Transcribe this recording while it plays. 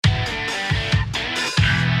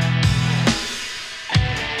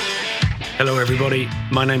Hello, everybody.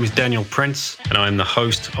 My name is Daniel Prince, and I'm the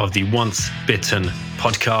host of the Once Bitten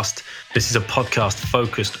podcast. This is a podcast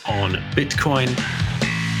focused on Bitcoin.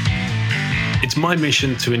 It's my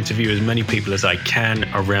mission to interview as many people as I can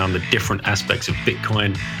around the different aspects of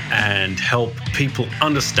Bitcoin and help people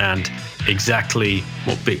understand exactly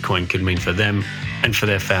what Bitcoin could mean for them and for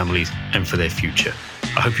their families and for their future.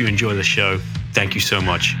 I hope you enjoy the show. Thank you so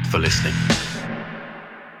much for listening.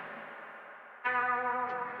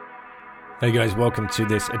 Hey guys, welcome to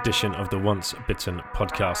this edition of the Once Bitten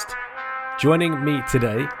podcast. Joining me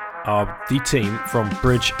today are the team from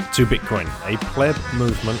Bridge to Bitcoin, a pleb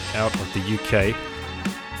movement out of the UK.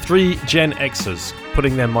 Three Gen Xers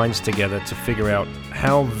putting their minds together to figure out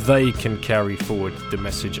how they can carry forward the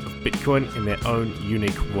message of Bitcoin in their own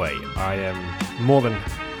unique way. I am more than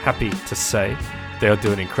happy to say they are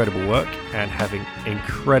doing incredible work and having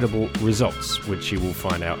incredible results, which you will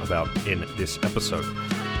find out about in this episode.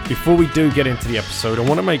 Before we do get into the episode, I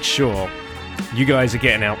want to make sure you guys are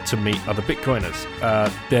getting out to meet other Bitcoiners.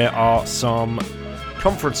 There are some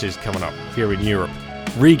conferences coming up here in Europe.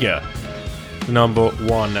 Riga, number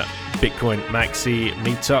one Bitcoin Maxi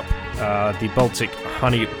meetup. The Baltic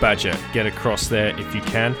Honey Badger. Get across there if you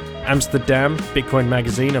can. Amsterdam, Bitcoin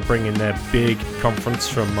Magazine are bringing their big conference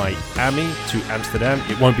from Miami to Amsterdam.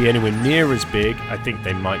 It won't be anywhere near as big. I think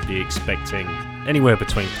they might be expecting anywhere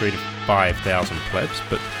between 3,000 to 5,000 plebs,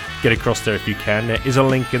 but get across there if you can. There is a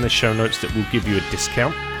link in the show notes that will give you a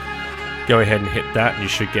discount. Go ahead and hit that and you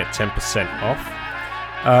should get 10%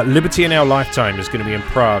 off. Liberty in Our Lifetime is going to be in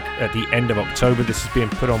Prague at the end of October. This is being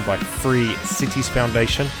put on by Free Cities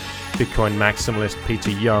Foundation. Bitcoin maximalist Peter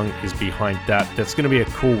Young is behind that. That's going to be a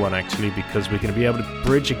cool one actually, because we're going to be able to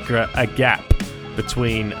bridge a gap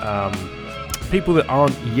between people that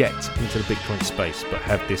aren't yet into the Bitcoin space but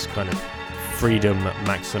have this kind of freedom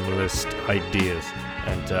maximalist ideas,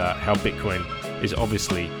 and how Bitcoin is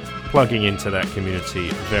obviously plugging into that community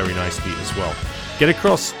very nicely as well. Get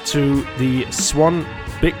across to the Swan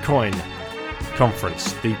Bitcoin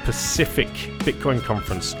Conference, the Pacific Bitcoin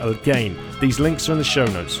Conference. Again, these links are in the show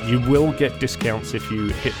notes. You will get discounts if you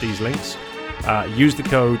hit these links. Use the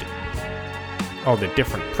code, they're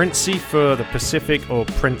different, Princey for the Pacific or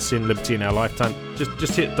Prince in Liberty in Our Lifetime.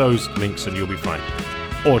 Just hit those links and you'll be fine.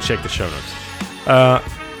 Or check the show notes.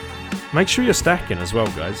 Make sure you're stacking as well,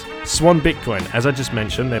 guys. Swan Bitcoin, as I just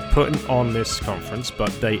mentioned, they're putting on this conference,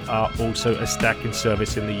 but they are also a stacking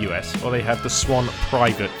service in the US, or they have the Swan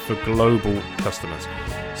Private for global customers.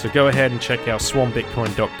 So go ahead and check out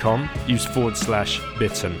swanbitcoin.com. Use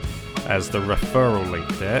 /bitten as the referral link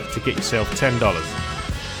there to get yourself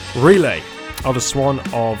 $10. Relay are the Swan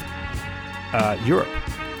of Europe.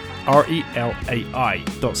 relai.ch.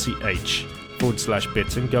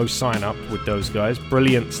 /bitten. Go sign up with those guys.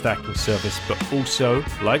 Brilliant stacking service, but also,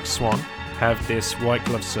 like Swan, have this white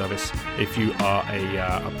glove service if you are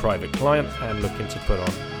a private client and looking to put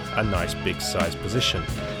on a nice big size position.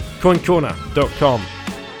 Coincorner.com.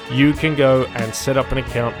 You can go and set up an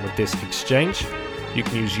account with this exchange. You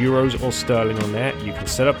can use euros or sterling on there. You can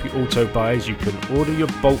set up your auto buys. You can order your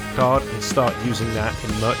bulk card and start using that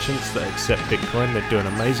in merchants that accept Bitcoin. They're doing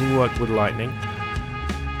amazing work with Lightning.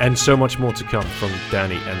 And so much more to come from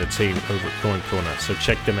Danny and the team over at Coin Corner, so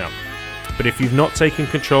check them out. But if you've not taken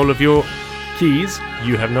control of your keys,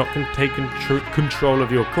 you have not taken control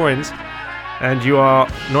of your coins, and you are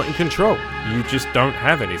not in control. You just don't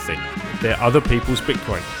have anything. They're other people's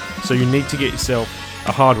Bitcoin. So you need to get yourself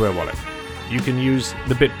a hardware wallet. You can use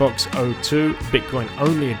the Bitbox O2 Bitcoin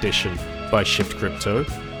Only Edition by Shift Crypto.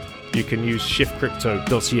 You can use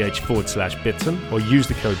shiftcrypto.ch /bitten or use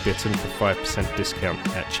the code bitten for 5% discount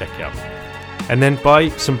at checkout. And then buy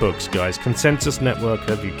some books, guys. Consensus Network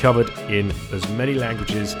have you covered in as many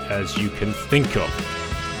languages as you can think of.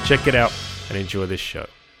 Check it out and enjoy this show.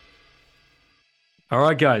 All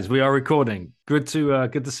right, guys, we are recording. Good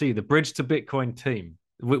to see the Bridge to Bitcoin team.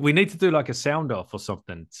 We need to do like a sound off or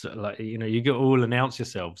something. So, you can all announce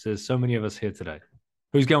yourselves. There's so many of us here today.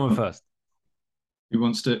 Who's going first? Who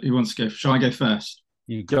wants to go? Shall I go first?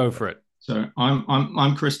 You go for it. So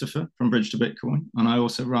I'm Christopher from Bridge to Bitcoin, and I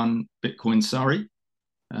also run Bitcoin Surrey.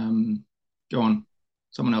 Go on,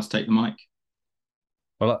 someone else take the mic.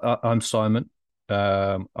 Well, I'm Simon.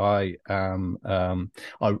 I am.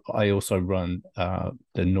 I also run the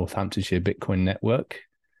Northamptonshire Bitcoin Network,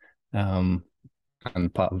 and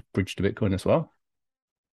part of Bridge to Bitcoin as well.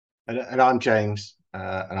 And I'm James.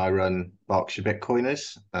 And I run Berkshire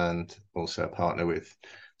Bitcoiners and also a partner with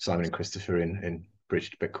Simon and Christopher in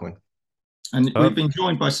Bridge to Bitcoin. And we've been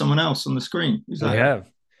joined by someone else on the screen. We have.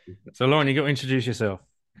 So Lauren, you got to introduce yourself.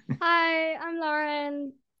 Hi, I'm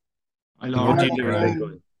Lauren. Hi, Lauren. What do you do with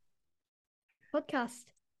Bitcoin? podcast.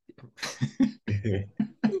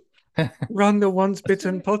 Run the Once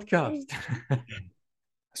Bitten podcast.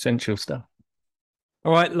 Essential stuff.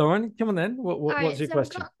 All right, Lauren, come on then. What's your so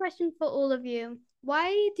question? I've got a question for all of you.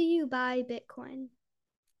 Why do you buy Bitcoin?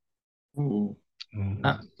 Ooh,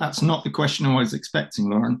 that's not the question I was expecting,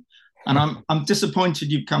 Lauren. And I'm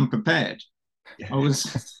disappointed you've come prepared. I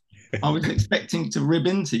was expecting to rib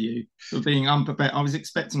into you for being unprepared. I was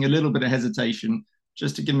expecting a little bit of hesitation,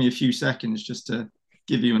 just to give me a few seconds, just to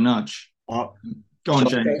give you a nudge. Go on,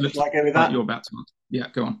 James. Shall I go with that? You're about to answer. Yeah,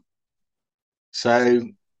 go on. So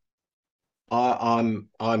I'm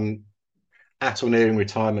at or nearing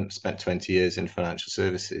retirement. Spent 20 years in financial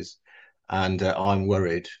services, and I'm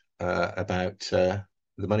worried about the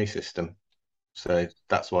money system. So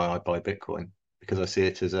that's why I buy Bitcoin, because I see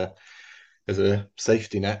it as a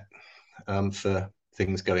safety net for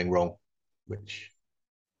things going wrong, which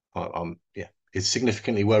is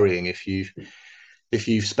significantly worrying if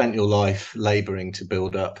you've spent your life laboring to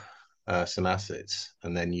build up some assets,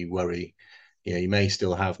 and then you worry, you may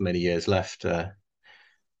still have many years left,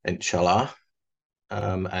 inshallah,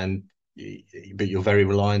 but you're very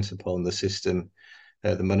reliant upon the system,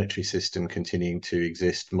 the monetary system continuing to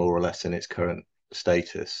exist more or less in its current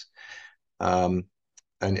status.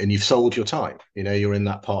 And you've sold your time. You're in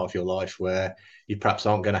that part of your life where you perhaps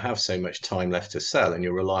aren't going to have so much time left to sell, and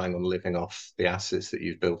you're relying on living off the assets that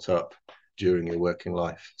you've built up during your working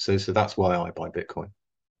life. So that's why I buy Bitcoin.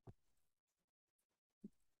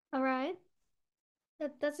 All right.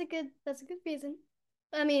 That's a good reason.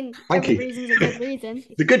 I mean, Thank every you. reason's a good reason.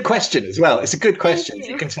 It's a good question as well. It's a good question. Thank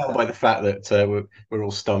You you. can tell by the fact that we're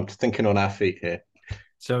all stumped, thinking on our feet here.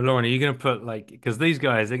 So, Lauren, are you going to put because these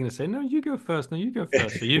guys, they're going to say, no, you go first. No, you go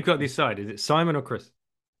first. So you've got to decide. Is it Simon or Chris?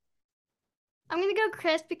 I'm going to go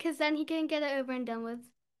Chris, because then he can get it over and done with.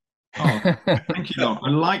 Oh, thank you,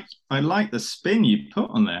 Lauren. I like the spin you put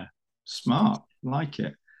on there. Smart. Like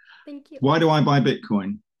it. Thank you. Why do I buy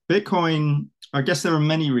Bitcoin? Bitcoin, I guess there are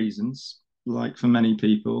many reasons, like for many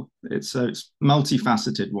people. It's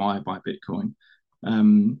multifaceted why I buy Bitcoin.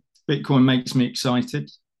 Bitcoin makes me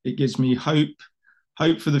excited. It gives me hope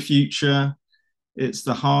for the future. It's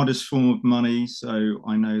the hardest form of money, so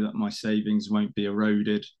I know that my savings won't be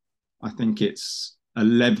eroded. I think it's a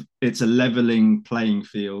leveling playing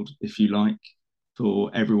field, if you like, for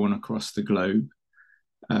everyone across the globe.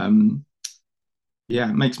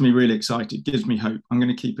 It makes me really excited, gives me hope. I'm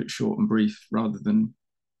going to keep it short and brief rather than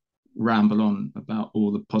ramble on about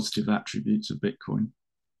all the positive attributes of Bitcoin.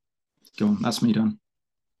 Go on, that's me done.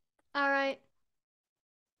 All right.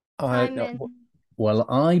 Well,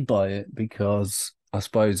 I buy it because I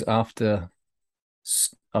suppose after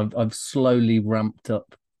I've slowly ramped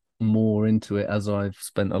up more into it as I've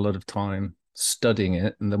spent a lot of time studying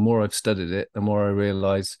it, and the more I've studied it, the more I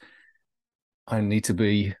realize I need to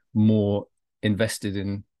be more invested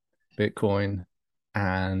in Bitcoin,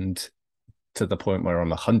 and to the point where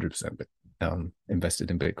I'm 100%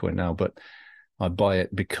 invested in Bitcoin now. But I buy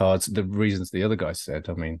it because the reasons the other guy said.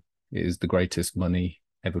 I mean, it is the greatest money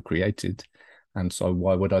ever created, and so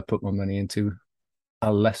why would I put my money into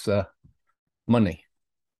a lesser money?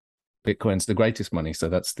 Bitcoin's the greatest money, so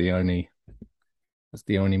that's the only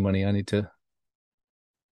money I need to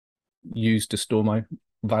use to store my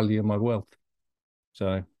value and my wealth.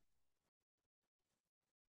 So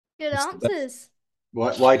Good answers.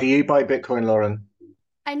 Why do you buy Bitcoin, Lauren?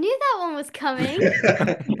 I knew that one was coming.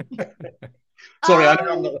 Sorry, I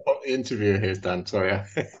know I'm not the interviewer here, Dan. Sorry.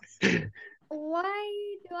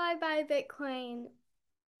 Why do I buy Bitcoin?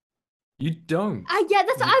 You don't. Yeah,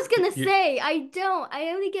 that's what I was gonna say. I don't. I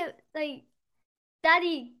only get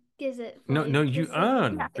Daddy gives it. No, you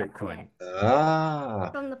earn Bitcoin.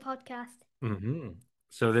 From the podcast. Mm-hmm.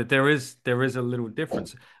 So that there is a little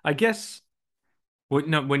difference, I guess. Well,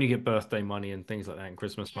 no, when you get birthday money and things like that and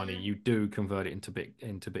Christmas money, you do convert it into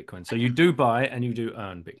Bitcoin. So you do buy and you do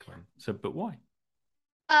earn Bitcoin. So, but why?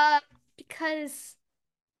 Because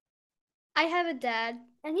I have a dad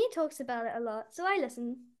and he talks about it a lot, so I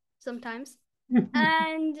listen sometimes.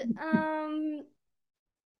 And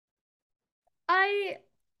I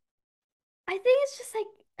think it's just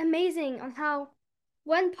amazing on how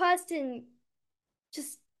one person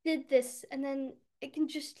just did this, and then it can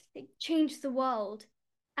just change the world.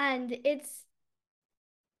 And it's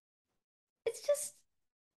just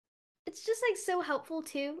so helpful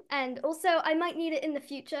too. And also I might need it in the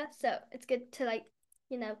future, so it's good to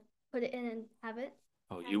put it in and have it.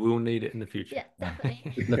 Oh, you will need it in the future. Yeah,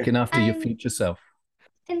 definitely. Looking after your future self.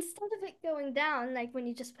 Instead of it going down, when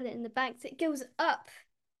you just put it in the banks, it goes up.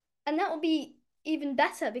 And that will be even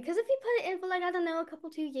better, because if you put it in for I don't know, a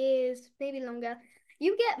couple 2 years, maybe longer,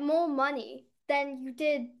 you get more money than you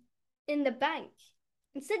did in the bank.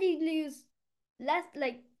 Instead, you lose less,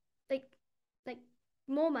 like, like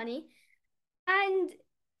more money. And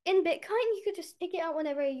in Bitcoin, you could just take it out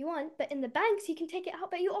whenever you want. But in the banks, you can take it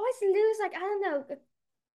out, but you always lose, like, I don't know,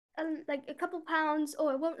 like a couple pounds,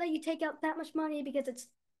 or it won't let you take out that much money because it's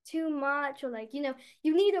too much, or like, you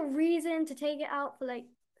need a reason to take it out for, like,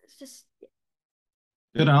 it's just.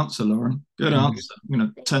 Good answer, Lauren. Good answer. I'm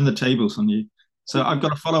going to turn the tables on you. So I've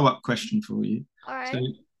got a follow-up question for you. All right. So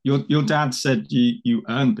your dad said you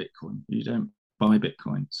earn Bitcoin. You don't buy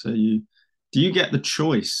Bitcoin. So do you get the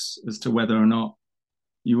choice as to whether or not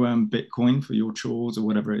you earn Bitcoin for your chores or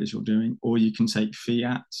whatever it is you're doing, or you can take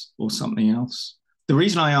fiat or something else? The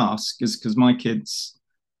reason I ask is because my kids,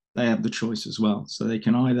 they have the choice as well. So they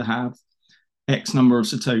can either have X number of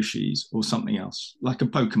Satoshis or something else, like a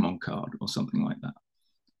Pokemon card or something like that.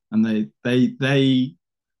 And they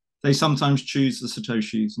sometimes choose the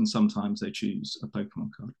Satoshis and sometimes they choose a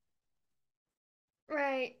Pokemon card.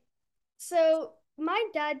 Right. So my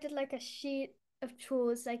dad did like a sheet of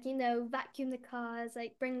chores, like, vacuum the cars,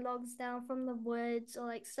 like bring logs down from the woods, or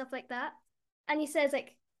like stuff like that. And he says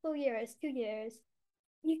like 4 years, 2 years.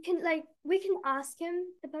 We can ask him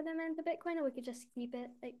to put them into Bitcoin, or we could just keep it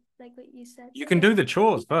like what you said. You can do the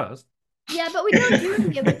chores first. Yeah, but we don't do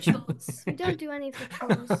any of the chores. We don't do any of the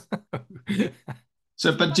chores.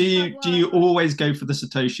 So, but do you always go for the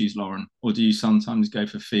Satoshis, Lauren, or do you sometimes go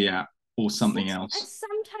for fiat or something else? I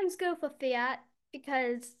sometimes go for fiat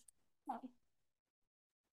because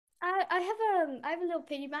I have a little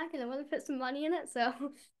piggy bank and I want to put some money in it. So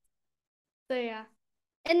yeah.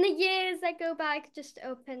 In the years I go back, just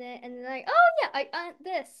open it and like, oh yeah, I earned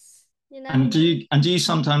this. And do you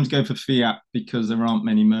sometimes go for fiat because there aren't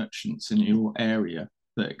many merchants in your area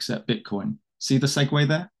that accept Bitcoin? See the segue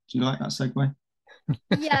there? Do you like that segue?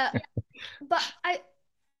 Yeah, but I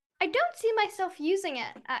don't see myself using it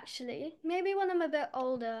actually. Maybe when I'm a bit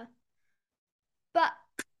older. But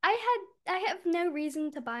I have no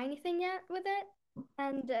reason to buy anything yet with it.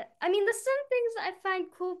 And I mean, there's some things that I find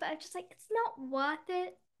cool, but I'm just like, it's not worth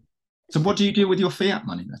it. So what do you do with your fiat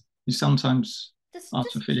money then? You sometimes just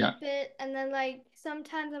ask for fiat. keep it, and then like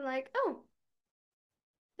sometimes I'm like, oh,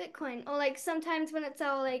 Bitcoin, or like sometimes when it's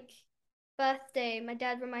our like birthday, my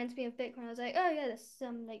dad reminds me of Bitcoin. I was like, oh yeah, there's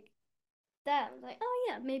some like that. I'm like, oh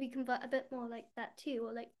yeah, maybe convert a bit more like that too,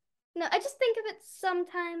 or like, no, I just think of it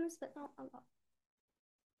sometimes, but not a lot.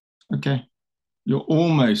 Okay. You're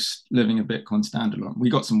almost living a Bitcoin standalone. We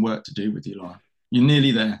got some work to do with you, Laura. You're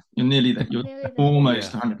nearly there. You're nearly there. You're nearly there.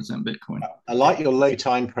 Almost 100% Bitcoin. I like your low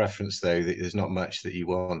time preference, though, that there's not much that you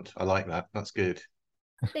want. I like that. That's good.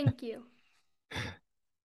 Thank you.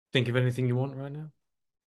 Think of anything you want right now?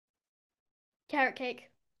 Carrot cake.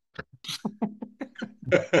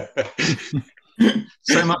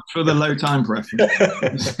 So much for the low time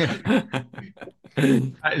preference.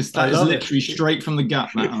 That is literally straight from the gut,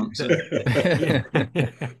 that answer.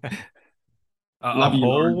 A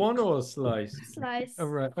whole one or a slice? Slice. Oh,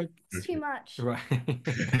 right. It's too much. Right.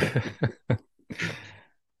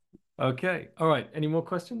 Okay. All right. Any more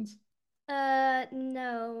questions?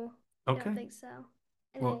 No. Okay. I don't think so.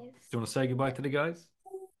 Well, do you want to say goodbye to the guys?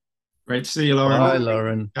 Great to see you, Lauren. Bye,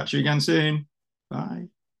 Lauren. Catch you again soon. Bye.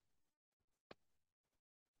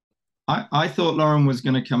 I thought Lauren was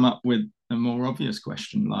going to come up with a more obvious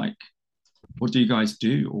question, like, what do you guys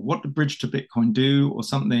do? Or what did Bridge to Bitcoin do? Or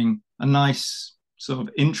something, a nice sort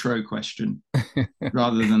of intro question,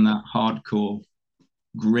 rather than that hardcore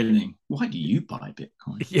grilling. Why do you buy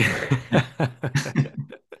Bitcoin? Yeah.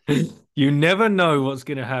 You never know what's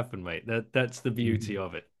going to happen, mate. That's the beauty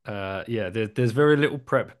of it. Yeah, there's very little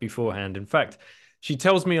prep beforehand. In fact, she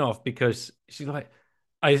tells me off because she's like,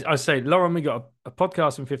 I say, Lauren, we got a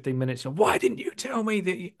podcast in 15 minutes. So why didn't you tell me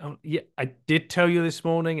that? Yeah, I did tell you this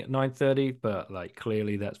morning at 9:30, but like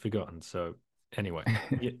clearly that's forgotten. So anyway,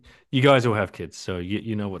 you guys all have kids, so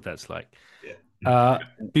you know what that's like. Yeah.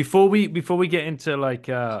 Before we get into like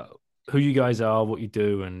who you guys are, what you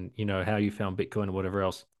do, and how you found Bitcoin or whatever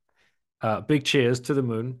else. Big cheers to the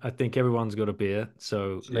moon. I think everyone's got a beer.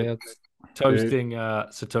 So toasting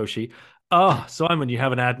Satoshi. Simon, you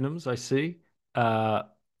have an Adnams, I see.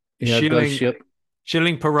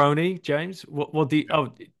 Shilling Peroni, James.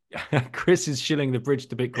 Chris is shilling the Bridge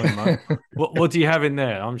to Bitcoin mug. What do you have in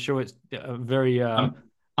there? I'm sure it's very. I'm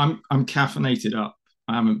caffeinated up.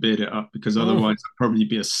 I haven't beered it up because otherwise I'd probably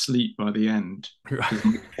be asleep by the end.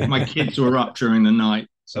 My kids were up during the night,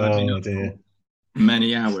 so I've been up for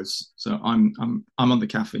many hours. So I'm on the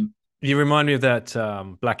caffeine. You remind me of that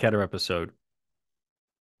Blackadder episode.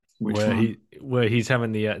 Where he's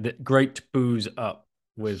having the Great Booze Up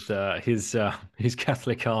with his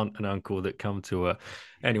Catholic aunt and uncle that come to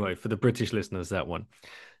anyway, for the British listeners, that one.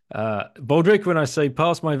 Baldric, when I say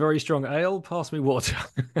pass my very strong ale, pass me water.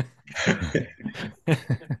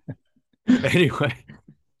 Anyway,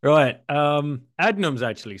 right. Adnams,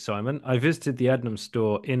 actually, Simon. I visited the Adnams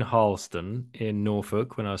store in Harleston in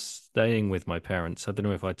Norfolk when I was staying with my parents. I don't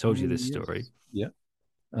know if I told you this story. Yeah.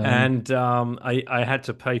 And I had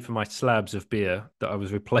to pay for my slabs of beer that I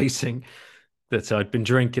was replacing that I'd been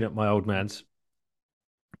drinking at my old man's.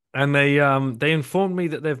 And they informed me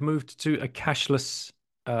that they've moved to a cashless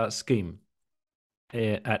scheme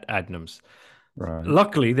at Adnams. Right.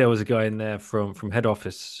 Luckily, there was a guy in there from head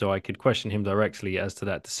office, so I could question him directly as to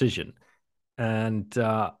that decision. And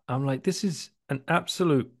I'm like, this is an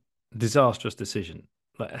absolute disastrous decision.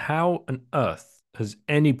 Like, how on earth has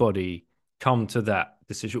anybody come to that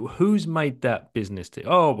decision? Who's made that business deal?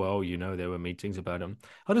 Oh, well, there were meetings about them.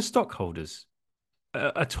 Are the stockholders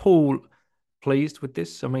at all pleased with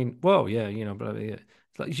this? I mean, well, yeah, blah, blah, blah.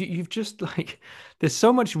 It's like you've just there's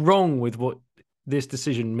so much wrong with what this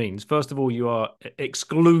decision means. First of all, you are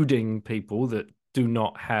excluding people that do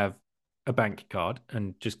not have a bank card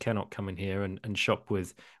and just cannot come in here and shop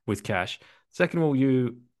with cash. Second of all, you're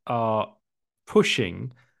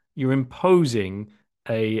imposing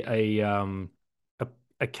a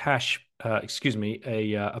cash,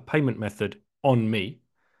 a payment method on me,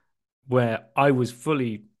 where I was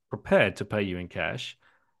fully prepared to pay you in cash.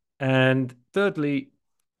 And thirdly,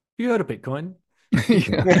 have you heard of Bitcoin? and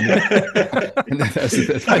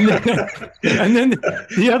then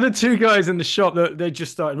the other two guys in the shop, they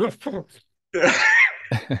just started.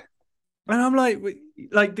 And I'm like,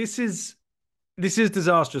 this is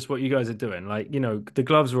disastrous what you guys are doing. The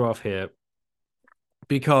gloves are off here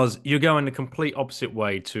because you're going the complete opposite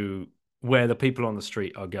way to where the people on the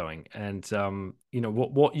street are going. And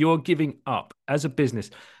what you're giving up as a business.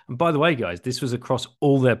 And by the way, guys, this was across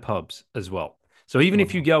all their pubs as well. So even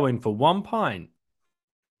if you go in for one pint,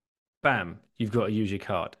 bam, you've got to use your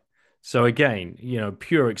card. So again,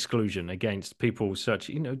 pure exclusion against people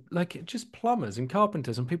such, like just plumbers and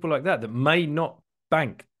carpenters and people like that may not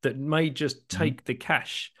bank, that may just take the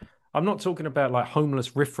cash. I'm not talking about like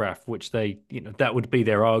homeless riffraff, which they, that would be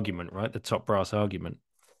their argument, right? The top brass argument.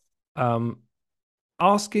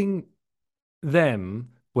 Asking them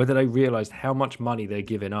whether they realized how much money they're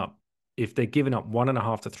giving up. If they're giving up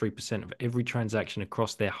 1.5% to 3% of every transaction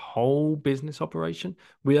across their whole business operation,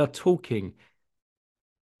 we are talking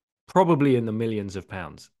probably in the millions of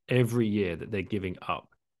pounds every year that they're giving up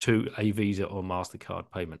to a Visa or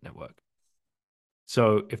MasterCard payment network.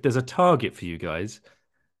 So if there's a target for you guys,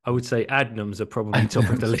 I would say Adnams are probably top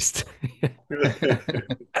of the list.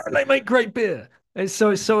 And they make great beer. It's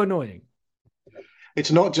so annoying.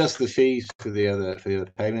 It's not just the fees for the other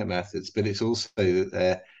payment methods, but it's also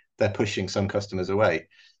that they're pushing some customers away.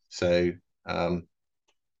 So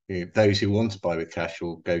those who want to buy with cash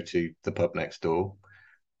will go to the pub next door,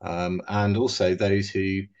 and also those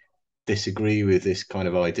who disagree with this kind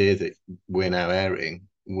of idea that we're now airing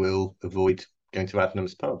will avoid going to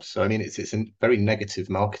Adnams pubs. So I mean, it's a very negative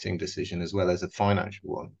marketing decision as well as a financial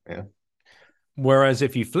one. Yeah. Whereas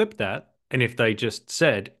if you flip that, and if they just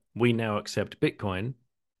said, we now accept Bitcoin,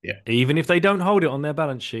 yeah, even if they don't hold it on their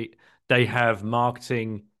balance sheet, they have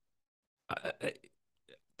marketing.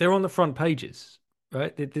 They're on the front pages,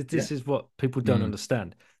 right? This is what people don't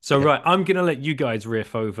understand. So, right, I'm going to let you guys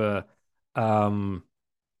riff over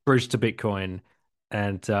Bridge to Bitcoin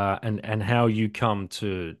and how you come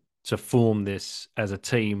to form this as a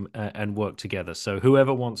team and work together. So,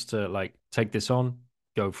 whoever wants to take this on,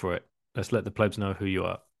 go for it. Let's let the plebs know who you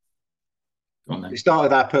are. We start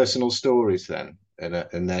with our personal stories then,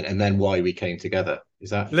 and then why we came together.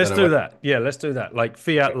 Is that? Let's do that. Yeah, let's do that. Like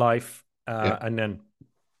Fiat Life, and then.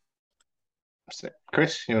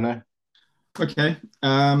 Chris, you know. Okay.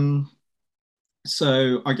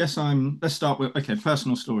 So I guess let's start with,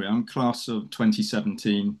 personal story. I'm class of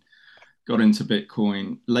 2017, got into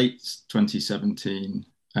Bitcoin late 2017,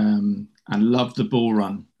 and loved the bull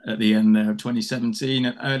run at the end there of 2017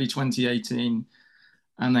 and early 2018,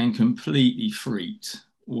 and then completely freaked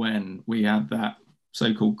when we had that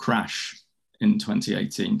so-called crash in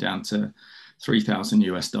 2018 down to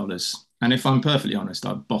 $3,000. And if I'm perfectly honest,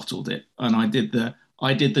 I bottled it, and I did the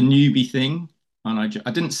newbie thing, and I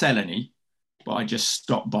didn't sell any, but I just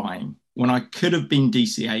stopped buying when I could have been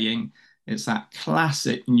DCAing. It's that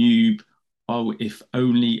classic noob. Oh, if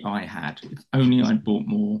only I had, if only I'd bought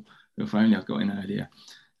more, if only I got in earlier.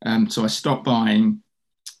 So I stopped buying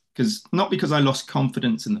not because I lost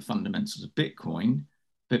confidence in the fundamentals of Bitcoin,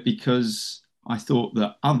 but because I thought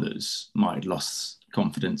that others might have lost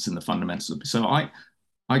confidence in the fundamentals. So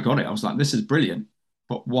I got it. I was like, this is brilliant,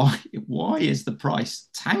 but why is the price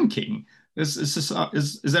tanking?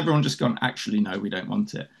 Is everyone just gone, actually, no, we don't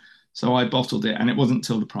want it? So I bottled it, and it wasn't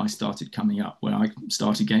until the price started coming up where I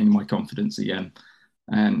started gaining my confidence again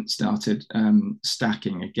and started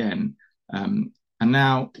stacking again. And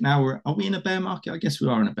now are we in a bear market? I guess we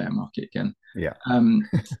are in a bear market again. Yeah.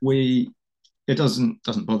 It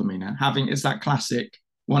doesn't bother me now. It's that classic.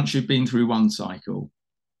 Once you've been through one cycle,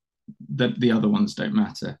 the other ones don't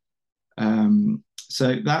matter.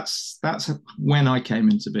 So that's when I came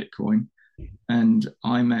into Bitcoin, and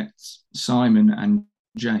I met Simon and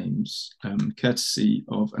James, courtesy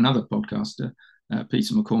of another podcaster,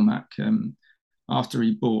 Peter McCormack. After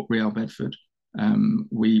he bought Real Bedford,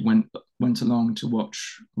 we went along to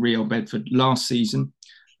watch Real Bedford last season.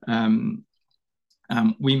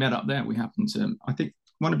 We met up there. We happened to, I think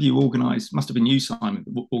one of you organised, must have been you, Simon,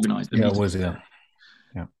 that organised the Yeah, meeting. it was, yeah.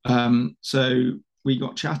 So we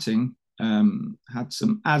got chatting, had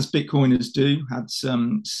some, as Bitcoiners do, had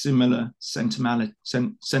some similar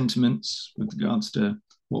sentiments with regards to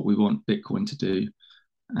what we want Bitcoin to do,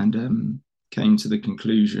 and came to the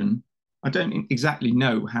conclusion. I don't exactly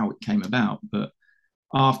know how it came about, but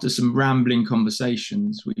after some rambling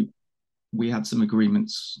conversations, we had some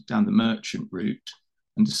agreements down the merchant route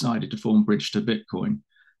and decided to form Bridge to Bitcoin.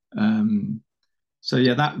 So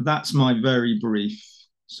yeah, that's my very brief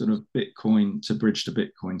sort of Bitcoin to Bridge to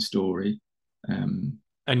Bitcoin story. And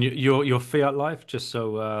your fiat life, just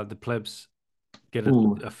so the plebs get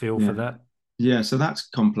a feel for that. Yeah, so that's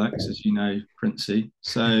complex, as you know, Princey.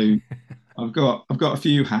 So I've got a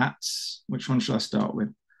few hats. Which one should I start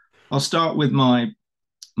with? I'll start with my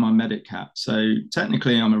medic hat. So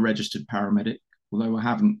technically, I'm a registered paramedic, although I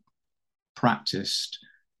haven't practiced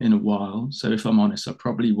in a while. So if I'm honest, I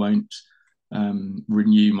probably won't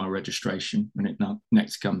renew my registration when it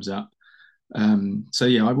next comes up. So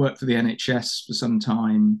yeah, I worked for the NHS for some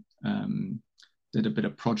time. Did a bit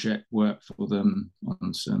of project work for them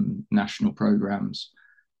on some national programs.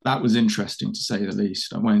 That was interesting, to say the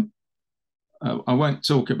least. I won't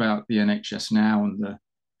talk about the NHS now and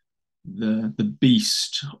the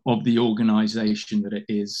beast of the organisation that it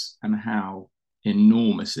is, and how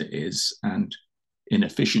enormous it is and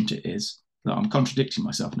inefficient it is. I'm contradicting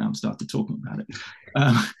myself now. I'm started talking about it.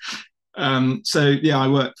 So yeah, I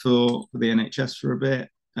worked for the NHS for a bit.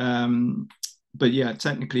 But yeah,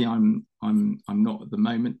 technically I'm not at the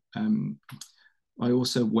moment. I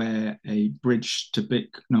also wear a Bridge to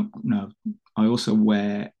Bitcoin. No. I also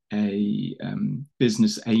wear a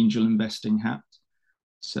business angel investing hat.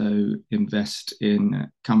 So invest in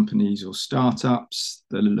companies or startups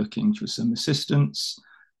that are looking for some assistance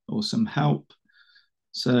or some help.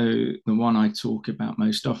 So the one I talk about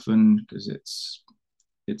most often, because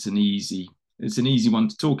it's an easy one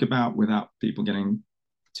to talk about without people getting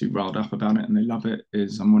too riled up about it, and they love it,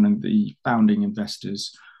 is I'm one of the founding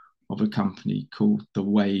investors of a company called The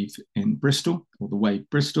Wave in Bristol, or The Wave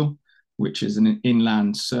Bristol, which is an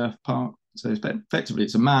inland surf park. So effectively,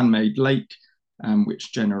 it's a man-made lake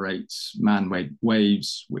which generates man-made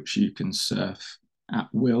waves, which you can surf at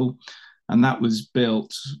will. And that was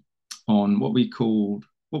built on what we called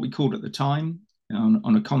at the time,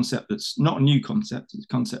 on a concept that's not a new concept. It's a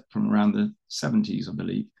concept from around the 70s, I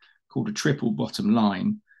believe, called a triple bottom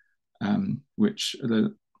line, which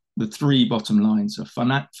the three bottom lines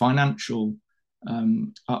are financial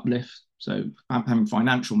uplift, so having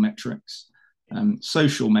financial metrics,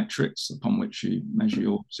 social metrics upon which you measure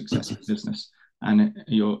your success in business, and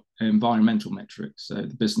your environmental metrics. So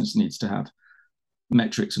the business needs to have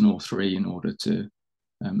metrics in all three in order to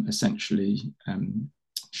essentially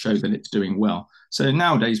show that it's doing well. So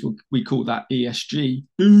nowadays we call that ESG,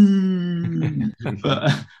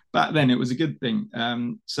 but back then it was a good thing.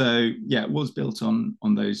 So yeah, it was built on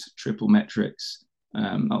those triple metrics,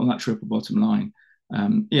 on that triple bottom line.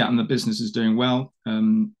 Yeah, and the business is doing well.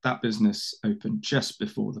 That business opened just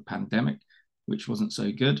before the pandemic, which wasn't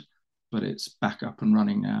so good, but it's back up and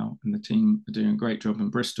running now, and the team are doing a great job in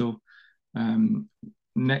Bristol.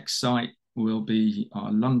 Next site will be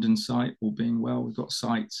our London site, all being well. We've got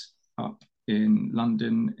sites up in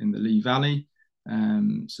London in the Lee Valley.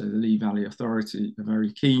 So the Lee Valley Authority are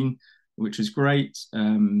very keen, which is great.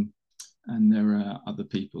 And there are other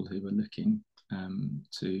people who are looking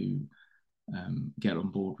to get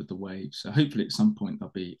on board with the Wave. So hopefully at some point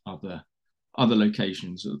there'll be other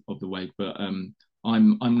locations of the Wave, but I'm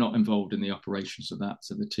not involved in the operations of that.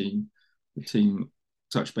 So the team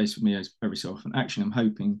touch base with me every so often. Actually, I'm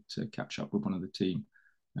hoping to catch up with one of the team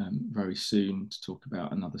very soon to talk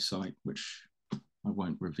about another site, which I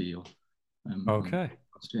won't reveal. Okay.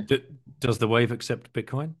 Does the Wave accept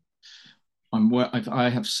Bitcoin? I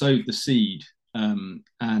have sowed the seed,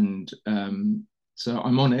 and so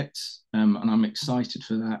I'm on it, and I'm excited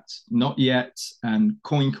for that. Not yet, and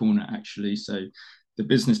Coin Corner actually. So the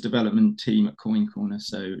business development team at Coin Corner.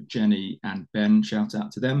 So Jenny and Ben, shout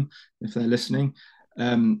out to them if they're listening.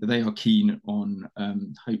 They are keen on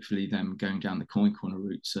hopefully them going down the Coin Corner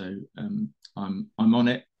route. So I'm on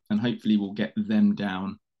it, and hopefully we'll get them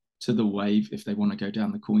down to the Wave if they want to go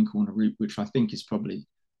down the Coin Corner route, which I think is probably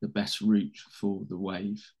the best route for the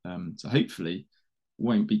Wave. So hopefully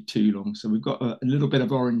won't be too long. So we've got a little bit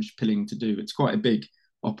of orange pilling to do. It's quite a big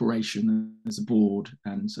operation as a board,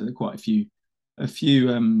 and so there are quite a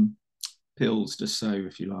few pills to sow,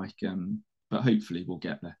 if you like. But hopefully we'll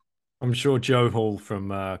get there. I'm sure Joe Hall from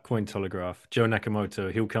Cointelegraph, Joe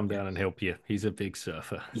Nakamoto, he'll come down and help you. He's a big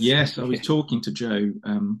surfer. Yes, I was talking to Joe.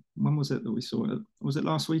 When was it that we saw it? Was it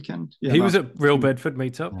last weekend? Yeah, he was at Real Bedford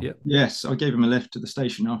meetup. Yeah. Yes, I gave him a lift to the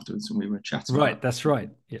station afterwards, and we were chatting. Right, that's right.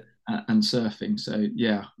 Yeah. And surfing. So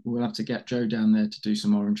yeah, we'll have to get Joe down there to do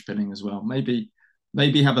some orange pilling as well. Maybe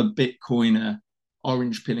have a Bitcoiner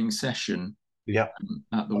orange pilling session. Yeah,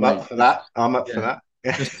 at the I'm Wave. up for that. I'm up for that.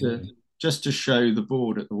 just to show the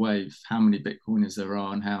board at the Wave how many Bitcoiners there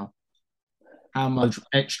are and how much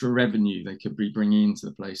extra revenue they could be bringing into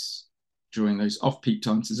the place during those off-peak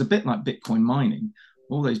times. It's a bit like Bitcoin mining.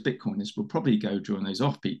 All those Bitcoiners will probably go during those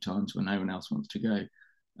off-peak times when no one else wants to go,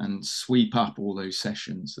 and sweep up all those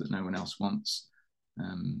sessions that no one else wants.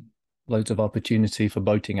 Loads of opportunity for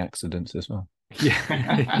boating accidents as well.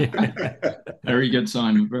 Yeah. Very good,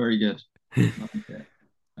 Simon. Very good. Okay.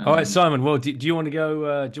 All right, Simon. Well, do you want to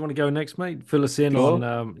go? Do you want to go next, mate? Fill us in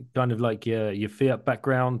on kind of like your fiat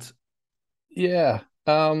background. Yeah.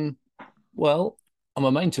 Well, I'm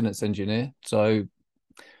a maintenance engineer, so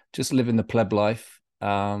just living the pleb life.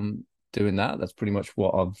 Doing that. That's pretty much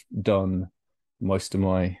what I've done most of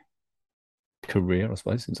my career, I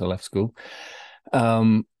suppose, since I left school.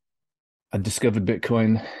 I discovered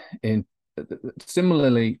Bitcoin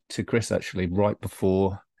similarly to Chris, actually, right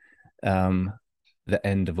before the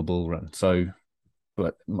end of a bull run. So,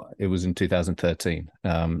 but it was in 2013,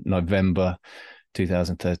 November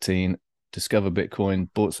 2013. Discovered Bitcoin,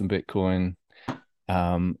 bought some Bitcoin,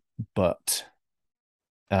 but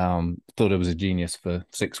thought I was a genius for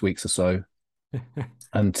 6 weeks or so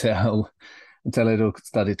until it all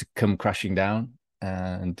started to come crashing down.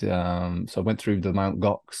 And so I went through the Mt.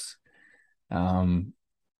 Gox,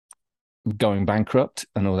 going bankrupt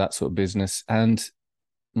and all that sort of business. And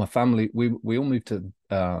my family, we all moved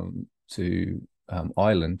to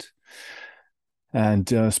Ireland,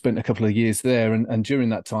 and spent a couple of years there. And during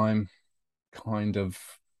that time, kind of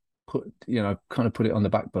put it on the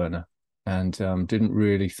back burner, and didn't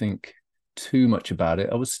really think too much about it.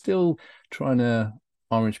 I was still trying to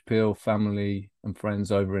orange peel family and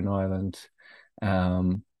friends over in Ireland,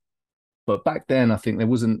 but back then I think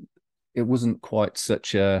it wasn't quite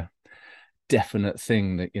such a definite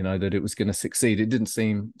thing that that it was going to succeed. It didn't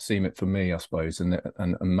seem it for me, I suppose, and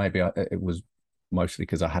maybe it was mostly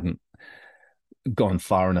because I hadn't gone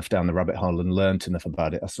far enough down the rabbit hole and learned enough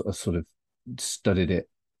about it. I sort of studied it,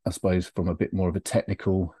 I suppose, from a bit more of a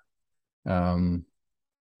technical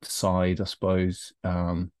side, I suppose,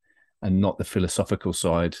 and not the philosophical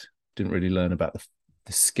side. Didn't really learn about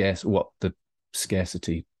what the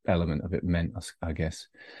scarcity element of it meant, I guess.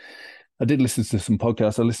 I did listen to some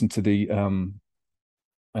podcasts. I listened to the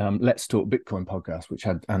Let's Talk Bitcoin podcast, which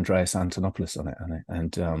had Andreas Antonopoulos on it,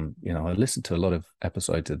 and I listened to a lot of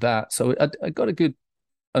episodes of that, so I got a good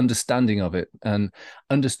understanding of it and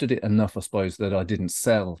understood it enough, I suppose, that I didn't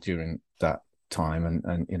sell during that time,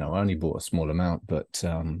 and I only bought a small amount, but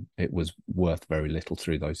it was worth very little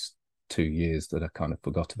through those 2 years that I kind of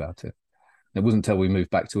forgot about it. It wasn't until we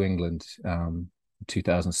moved back to England,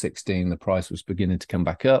 2016, the price was beginning to come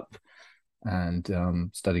back up, and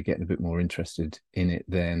started getting a bit more interested in it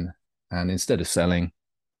then. And instead of selling,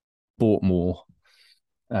 bought more,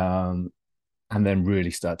 and then really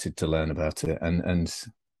started to learn about it. And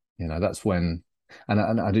that's when,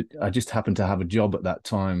 and I just happened to have a job at that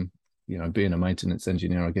time. Being a maintenance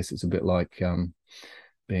engineer, I guess it's a bit like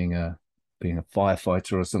being a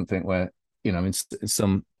firefighter or something, where in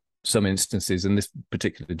some instances, and this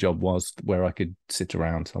particular job was where I could sit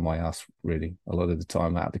around on my ass really a lot of the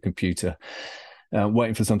time at the computer,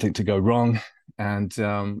 waiting for something to go wrong, and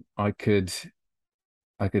I could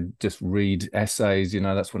just read essays.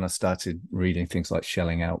 That's when I started reading things like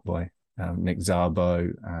Shelling Out by Nick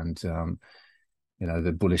Szabo, and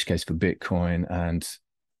The Bullish Case for Bitcoin, and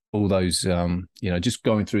all those, just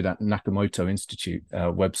going through that Nakamoto Institute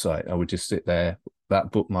website. I would just sit there,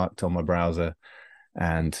 that bookmarked on my browser,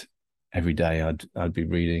 and every day I'd be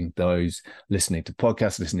reading those, listening to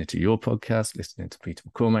podcasts, listening to your podcast, listening to Peter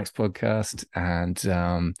McCormack's podcast, and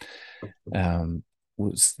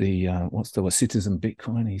what's Citizen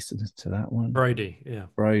Bitcoin? I used to listen to that one. Brody, yeah.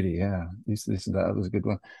 Brody, yeah. Used to listen to that. That was a good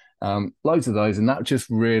one. Loads of those, and that just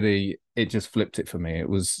really, it just flipped it for me.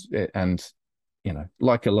 And you know,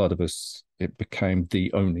 like a lot of us, it became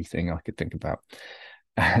the only thing I could think about,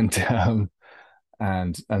 and you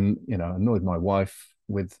know, annoyed my wife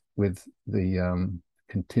with the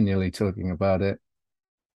continually talking about it.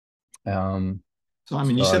 So I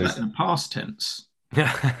mean, you said that in the past tense.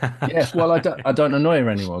 Yes, well, I don't annoy her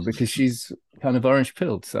anymore because she's kind of orange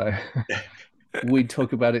pilled, so we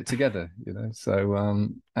talk about it together, you know. So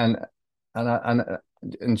and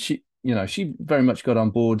she, you know, she very much got on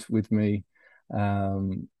board with me.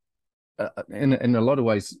 In a lot of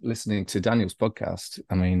ways, listening to Daniel's podcast.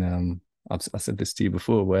 I mean, I said this to you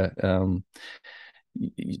before, where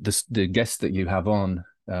the guests that you have on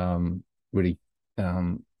really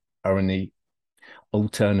are in the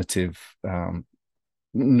alternative.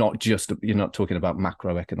 Not just, you're not talking about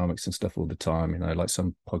macroeconomics and stuff all the time, you know, like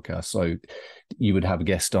some podcasts. So you would have a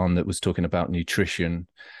guest on that was talking about nutrition,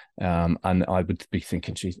 and I would be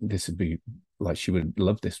thinking, this would be like, she would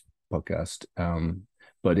love this podcast.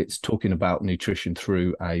 But it's talking about nutrition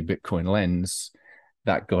through a Bitcoin lens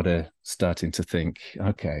that got her starting to think,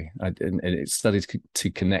 okay, and it started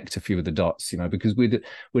to connect a few of the dots, you know, because we'd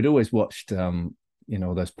always watched, you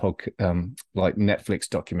know, those like Netflix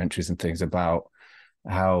documentaries and things about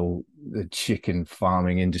how the chicken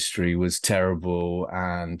farming industry was terrible,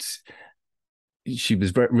 and she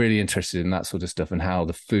was really interested in that sort of stuff, and how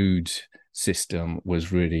the food system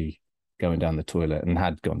was really going down the toilet and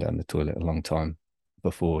had gone down the toilet a long time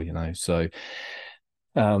before, you know. So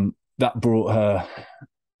that brought her,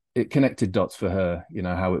 it connected dots for her, you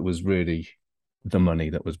know, how it was really the money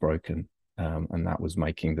that was broken, and that was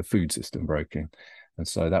making the food system broken. And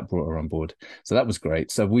so that brought her on board. So that was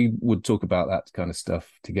great. So we would talk about that kind of stuff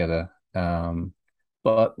together.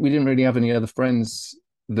 But we didn't really have any other friends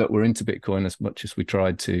that were into Bitcoin as much as we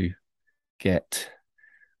tried to get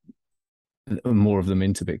more of them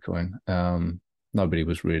into Bitcoin. Nobody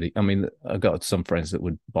was really, I mean, I got some friends that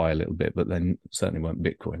would buy a little bit, but then certainly weren't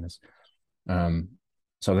Bitcoiners.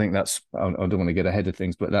 So I think that's, I don't want to get ahead of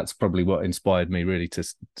things, but that's probably what inspired me really to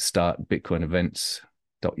start Bitcoin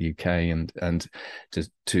Events.uk and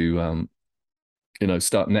to you know,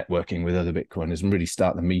 start networking with other Bitcoiners and really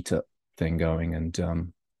start the meetup thing going, and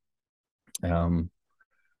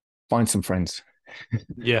find some friends.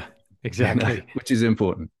 Yeah, exactly. You know, which is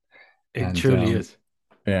important. It truly is.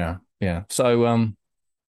 Yeah. So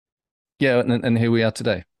yeah, and here we are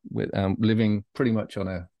today with living pretty much on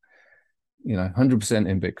a, you know, 100%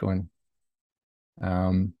 in Bitcoin.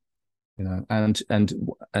 You know, and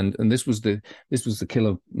this was the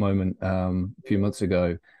killer moment a few months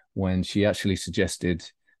ago when she actually suggested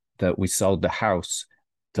that we sold the house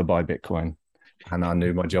to buy Bitcoin, and I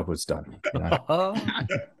knew my job was done. You know?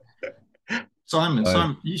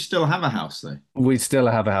 Simon, you still have a house though? We still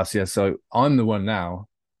have a house, yeah. So I'm the one now,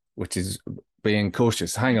 which is being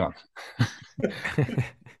cautious. Hang on.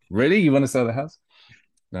 Really? You want to sell the house?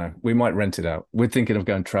 No, we might rent it out. We're thinking of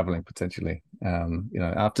going traveling potentially. You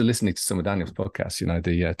know, after listening to some of Daniel's podcasts, you know,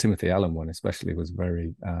 the Timothy Allen one especially was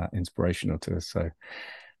very inspirational to us. So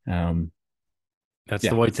that's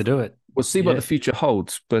the way to do it. We'll see what the future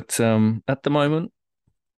holds. But at the moment,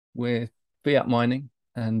 we're fiat mining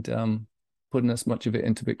and putting as much of it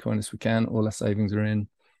into Bitcoin as we can. All our savings are in,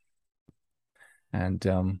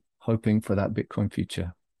 and hoping for that Bitcoin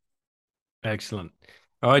future. Excellent.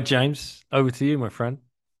 All right, James, over to you, my friend.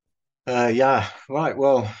 Yeah, right.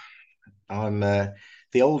 Well, I'm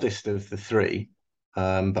the oldest of the three,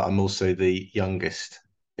 but I'm also the youngest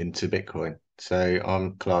into Bitcoin. So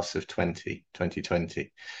I'm class of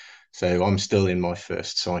 2020. So I'm still in my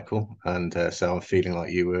first cycle. And so I'm feeling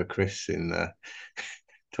like you were, Chris, in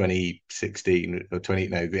 2016 or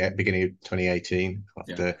the beginning of 2018.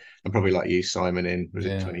 After, I'm probably like you, Simon, in, was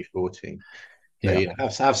it 2014? So, you know,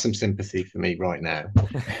 have some sympathy for me right now.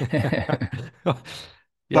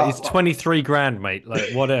 Yeah, it's 23 grand, mate.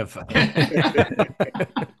 Like, whatever.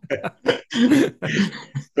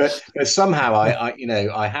 but somehow I you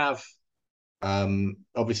know, I have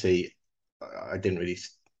obviously I didn't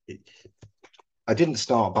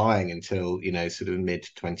start buying until, you know, sort of mid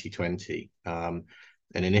 2020. And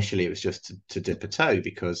initially it was just to dip a toe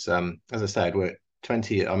because as I said, I'd worked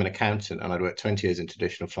 20, I'm an accountant, and I'd worked 20 years in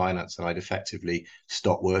traditional finance, and I'd effectively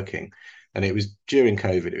stopped working. And it was during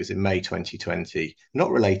COVID, it was in May 2020,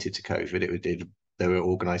 not related to COVID. There were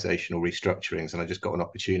organizational restructurings, and I just got an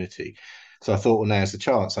opportunity. So I thought, well, now's the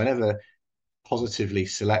chance. I never positively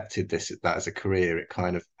selected that as a career. It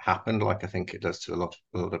kind of happened, like I think it does to a lot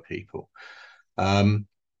of people. And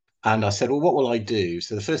I said, well, what will I do?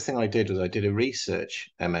 So the first thing I did was I did a research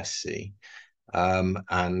MSc.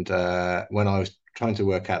 And when I was trying to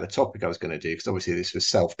work out the topic I was going to do, because obviously this was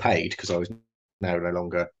self-paid, because I was now no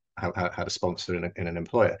longer had a sponsor in an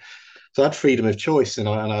employer. So I had freedom of choice, and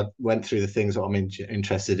I went through the things that I'm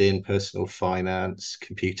interested in: personal finance,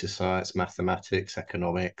 computer science, mathematics,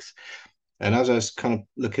 economics. And as I was kind of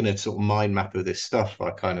looking at sort of mind map of this stuff, I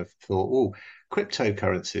kind of thought, oh,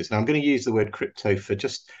 cryptocurrencies. Now I'm going to use the word crypto for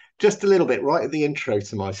just a little bit right at the intro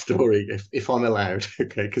to my story, if I'm allowed,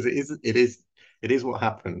 okay? Because it is what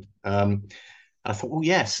happened. I thought, well,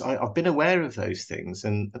 yes, I've been aware of those things,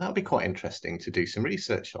 and that'd be quite interesting to do some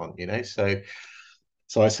research on, you know. So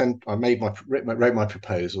I wrote my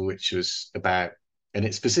proposal, which was about, and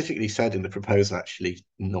it specifically said in the proposal, actually,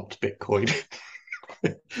 not Bitcoin.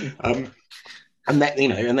 And that, you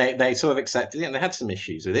know, and they sort of accepted it, and they had some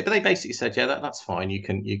issues with it, but they basically said, yeah, that's fine. You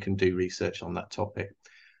can do research on that topic.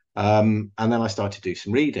 And then I started to do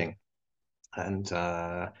some reading, and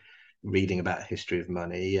reading about history of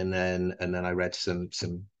money, and then I read some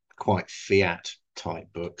quite fiat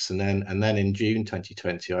type books, and then in June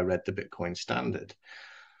 2020 I read the Bitcoin Standard,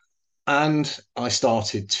 and I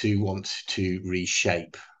started to want to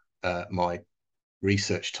reshape my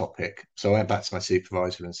research topic. So I went back to my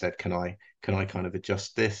supervisor and said, can I kind of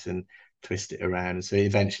adjust this and twist it around? And so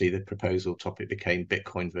eventually the proposal topic became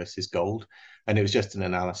Bitcoin versus gold, and it was just an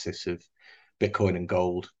analysis of Bitcoin and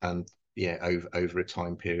gold, and yeah, over a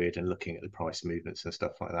time period, and looking at the price movements and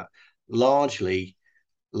stuff like that. Largely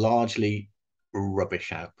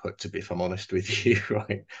rubbish output, to be, if I'm honest with you,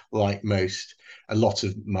 right? Like a lot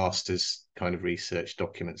of masters kind of research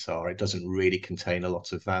documents are. It doesn't really contain a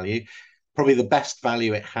lot of value. Probably the best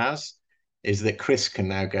value it has is that Chris can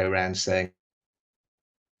now go around saying,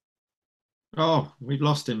 oh, we've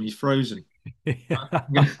lost him. He's frozen.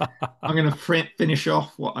 I'm going to finish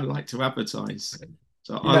off what I like to advertise.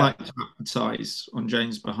 So I like to advertise on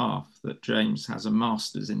James' behalf that James has a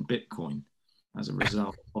master's in Bitcoin as a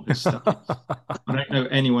result of his studies. I don't know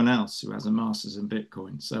anyone else who has a master's in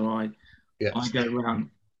Bitcoin. So I go around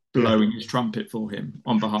blowing his trumpet for him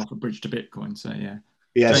on behalf of Bridge to Bitcoin. So yeah.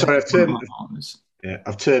 Yeah, sorry, I've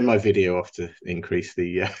turned my video off to increase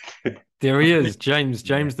the. There he is, James,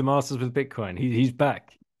 the Masters with Bitcoin. He's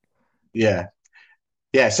back. Yeah.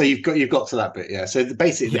 So you've got to that bit, yeah. So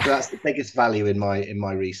basically, that's the biggest value in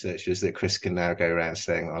my research, is that Chris can now go around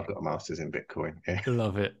saying, I've got a Masters in Bitcoin. Yeah.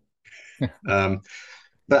 Love it.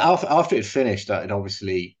 But after it finished, and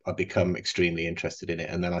obviously I'd become extremely interested in it.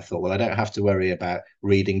 And then I thought, well, I don't have to worry about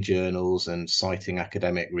reading journals and citing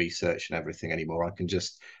academic research and everything anymore. I can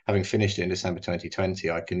just, having finished it in December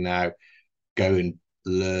 2020, I can now go and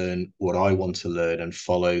learn what I want to learn and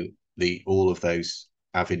follow all of those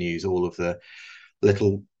avenues, all of the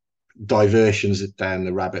little diversions down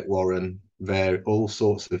the rabbit warren, all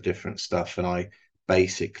sorts of different stuff. And I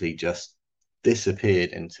basically just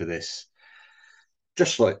disappeared into this,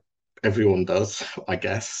 just like everyone does, I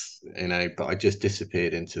guess, you know, but I just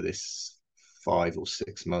disappeared into this 5 or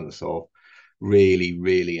 6 months of really,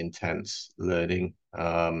 really intense learning.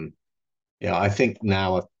 I think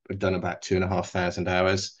now I've done about 2,500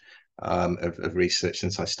 hours of research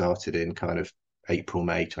since I started in kind of April,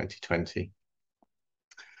 May 2020.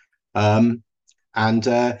 And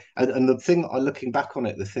the thing, looking back on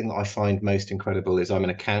it, the thing that I find most incredible is I'm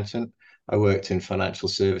an accountant. I worked in financial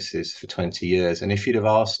services for 20 years. And if you'd have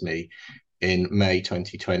asked me in May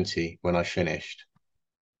 2020, when I finished,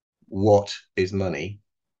 what is money?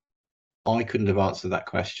 I couldn't have answered that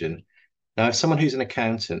question. Now, if someone who's an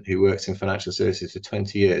accountant who works in financial services for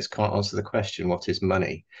 20 years can't answer the question, what is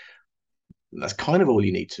money? That's kind of all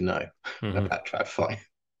you need to know about TradFi.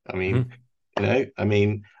 I mean, you know, I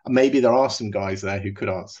mean, maybe there are some guys there who could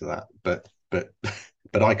answer that, but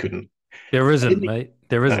I couldn't. There isn't, mate.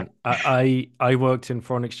 There isn't. No. I worked in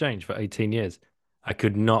foreign exchange for 18 years. I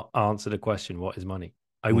could not answer the question, what is money?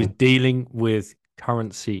 I was dealing with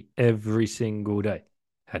currency every single day.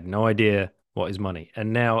 Had no idea what is money.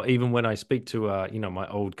 And now, even when I speak to my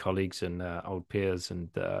old colleagues and old peers and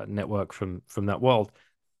network from that world,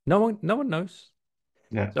 no one knows.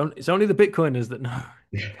 Yeah. It's only the Bitcoiners that know.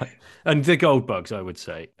 And the gold bugs, I would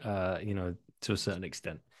say, to a certain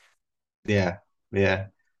extent. Yeah.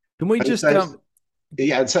 Can we just so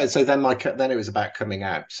then then it was about coming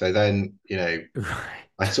out. So then, you know,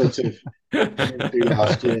 I sort of through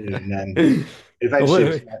last year, and then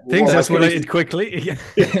eventually things escalated quickly.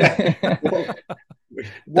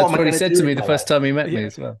 That's what he said to me the first time he met me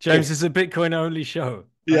as well. James, is a Bitcoin only show.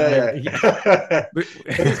 Yeah, yeah. But-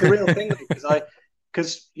 But it's a real thing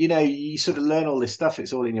because you sort of learn all this stuff.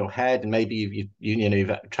 It's all in your head, and maybe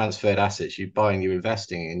you've transferred assets, you're buying, you're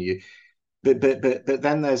investing, and but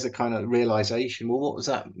then there's a kind of realization. Well, what does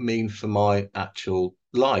that mean for my actual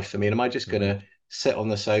life? I mean, am I just going to sit on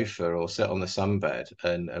the sofa or sit on the sunbed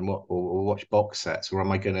or watch box sets, or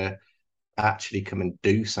am I going to actually come and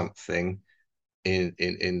do something in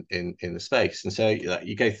the space? And so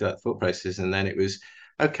you go through that thought process, and then it was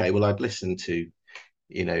okay. Well, I'd listened to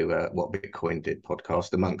what Bitcoin did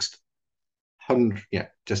podcast amongst hundred. Yeah,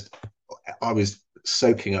 just I was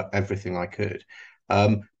soaking up everything I could.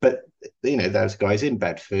 But there's guys in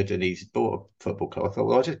Bedford, and he's bought a football club. I thought,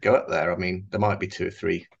 well, I'll just go up there. I mean, there might be 2 or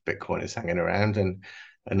 3 Bitcoiners hanging around, and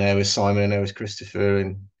there was Simon, and there was Christopher,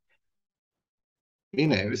 and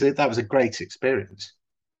that was a great experience.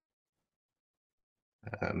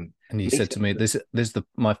 And you said to me, "This is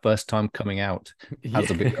my first time coming out as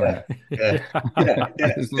a Bitcoiner." Yeah.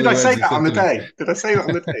 Did I say that on the day? Did I say that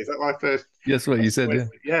on the day? Is that my first? Yes, what you said. Yeah.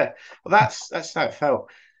 Yeah. Well, that's how it felt.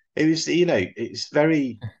 It was, it's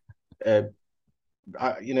very, and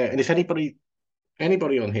if anybody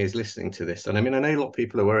on here is listening to this, and I mean, I know a lot of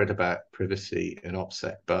people are worried about privacy and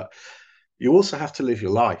OPSEC, but you also have to live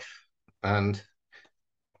your life, and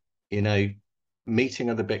meeting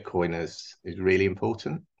other Bitcoiners is really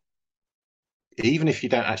important. Even if you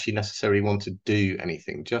don't actually necessarily want to do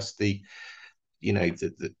anything, just the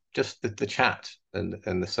chat and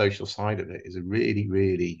the social side of it is a really,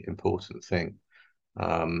 really important thing.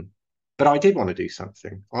 But I did want to do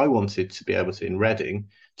something. I wanted to be able to, in Reading,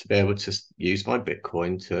 to be able to use my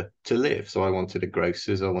Bitcoin to live. So I wanted a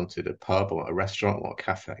grocer's, I wanted a pub, I wanted a restaurant, I wanted a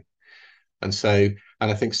cafe. And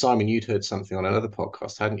I think, Simon, you'd heard something on another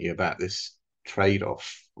podcast, hadn't you, about this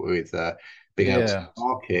trade-off with being able to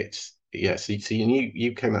market. Yeah, so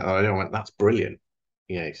you came out and I went, that's brilliant.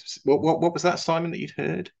 What was that, Simon, that you'd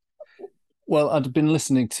heard? Well, I'd been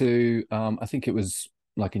listening to, I think it was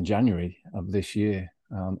like in January of this year.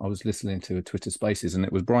 I was listening to a Twitter Spaces, and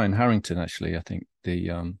it was Brian Harrington, actually, I think, the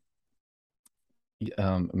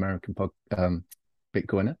American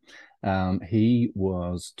Bitcoiner. He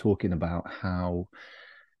was talking about how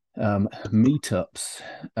meetups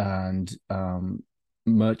and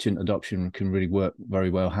merchant adoption can really work very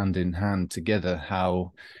well hand in hand together.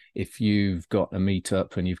 How if you've got a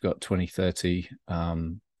meetup and you've got 20, 30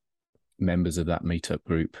 members of that meetup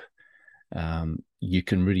group, you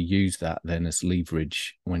can really use that then as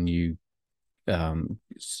leverage when you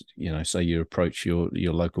say you approach your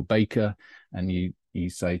local baker and you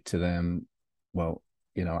say to them, well,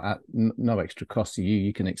 at no extra cost to you,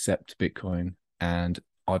 you can accept Bitcoin, and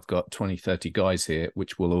I've got 20, 30 guys here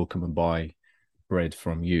which will all come and buy bread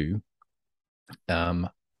from you,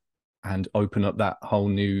 and open up that whole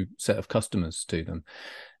new set of customers to them.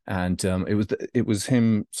 And it was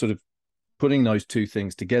him sort of putting those two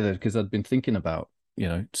things together, because I'd been thinking about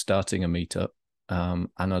starting a meetup, and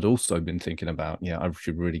I'd also been thinking about I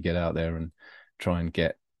should really get out there and try and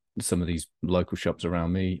get some of these local shops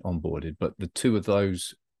around me onboarded. But the two of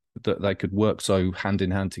those, that they could work so hand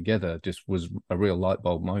in hand together, just was a real light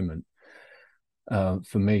bulb moment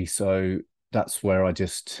for me. So that's where I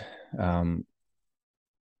just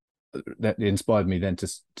that inspired me then to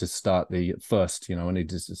start the first. I needed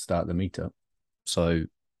to start the meetup, so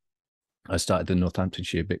I started the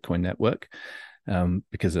Northamptonshire Bitcoin Network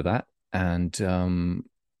because of that, and then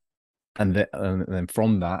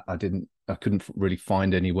from that, I couldn't really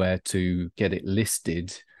find anywhere to get it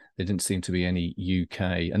listed. There didn't seem to be any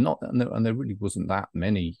UK, and there really wasn't that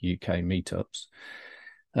many UK meetups.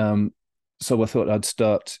 So I thought I'd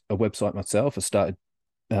start a website myself. I started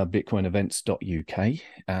bitcoinevents.uk,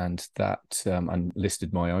 and that I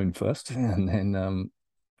listed my own first, and then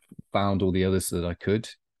found all the others that I could,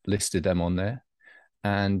 listed them on there,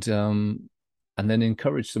 and then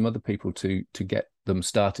encouraged some other people to get them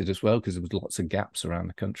started as well, because there was lots of gaps around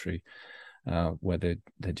the country where they're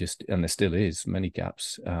just, and there still is many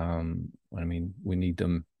gaps. I mean, we need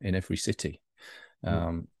them in every city.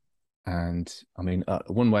 And I mean,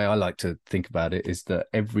 one way I like to think about it is that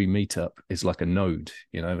every meetup is like a node.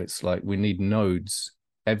 It's like we need nodes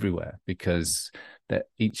everywhere, because that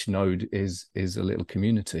each node is a little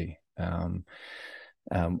community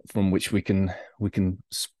from which we can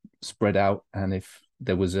spread out. And if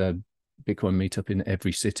there was a Bitcoin meetup in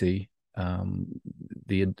every city,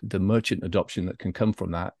 the merchant adoption that can come from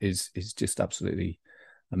that is just absolutely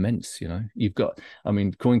immense. You've got, I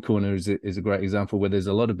mean, Coin Corner is a great example where there's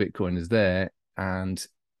a lot of Bitcoiners there, and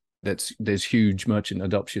there's huge merchant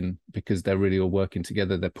adoption because they're really all working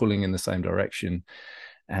together. They're pulling in the same direction,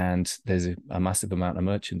 and there's a massive amount of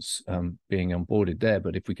merchants being onboarded there.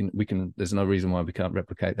 But if we can, there's no reason why we can't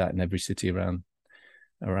replicate that in every city around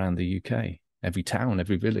the UK, every town,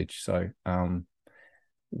 every village. So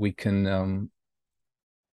we can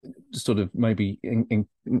sort of maybe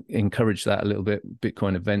encourage that a little bit.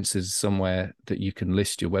 Bitcoin events is somewhere that you can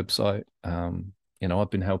list your website. I've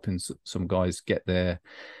been helping some guys get the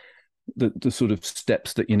sort of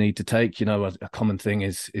steps that you need to take. A common thing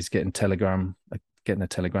is getting a Telegram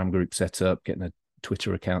group set up, getting a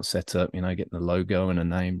Twitter account set up, getting a logo and a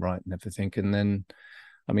name right and everything. And then,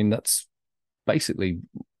 I mean, that's basically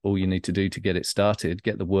all you need to do to get it started.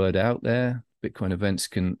 Get the word out there. Bitcoin events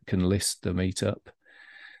can list the meetup,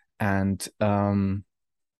 and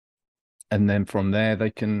then from there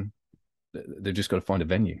they've just got to find a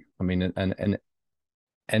venue. I mean, and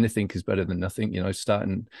anything is better than nothing.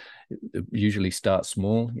 Usually start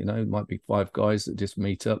small. It might be 5 guys that just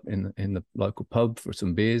meet up in the local pub for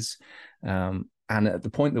some beers. And at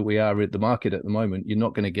the point that we are at the market at the moment, you're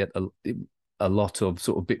not going to get a lot of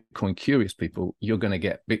sort of Bitcoin curious people. You're going to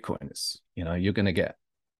get Bitcoiners. You're going to get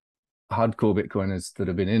hardcore Bitcoiners that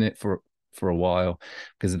have been in it for a while,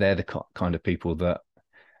 because they're the kind of people that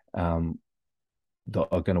that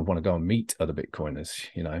are going to want to go and meet other Bitcoiners.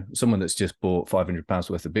 Someone that's just bought £500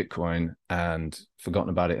 worth of Bitcoin and forgotten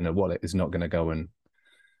about it in a wallet is not going to go and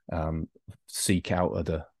seek out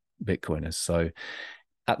other Bitcoiners. So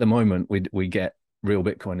at the moment, we get real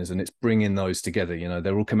Bitcoiners, and it's bringing those together.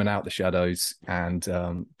 They're all coming out the shadows and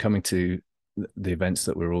coming to the events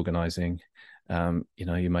that we're organizing.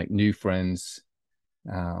 You make new friends.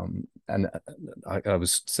 And I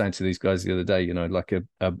was saying to these guys the other day, like a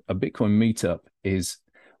Bitcoin meetup is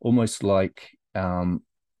almost like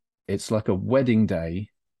it's like a wedding day.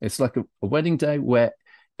 It's like a wedding day where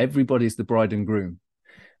everybody's the bride and groom,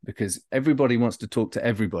 because everybody wants to talk to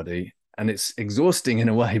everybody, and it's exhausting in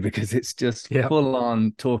a way because it's just full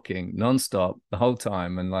on talking nonstop the whole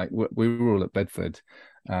time. And like we were all at Bedford,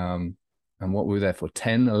 and what we were there for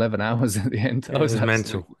 10, 11 hours at the end. It was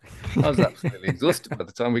mental. I was absolutely exhausted by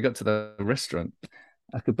the time we got to the restaurant.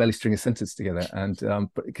 I could barely string a sentence together. And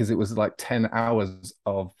because it was like 10 hours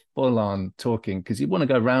of full on talking, because you want to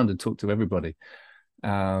go around and talk to everybody.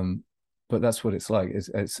 But that's what it's like.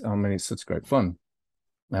 It's such great fun.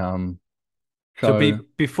 Let's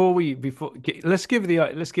give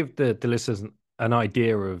the listeners an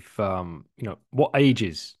idea of what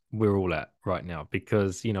ages we're all at right now,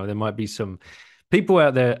 because there might be some people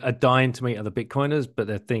out there are dying to meet other Bitcoiners, but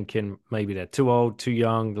they're thinking maybe they're too old, too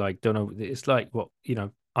young, like don't know. It's like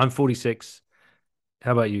I'm 46.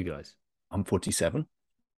 How about you guys? I'm 47.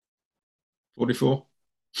 44.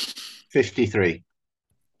 53.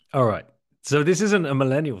 All right. So this isn't a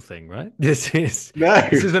millennial thing, right? This isn't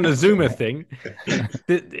a Zoomer thing.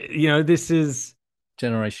 This is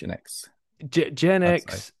Generation X. Gen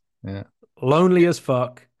X. Yeah. Lonely as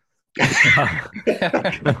fuck.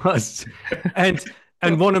 and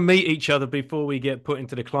want to meet each other before we get put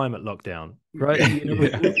into the climate lockdown, right?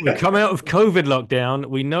 We come out of COVID lockdown.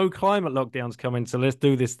 We know climate lockdown's coming, so let's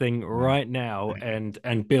do this thing right now and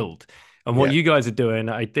build. And what you guys are doing,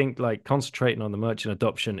 I think, like concentrating on the merchant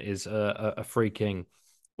adoption is a freaking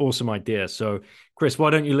awesome idea. So, Chris,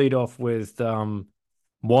 why don't you lead off with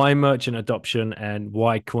why merchant adoption and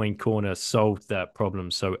why Coin Corner solved that problem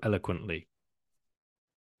so eloquently?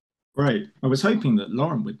 Right. I was hoping that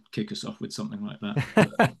Lauren would kick us off with something like that.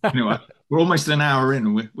 But anyway, we're almost an hour in,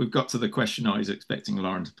 and we've got to the question I was expecting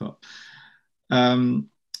Lauren to put.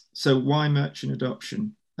 So why merchant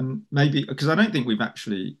adoption? And maybe, because I don't think we've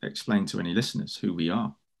actually explained to any listeners who we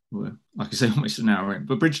are. We're, like I say, almost an hour in.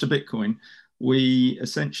 But Bridge to Bitcoin, we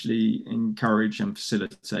essentially encourage and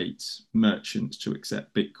facilitate merchants to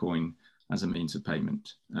accept Bitcoin as a means of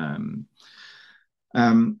payment.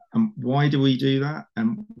 And why do we do that?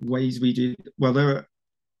 And ways we do, well, there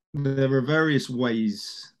are various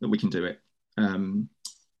ways that we can do it.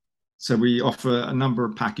 So we offer a number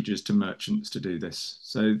of packages to merchants to do this.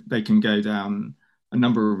 So they can go down a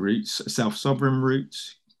number of routes. A self-sovereign route.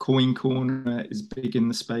 Coin Corner is big in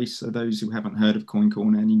the space. So those who haven't heard of Coin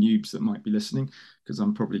Corner, any noobs that might be listening, because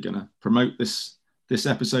I'm probably going to promote this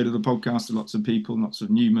episode of the podcast to lots of people, lots of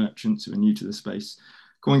new merchants who are new to the space.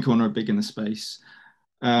 Coin Corner are big in the space.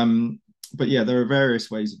 But yeah, there are various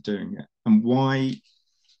ways of doing it. And why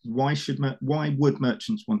would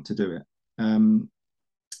merchants want to do it?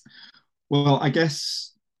 Well, I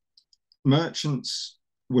guess merchants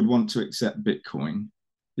would want to accept Bitcoin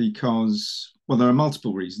because, well, there are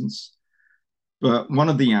multiple reasons, but one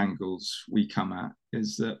of the angles we come at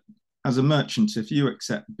is that as a merchant, if you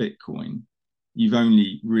accept Bitcoin, you've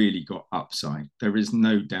only really got upside. There is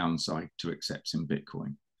no downside to accepting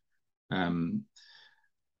Bitcoin.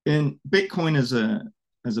 In Bitcoin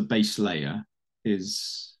as a base layer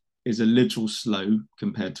is a little slow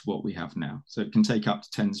compared to what we have now. So it can take up to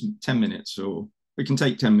 10 minutes, or it can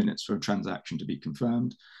take 10 minutes for a transaction to be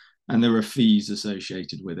confirmed. And there are fees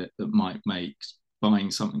associated with it that might make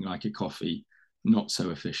buying something like a coffee not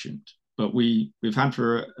so efficient. But we've had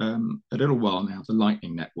for a little while now the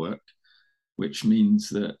Lightning Network, which means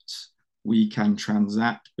that we can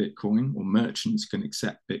transact Bitcoin, or merchants can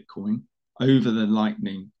accept Bitcoin over the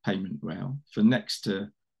Lightning payment rail for next to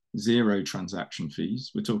zero transaction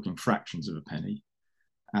fees. We're talking fractions of a penny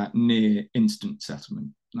at near instant settlement.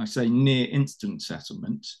 And I say near instant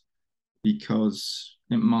settlement because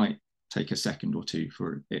it might take a second or two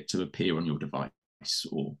for it to appear on your device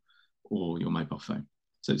or your mobile phone.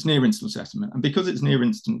 So it's near instant settlement. And because it's near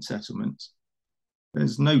instant settlement,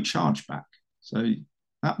 there's no chargeback. So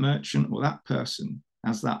that merchant or that person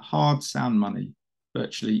has that hard sound money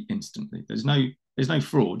virtually instantly. There's no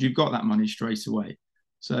fraud. You've got that money straight away.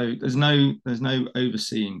 So there's no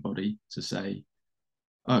overseeing body to say,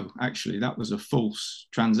 oh, actually, that was a false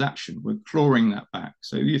transaction. We're clawing that back.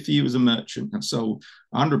 So if you as a merchant have sold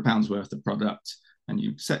 £100 worth of product and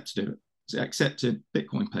you accepted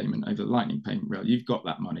Bitcoin payment over the Lightning payment rail, you've got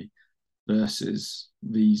that money, versus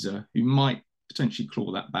Visa, who might potentially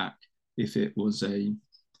claw that back if it was a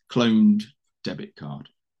cloned debit card.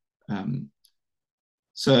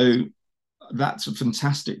 So that's a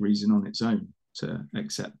fantastic reason on its own to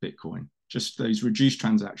accept Bitcoin. Just those reduced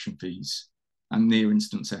transaction fees and near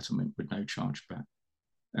instant settlement with no chargeback.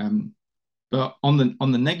 But on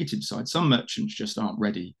the negative side, some merchants just aren't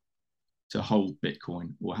ready to hold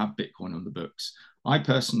Bitcoin or have Bitcoin on the books. I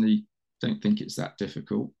personally don't think it's that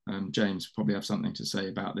difficult. James probably have something to say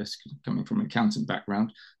about this, coming from an accountant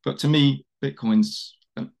background. But to me, Bitcoin's,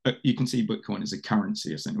 you can see Bitcoin as a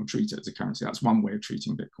currency, essentially, treat it as a currency. That's one way of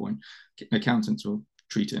treating Bitcoin. Accountants will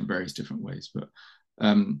treat it in various different ways. But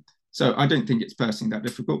so I don't think it's personally that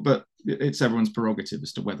difficult, but it's everyone's prerogative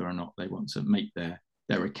as to whether or not they want to make their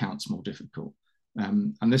accounts more difficult.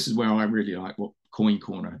 And this is where I really like what Coin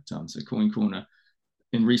Corner have done. So Coin Corner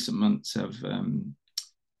in recent months have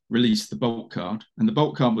released the Bolt Card, and the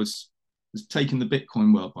Bolt Card has taken the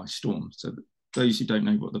Bitcoin world by storm. So those who don't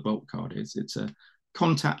know what the Bolt Card is, it's a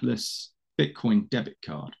contactless Bitcoin debit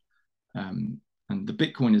card, and the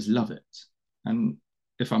Bitcoiners love it. And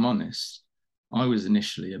if I'm honest, I was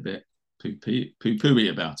initially a bit poo-pooey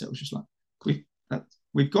about it. I was just like,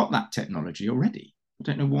 we've got that technology already. I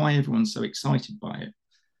don't know why everyone's so excited by it.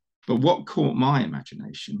 But what caught my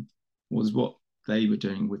imagination was what they were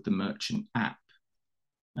doing with the merchant app.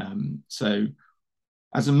 So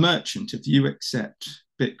as a merchant, if you accept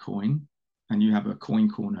Bitcoin and you have a Coin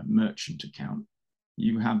Corner merchant account,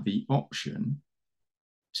 you have the option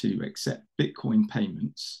to accept Bitcoin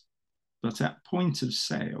payments. But at point of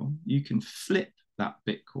sale, you can flip that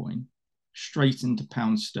Bitcoin straight into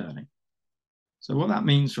pound sterling. So what that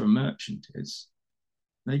means for a merchant is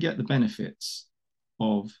they get the benefits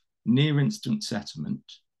of near instant settlement,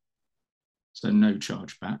 so no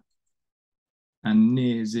chargeback, and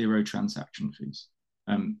near zero transaction fees.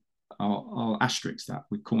 I'll asterisk that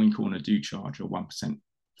with Coin Corner do charge a 1%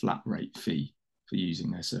 flat rate fee for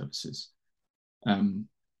using their services.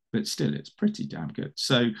 But still, it's pretty damn good.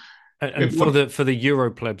 So, and for the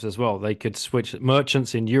Euro plebs as well, they could switch.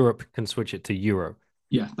 Merchants in Europe can switch it to Euro.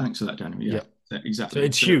 Yeah, thanks for that, Daniel. Yeah. Exactly. So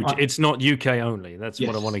it's huge. It's not UK only. That's yes.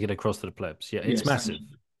 what I want to get across to the plebs. Yeah, it's massive.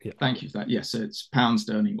 Thank you for that. Yes, so it's pound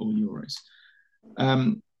sterling or euros.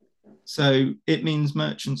 So it means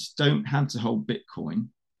merchants don't have to hold Bitcoin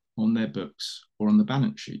on their books or on the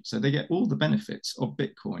balance sheet. So they get all the benefits of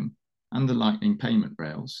Bitcoin and the Lightning payment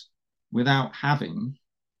rails without having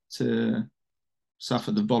to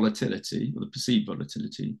suffer the volatility or the perceived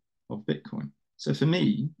volatility of Bitcoin. So for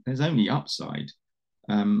me, there's only upside.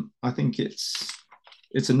 I think it's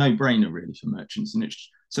a no-brainer really for merchants. And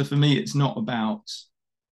so for me, it's not about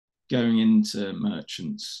going into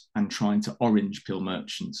merchants and trying to orange pill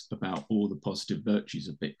merchants about all the positive virtues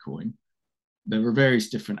of Bitcoin. There are various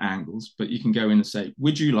different angles, but you can go in and say,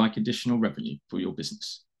 would you like additional revenue for your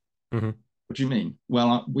business? Mm-hmm. What do you mean?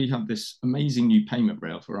 Well, we have this amazing new payment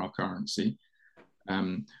rail for our currency.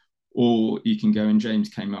 Or you can go, and James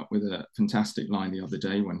came up with a fantastic line the other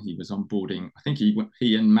day when he was onboarding. I think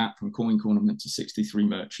he and Matt from Coin Corner went to 63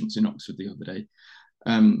 merchants in Oxford the other day.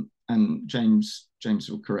 And James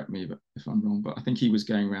will correct me if I'm wrong, but I think he was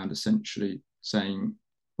going around essentially saying,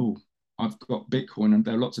 oh, I've got Bitcoin and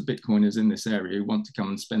there are lots of Bitcoiners in this area who want to come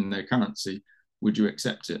and spend their currency. Would you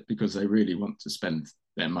accept it? Because they really want to spend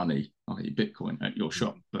their money, i.e. Bitcoin, at your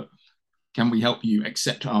shop, but can we help you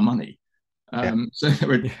accept our money? So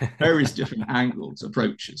there are various different angles,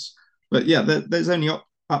 approaches. But yeah, there's only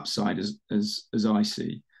upside as I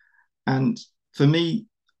see. And for me,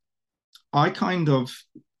 I kind of,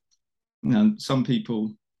 some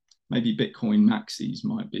people, maybe Bitcoin maxis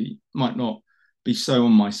might not be so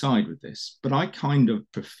on my side with this, but I kind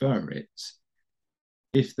of prefer it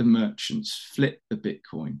if the merchants flip the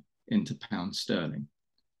Bitcoin into pound sterling.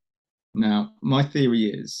 Now, my theory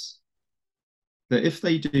is that if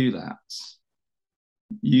they do that,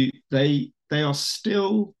 they are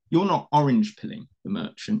still, you're not orange pilling the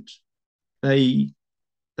merchant. They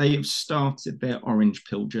have started their orange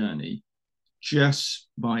pill journey just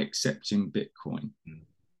by accepting Bitcoin.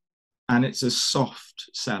 And it's a soft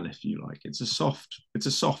sell, if you like. It's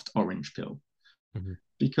a soft orange pill,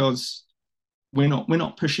 because we're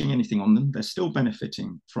not pushing anything on them. They're still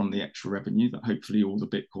benefiting from the extra revenue that hopefully all the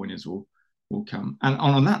Bitcoiners will come. And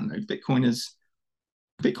on that note, Bitcoiners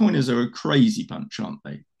are a crazy bunch, aren't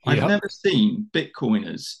they? I've never seen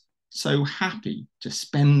Bitcoiners so happy to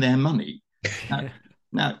spend their money.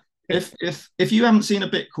 Now, if you haven't seen a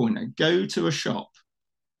Bitcoiner go to a shop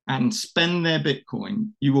and spend their Bitcoin,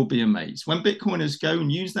 you will be amazed. When Bitcoiners go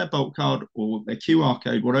and use their Bolt card or their QR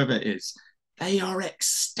code, whatever it is, they are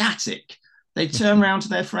ecstatic. They turn around to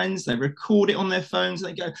their friends, they record it on their phones,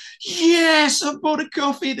 and they go, yes, I bought a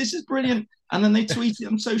coffee, this is brilliant. And then they tweet it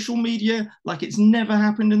on social media like it's never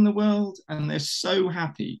happened in the world. And they're so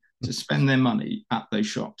happy to spend their money at those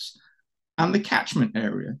shops. And the catchment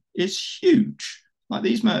area is huge. Like,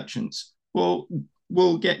 these merchants will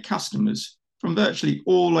get customers from virtually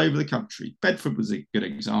all over the country. Bedford was a good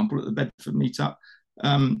example at the Bedford meetup,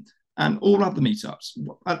 and all other meetups.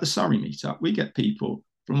 At the Surrey meetup, we get people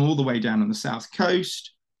from all the way down on the south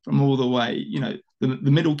coast, from all the way,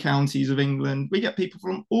 the middle counties of England. We get people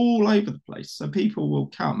from all over the place. So people will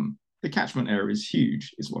come. The catchment area is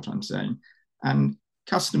huge, is what I'm saying. And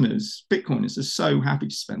customers, Bitcoiners, are so happy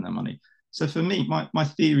to spend their money. So for me, my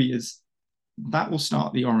theory is that will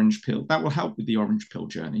start the orange pill. That will help with the orange pill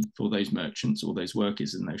journey for those merchants or those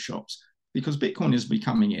workers in those shops, because Bitcoiners will be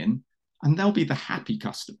coming in and they'll be the happy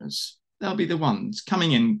customers. They'll be the ones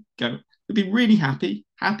coming in, they'll be really happy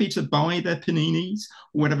to buy their paninis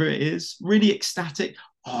or whatever it is, really ecstatic.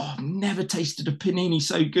 Oh, I've never tasted a panini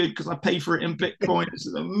so good because I pay for it in Bitcoin. This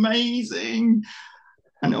is amazing.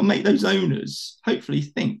 And it'll make those owners hopefully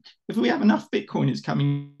think, if we have enough Bitcoiners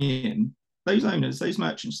coming in, those owners, those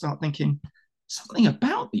merchants start thinking, something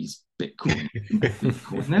about these Bitcoin.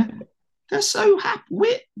 They're so happy.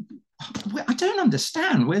 I don't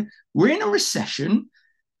understand. We're in a recession.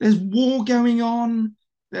 There's war going on.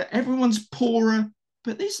 Everyone's poorer.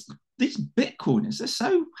 But these Bitcoiners, they're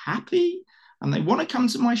so happy, and they want to come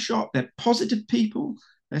to my shop. They're positive people.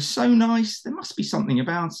 They're so nice. There must be something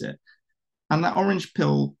about it. And that orange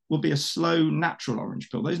pill will be a slow, natural orange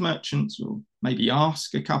pill. Those merchants will maybe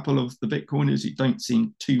ask a couple of the Bitcoiners who don't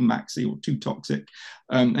seem too maxi or too toxic.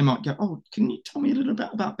 They might go, oh, can you tell me a little bit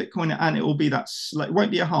about Bitcoin? And it will be that slow, it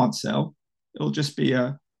won't be a hard sell. It'll just be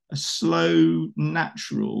a slow,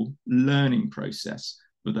 natural learning process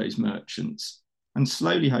for those merchants. And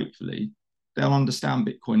slowly, hopefully, they'll understand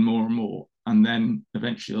Bitcoin more and more. And then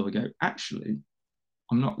eventually they'll go, actually,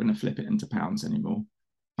 I'm not going to flip it into pounds anymore.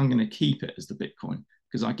 I'm going to keep it as the Bitcoin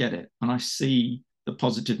because I get it. And I see the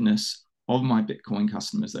positiveness of my Bitcoin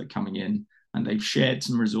customers that are coming in, and they've shared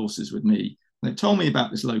some resources with me. They've told me about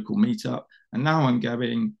this local meetup, and now I'm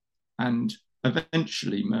going, and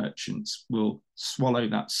eventually merchants will swallow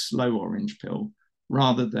that slow orange pill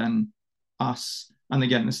rather than us. And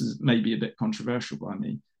again, this is maybe a bit controversial by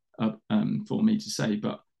me, for me to say,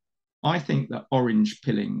 but I think that orange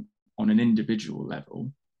pilling on an individual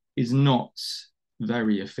level is not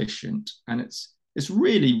very efficient, and it's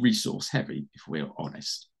really resource heavy, if we're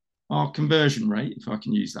honest. Our conversion rate, if I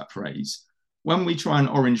can use that phrase, when we try and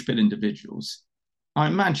orange pill individuals, I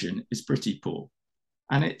imagine is pretty poor,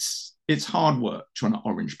 and it's hard work trying to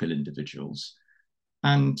orange pill individuals,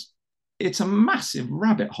 and it's a massive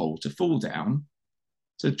rabbit hole to fall down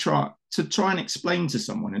to try and explain to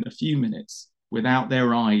someone in a few minutes without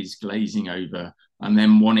their eyes glazing over and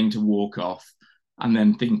then wanting to walk off and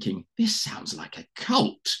then thinking, this sounds like a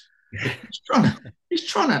cult. He's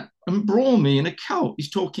trying to embroil me in a cult.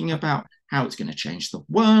 He's talking about how it's going to change the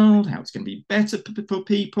world, how it's going to be better for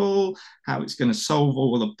people, how it's going to solve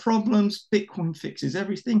all the problems. Bitcoin fixes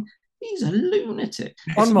everything. He's a lunatic.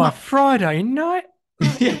 On my Friday night.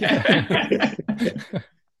 Yeah.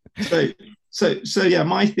 So yeah,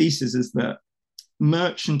 my thesis is that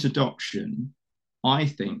merchant adoption, I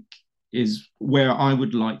think, is where I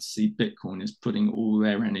would like to see Bitcoin is putting all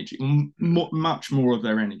their energy, much more of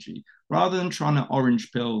their energy, rather than trying to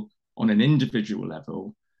orange pill on an individual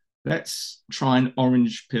level. Let's try and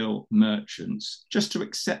orange pill merchants just to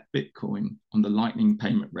accept Bitcoin on the Lightning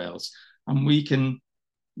payment rails. And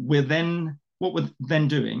we're then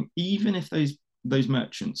doing, even if those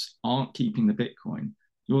merchants aren't keeping the Bitcoin,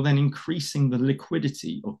 you're then increasing the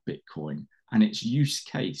liquidity of Bitcoin and its use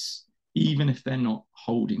case, even if they're not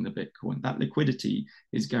holding the Bitcoin. That liquidity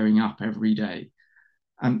is going up every day.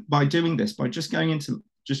 And by doing this, by just going into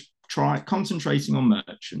concentrating on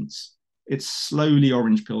merchants, it's slowly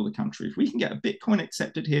orange pill the country. If we can get a Bitcoin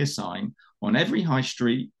accepted here sign on every high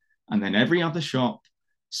street and then every other shop,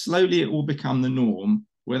 slowly it will become the norm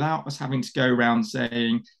without us having to go around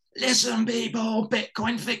saying, listen, people,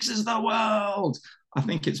 Bitcoin fixes the world. I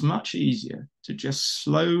think it's much easier to just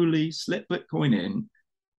slowly slip Bitcoin in.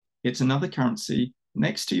 It's another currency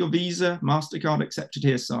next to your Visa, MasterCard accepted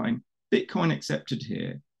here sign, Bitcoin accepted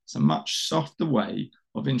here. It's a much softer way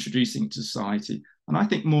of introducing it to society. And I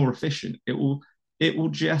think more efficient. It will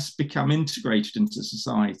just become integrated into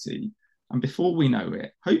society. And before we know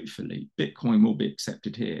it, hopefully, Bitcoin will be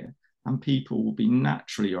accepted here and people will be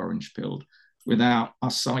naturally orange pilled without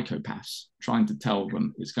us psychopaths trying to tell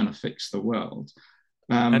them it's going to fix the world.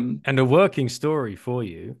 And a working story for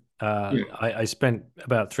you. I spent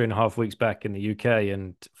about 3.5 weeks back in the UK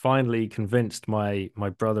and finally convinced my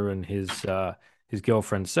brother and his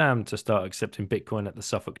girlfriend Sam to start accepting Bitcoin at the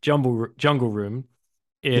Suffolk Jungle Room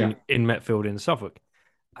in Metfield in Suffolk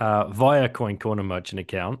via Coin Corner merchant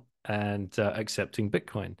account and accepting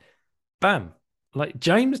Bitcoin. Bam! Like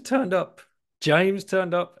James turned up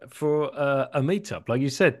for a meetup. Like you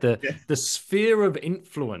said, the sphere of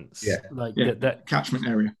influence, that catchment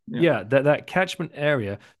area. That catchment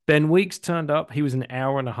area. Ben Weeks turned up. He was an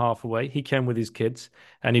hour and a half away. He came with his kids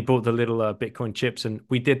and he bought the little Bitcoin chips. And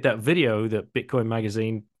we did that video that Bitcoin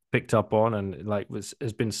Magazine picked up on and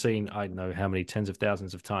has been seen, I don't know how many tens of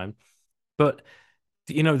thousands of times. But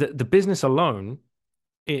the business alone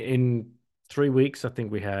in 3 weeks, I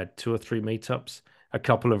think we had 2 or 3 meetups. A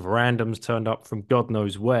couple of randoms turned up from God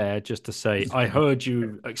knows where just to say, I heard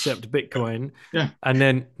you accept Bitcoin. Yeah. And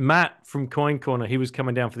then Matt from Coin Corner, he was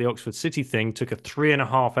coming down for the Oxford City thing, took a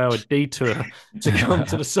 3.5-hour detour to come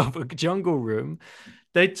to the Suffolk Jungle Room.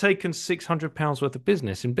 They'd taken £600 worth of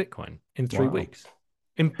business in Bitcoin in 3 weeks.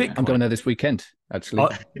 In Bitcoin. I'm going there this weekend, actually.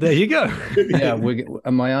 There you go. Yeah,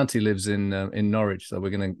 and my auntie lives in Norwich, so we're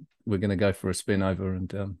gonna go for a spin over and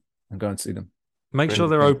go and see them. Make sure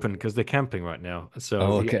they're open because they're camping right now. So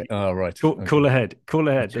okay. Right. Call ahead.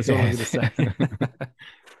 That's all I'm going to say.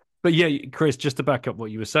 But yeah, Chris, just to back up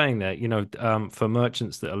what you were saying there, for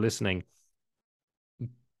merchants that are listening,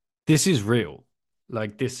 this is real.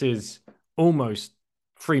 Like this is almost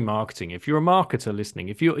free marketing. If you're a marketer listening,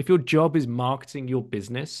 if your job is marketing your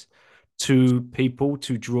business to people,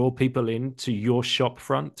 to draw people in to your shop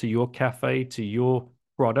front, to your cafe, to your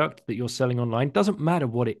product that you're selling online, doesn't matter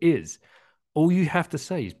what it is. All you have to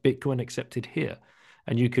say is Bitcoin accepted here.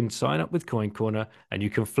 And you can sign up with Coin Corner and you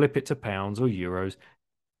can flip it to pounds or euros.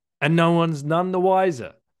 And no one's none the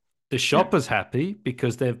wiser. The shopper's happy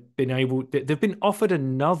because they've been offered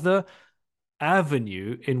another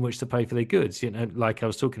avenue in which to pay for their goods. Like I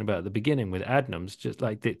was talking about at the beginning with Adnams, just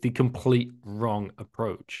like the complete wrong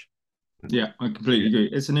approach. Yeah, I completely agree.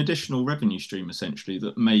 It's an additional revenue stream essentially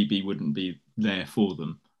that maybe wouldn't be there for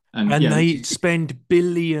them. And they spend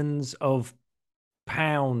billions of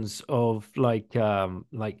pounds of like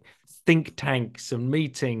think tanks and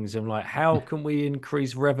meetings and like how can we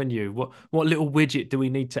increase revenue, what little widget do we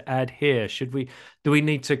need to add here, do we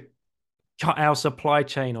need to cut our supply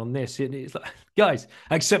chain on this? It's like, guys,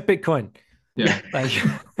 accept Bitcoin,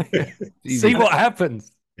 see what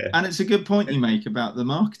happens. And it's a good point you make about the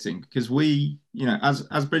marketing because we,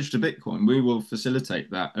 as Bridge to Bitcoin, we will facilitate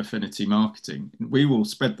that affinity marketing. We will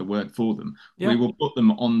spread the word for them. Yeah. We will put them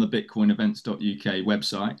on the bitcoinevents.uk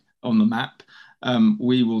website on the map.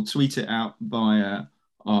 We will tweet it out via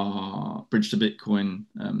our Bridge to Bitcoin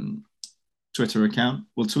Twitter account.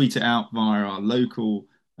 We'll tweet it out via our local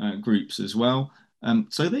groups as well.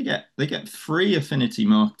 So they get free affinity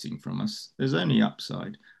marketing from us. There's only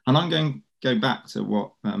upside. And I'm going to go back to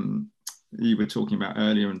what you were talking about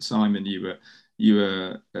earlier, and Simon, you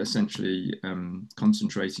were essentially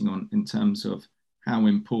concentrating on in terms of how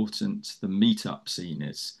important the meetup scene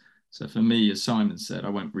is. So for me, as Simon said, I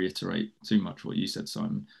won't reiterate too much what you said,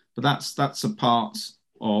 Simon, but that's a part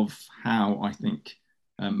of how I think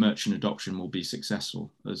merchant adoption will be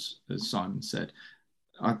successful, as Simon said.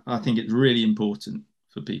 I think it's really important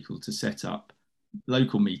for people to set up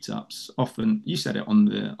local meetups. Often, you said it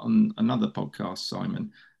on another podcast,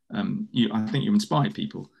 Simon. I think you inspired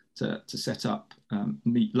people to set up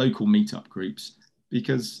local meetup groups,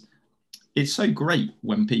 because it's so great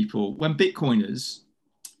when Bitcoiners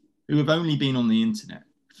who have only been on the internet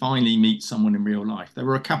finally meet someone in real life. There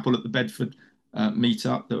were a couple at the Bedford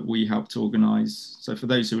meetup that we helped organise. So for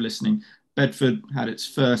those who are listening, Bedford had its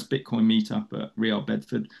first Bitcoin meetup at Real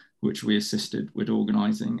Bedford, which we assisted with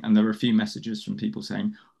organising. And there were a few messages from people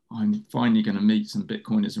saying, I'm finally going to meet some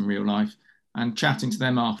Bitcoiners in real life, and chatting to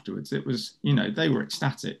them afterwards. It was, they were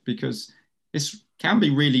ecstatic, because it can be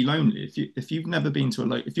really lonely. If you've never been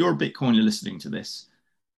to if you're a Bitcoiner listening to this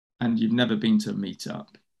and you've never been to a meetup,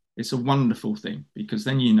 it's a wonderful thing, because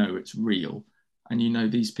then it's real,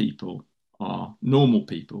 and these people are normal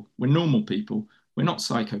people. We're normal people. We're not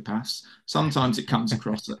psychopaths. Sometimes it comes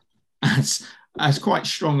across as quite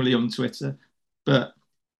strongly on Twitter, but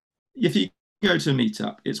if you go to a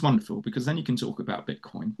meetup, it's wonderful, because then you can talk about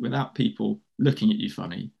Bitcoin without people looking at you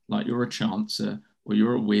funny, like you're a chancer or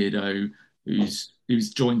you're a weirdo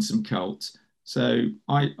who's joined some cult. So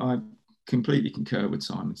I completely concur with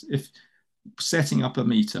Simon. If setting up a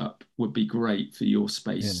meetup would be great for your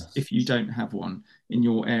space, if you don't have one in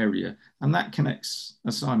your area, and that connects,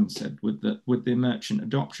 as Simon said, with the merchant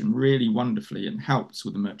adoption really wonderfully, and helps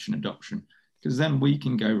with the merchant adoption, because then we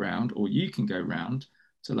can go round, or you can go round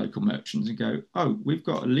to local merchants and go, oh, we've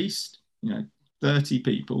got at least 30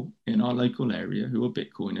 people in our local area who are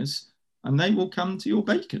Bitcoiners, and they will come to your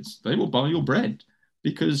bakers, they will buy your bread,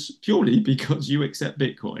 purely because you accept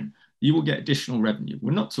Bitcoin. You will get additional revenue.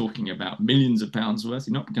 We're not talking about millions of pounds worth.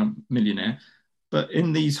 You're not become a millionaire. But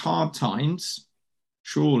in these hard times,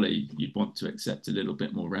 surely you'd want to accept a little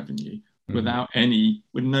bit more revenue with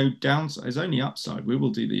no downside. There's only upside. We will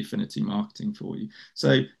do the affinity marketing for you.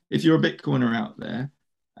 So if you're a Bitcoiner out there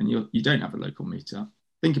and you don't have a local meetup,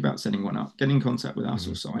 think about setting one up. Get in contact with us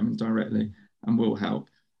or Simon directly, and we'll help.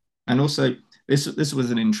 And also, this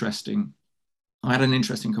was I had an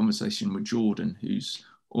interesting conversation with Jordan, who's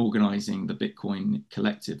organising the Bitcoin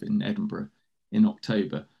Collective in Edinburgh in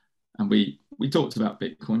October. And we talked about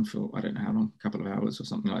Bitcoin for, I don't know how long, a couple of hours or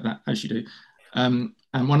something like that, as you do. And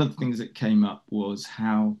one of the things that came up was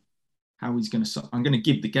how he's going to, I'm going to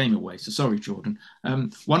give the game away. So sorry, Jordan.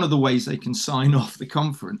 One of the ways they can sign off the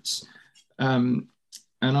conference. And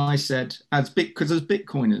I said, because as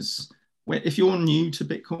Bitcoiners, if you're new to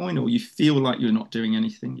Bitcoin, or you feel like you're not doing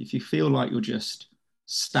anything, if you feel like you're just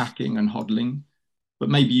stacking and hodling, but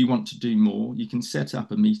maybe you want to do more, you can set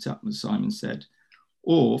up a meetup, as Simon said.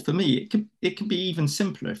 Or for me, it can be even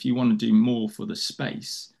simpler if you want to do more for the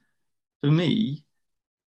space. For me,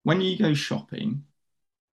 when you go shopping,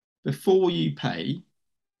 before you pay,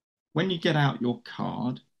 when you get out your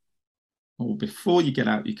card, or before you get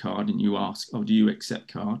out your card and you ask, oh, do you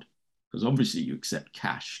accept card? Because obviously you accept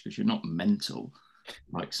cash, because you're not mental,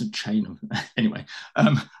 like some chain of, anyway.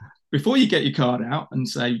 Before you get your card out and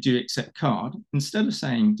say, do you accept card? Instead of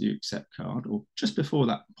saying, do you accept card? Or just before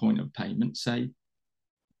that point of payment, say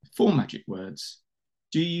 4 magic words.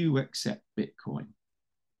 Do you accept Bitcoin?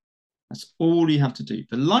 That's all you have to do.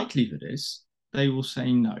 The likelihood is they will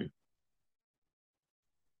say no.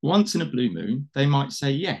 Once in a blue moon, they might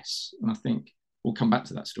say yes. And I think we'll come back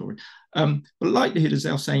to that story. But likelihood is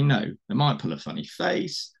they'll say no. They might pull a funny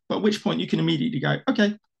face, but at which point you can immediately go,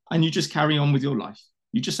 okay, and you just carry on with your life.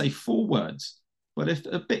 You just say 4 words. But if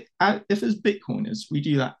as Bitcoiners, we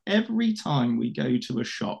do that every time we go to a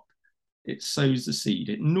shop, it sows the seed.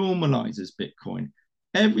 It normalizes Bitcoin.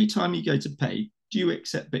 Every time you go to pay, do you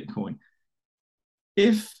accept Bitcoin?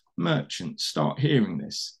 If merchants start hearing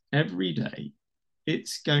this every day,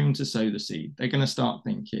 it's going to sow the seed. They're going to start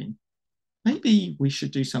thinking, maybe we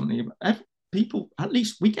should do something about people.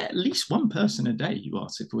 We get at least one person a day who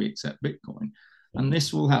asks if we accept Bitcoin. And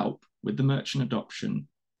this will help with the merchant adoption,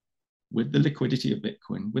 with the liquidity of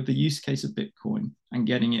Bitcoin, with the use case of Bitcoin, and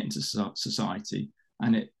getting it into society,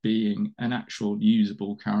 and it being an actual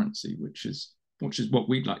usable currency, which is what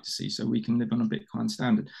we'd like to see, so we can live on a Bitcoin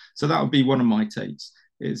standard. So that would be one of my takes,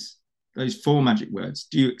 is those 4 magic words.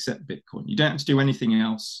 Do you accept Bitcoin? You don't have to do anything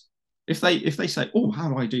else. If they say, oh, how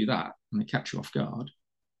do I do that? And they catch you off guard,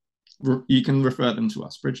 you can refer them to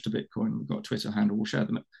us, Bridge to Bitcoin. We've got a Twitter handle. We'll share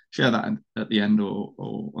that at the end or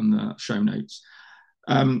on the show notes.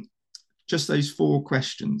 Just those 4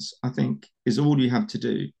 questions, I think, is all you have to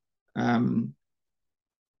do.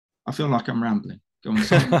 I feel like I'm rambling. Go on.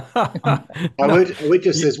 I would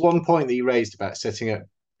just, there's one point that you raised about setting up,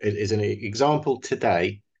 it is an example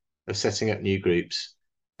today of setting up new groups.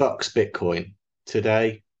 Bucks Bitcoin.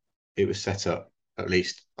 Today, it was set up At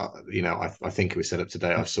least, I think it was set up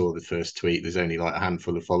today. I saw the first tweet. There's only like a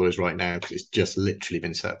handful of followers right now because it's just literally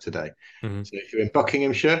been set up today. Mm-hmm. So if you're in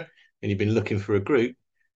Buckinghamshire and you've been looking for a group,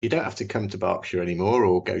 you don't have to come to Berkshire anymore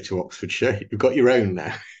or go to Oxfordshire. You've got your own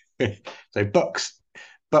now. So Bucks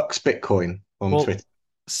Bitcoin on Twitter.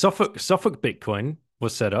 Suffolk Bitcoin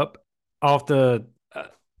was set up after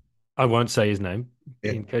I won't say his name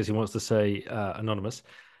in case he wants to say anonymous.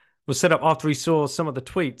 Was set up after he saw some of the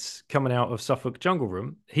tweets coming out of Suffolk Jungle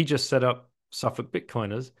Room. He just set up Suffolk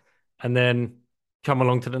Bitcoiners and then come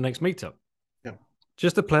along to the next meetup. Yeah.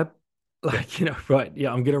 Just a pleb. Like, right.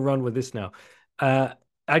 Yeah, I'm going to run with this now.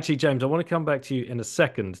 Actually, James, I want to come back to you in a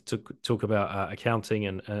second to talk about accounting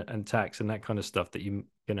and tax and that kind of stuff that you're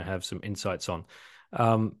going to have some insights on.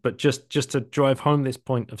 But just to drive home this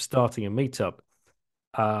point of starting a meetup,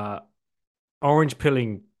 orange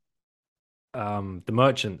pilling the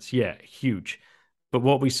merchants, huge. But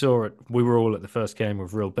what we saw we were all at the first game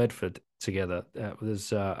of Real Bedford together. It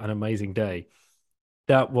was an amazing day.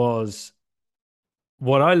 That was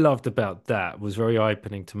what I loved about that was very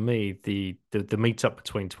eye-opening to me. The meetup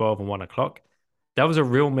between 12 and 1 o'clock. That was a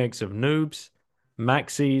real mix of noobs,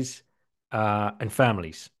 maxis, and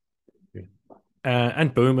families,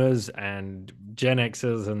 and boomers and Gen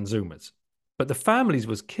Xers and Zoomers. But the families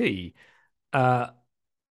was key.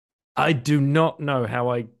 I do not know how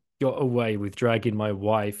I got away with dragging my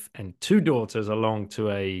wife and 2 daughters along to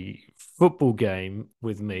a football game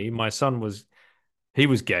with me. My son was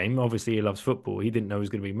game. Obviously, he loves football. He didn't know he was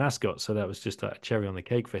going to be mascot, so that was just a cherry on the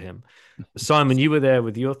cake for him. Simon, you were there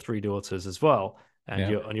with your 3 daughters as well, and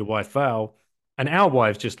your wife Val, and our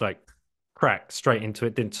wives just like cracked straight into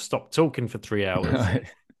it. Didn't stop talking for 3 hours.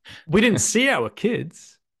 We didn't see our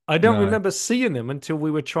kids. I don't remember seeing them until we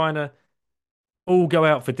were trying to all go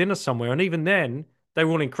out for dinner somewhere, and even then they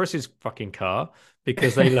were all in Chris's fucking car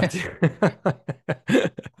because they left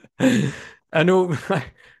and all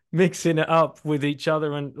mixing it up with each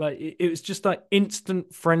other, and like it was just like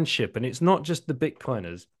instant friendship. And it's not just the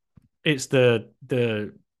Bitcoiners, it's the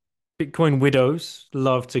Bitcoin widows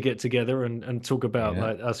love to get together and talk about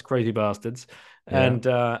like us crazy bastards. And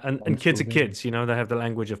kids are kids, they have the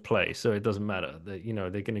language of play, so it doesn't matter that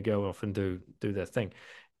they're going to go off and do their thing.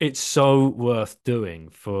 It's so worth doing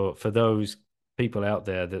for those people out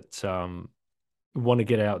there that want to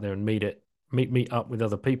get out there and meet up with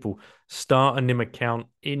other people. Start a NIM account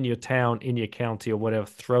in your town, in your county or whatever.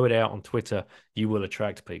 Throw it out on Twitter. You will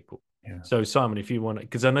attract people. Yeah. So Simon, if you want to,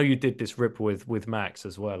 because I know you did this rip with Max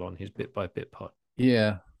as well on his Bit by Bit pod.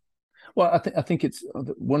 Yeah. Well, I think it's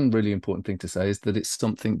one really important thing to say is that it's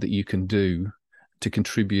something that you can do to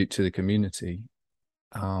contribute to the community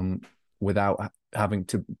without having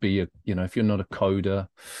to be if you're not a coder,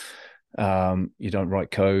 you don't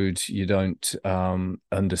write code, you don't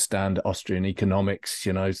understand Austrian economics,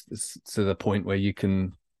 to the point where you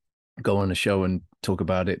can go on a show and talk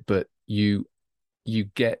about it, but you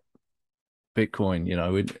get Bitcoin,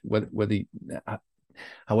 whether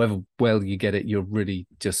however well you get it, you're really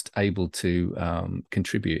just able to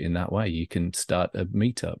contribute in that way. You can start a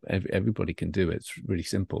meetup. Everybody can do it. It's really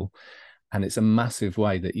simple. And it's a massive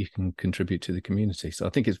way that you can contribute to the community. So I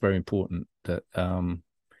think it's very important that,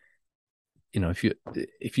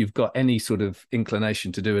 if you've got any sort of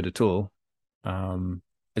inclination to do it at all,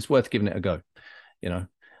 it's worth giving it a go,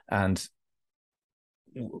 and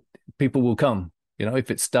people will come, if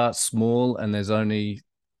it starts small and there's only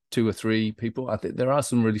 2 or 3 people. I think there are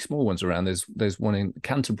some really small ones around. There's one in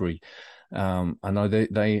Canterbury. I know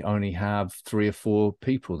they only have 3 or 4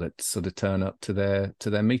 people that sort of turn up to their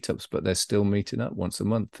meetups, but they're still meeting up once a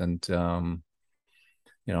month. And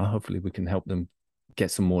hopefully we can help them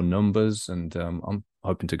get some more numbers. And I'm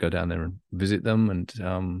hoping to go down there and visit them. And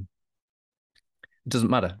it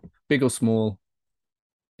doesn't matter, big or small,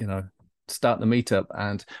 start the meetup.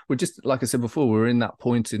 And we're just, like I said before, we're in that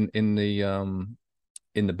point in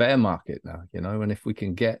the bear market now, and if we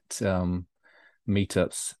can get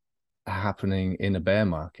meetups happening in a bear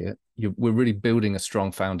market, we're really building a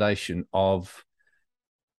strong foundation of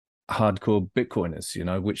hardcore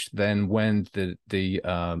Bitcoiners, which then when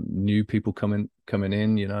the new people coming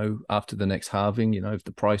in, after the next halving, if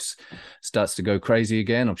the price starts to go crazy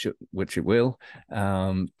again, I'm sure, which it will,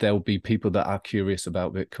 there'll be people that are curious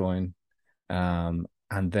about Bitcoin, and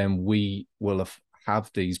then we will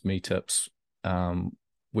have these meetups,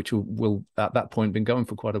 which will at that point been going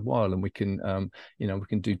for quite a while, and we can we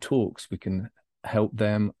can do talks, we can help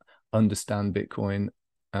them understand Bitcoin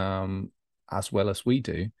as well as we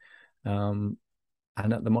do, and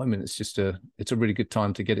at the moment it's a really good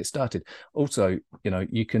time to get it started. Also,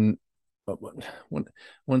 you can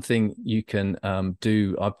one thing you can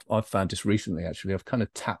do, I've found just recently, actually, I've kind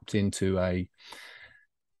of tapped into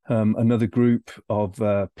another group of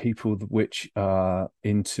people which are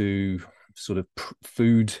into sort of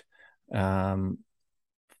food. What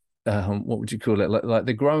would you call it? Like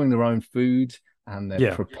they're growing their own food and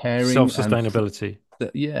they're preparing self-sustainability.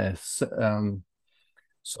 Yes.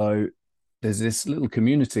 So there's this little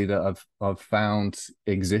community that I've found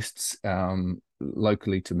exists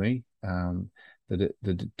locally to me, that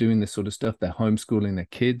are doing this sort of stuff. They're homeschooling their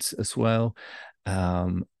kids as well,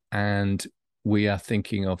 and we are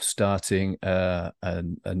thinking of starting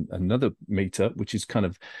another meetup, which is kind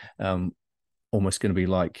of almost going to be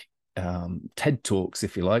like TED Talks,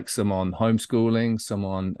 if you like. Some on homeschooling, some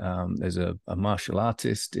on there's a martial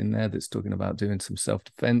artist in there that's talking about doing some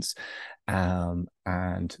self-defense,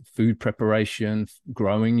 and food preparation,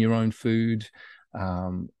 growing your own food,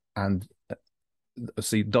 and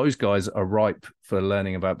see, those guys are ripe for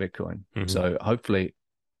learning about Bitcoin. Mm-hmm. So hopefully,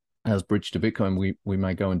 as Bridge to Bitcoin, we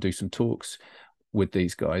may go and do some talks with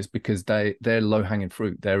these guys, because they're low-hanging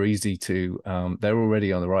fruit. They're easy to they're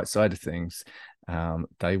already on the right side of things.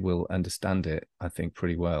 They will understand it, I think,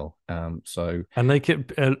 pretty well. And they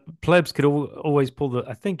could plebs could always pull the.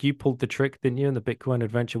 I think you pulled the trick, didn't you, in the Bitcoin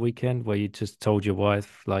Adventure weekend, where you just told your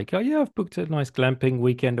wife, like, "Oh yeah, I've booked a nice glamping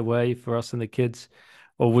weekend away for us and the kids."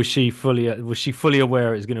 Or was she fully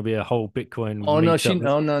aware it was going to be a whole Bitcoin? Oh no, she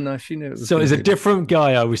knew it was. So it's a different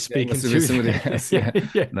guy I was speaking to. Somebody else, yeah.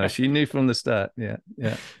 No, she knew from the start. Yeah.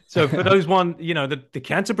 So for those one, the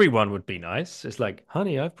Canterbury one would be nice. It's like,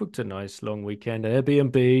 honey, I've booked a nice long weekend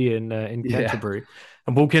Airbnb in Canterbury,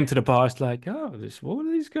 and walk into the bar. It's like, oh, what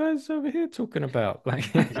are these guys over here talking about?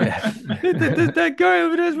 Like, that guy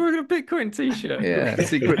over there's wearing a Bitcoin t-shirt. Yeah,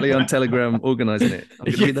 secretly on Telegram organizing it.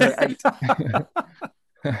 I'm gonna be there at 8.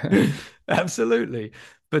 Absolutely.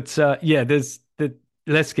 But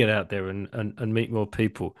let's get out there and meet more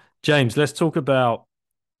people. James, let's talk about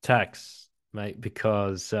tax, mate,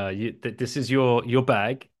 because this is your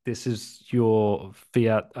bag. This is your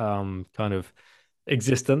fiat kind of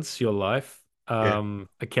existence, your life,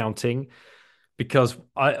 accounting. Because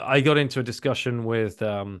I got into a discussion with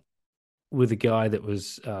a guy that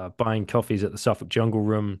was buying coffees at the Suffolk Jungle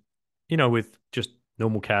Room, with just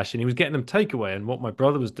normal cash, and he was getting them takeaway, and what my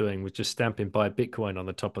brother was doing was just stamping buy Bitcoin on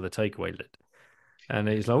the top of the takeaway lid. And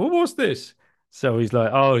he's like, well, what's this? So he's like,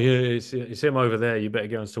 oh yeah, it's him over there, you better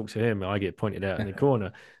go and talk to him. And I get pointed out in the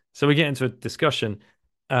corner. So we get into a discussion,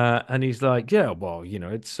 and he's like, yeah, well,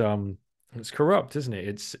 it's corrupt, isn't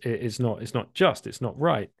it? It's not just, it's not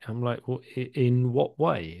right. I'm like, well, in what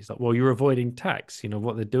way? He's like, well, you're avoiding tax.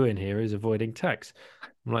 What they're doing here is avoiding tax.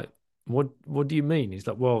 I'm like, what do you mean? He's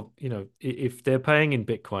like, well, if they're paying in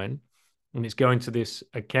Bitcoin and it's going to this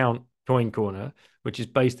account, Coin Corner, which is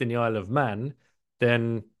based in the Isle of Man,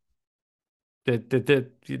 then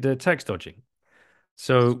they're tax dodging.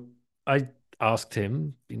 So I asked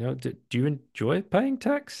him, do you enjoy paying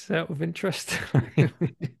tax out of interest?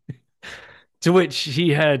 To which he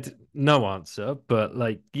had no answer. But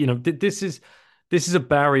this is a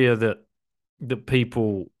barrier that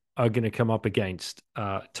people are going to come up against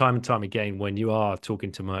time and time again when you are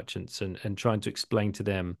talking to merchants and trying to explain to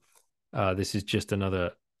them this is just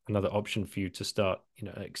another option for you to start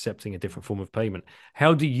accepting a different form of payment.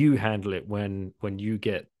 How do you handle it when you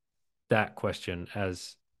get that question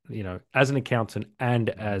as as an accountant and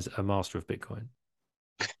as a master of Bitcoin?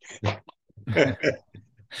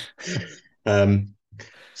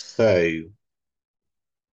 So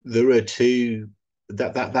there are two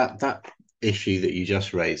that issue that you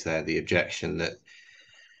just raised there, the objection that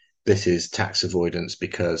this is tax avoidance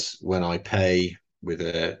because when I pay with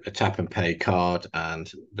a tap and pay card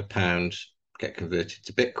and the pounds get converted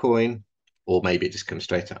to Bitcoin, or maybe it just comes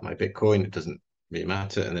straight out of my Bitcoin, it doesn't really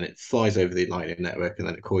matter, and then it flies over the Lightning Network, and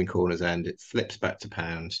then at Coin Corner's end it flips back to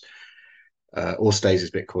pounds, or stays as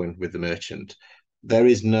Bitcoin with the merchant. There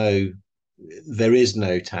is no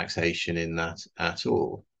taxation in that at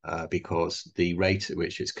all. Because the rate at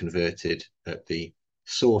which it's converted at the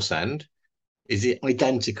source end is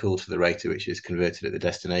identical to the rate at which it's converted at the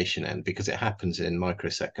destination end, because it happens in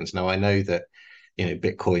microseconds. Now, I know that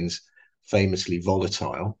Bitcoin's famously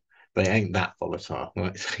volatile, but it ain't that volatile.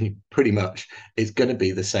 Right? Pretty much, it's going to be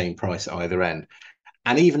the same price at either end.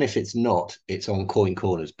 And even if it's not, it's on Coin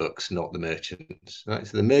Corner's books, not the merchant's. Right?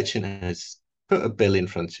 So the merchant has put a bill in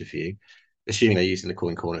front of you, assuming they're using the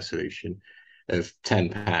Coin Corner solution, of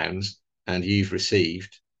 £10, and you've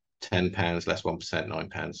received £10 less 1%,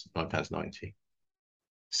 £9.90.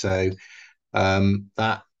 So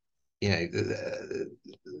that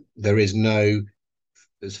there is no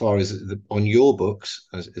as far as on your books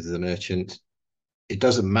as the merchant, it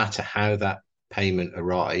doesn't matter how that payment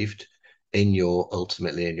arrived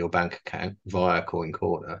ultimately in your bank account via Coin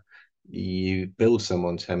Corner. You billed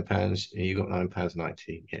someone £10, and you got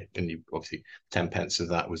 £9.90. Yeah, and you obviously 10 pence of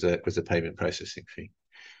that was a payment processing fee.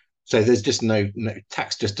 So there's just no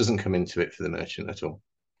tax, just doesn't come into it for the merchant at all.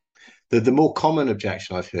 The more common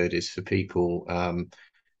objection I've heard is for people,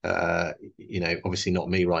 obviously not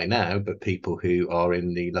me right now, but people who are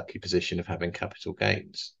in the lucky position of having capital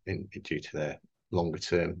gains due to their longer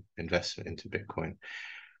term investment into Bitcoin.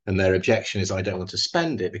 And their objection is, I don't want to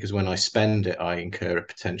spend it because when I spend it, I incur a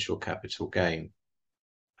potential capital gain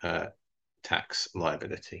tax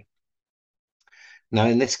liability. Now,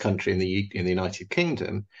 in this country, in the United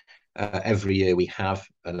Kingdom, every year we have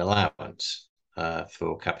an allowance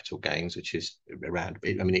for capital gains, which is around,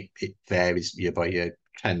 I mean, it varies year by year,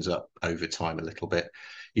 trends up over time a little bit.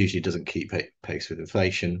 Usually doesn't keep pace with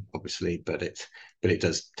inflation, obviously, but it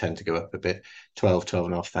does tend to go up a bit.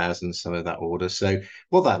 12,500, some of that order. So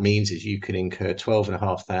what that means is you can incur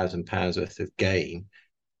 £12,500 worth of gain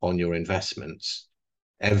on your investments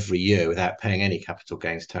every year without paying any capital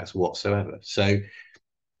gains tax whatsoever. So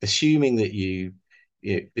assuming that you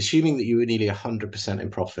were nearly 100% in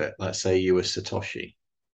profit, let's say you were Satoshi,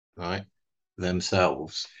 right,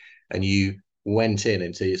 themselves, and you went in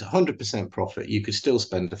and it's 100% profit, you could still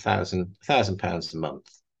spend £1,000 a month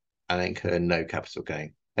and incur no capital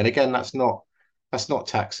gain. And again, that's not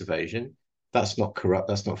tax evasion, that's not corrupt,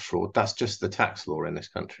 that's not fraud, that's just the tax law in this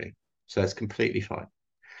country. So it's completely fine.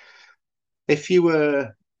 If you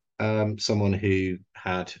were someone who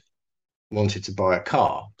wanted to buy a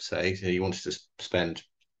car, say, so you wanted to spend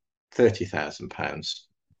 £30,000,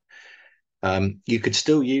 you could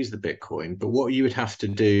still use the Bitcoin, but what you would have to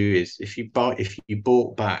do is if you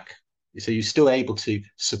bought back, so you're still able to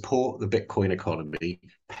support the Bitcoin economy,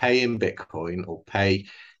 pay in Bitcoin or pay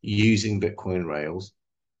using Bitcoin rails,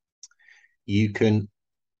 you can,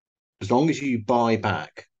 as long as you buy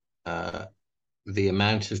back the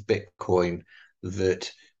amount of Bitcoin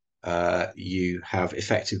that you have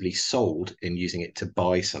effectively sold in using it to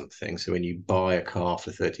buy something. So when you buy a car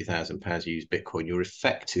for £30,000, you use Bitcoin, you're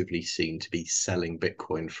effectively seen to be selling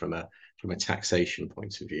Bitcoin from a taxation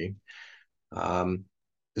point of view.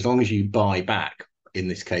 As long as you buy back, in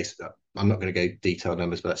this case, I'm not going to go detailed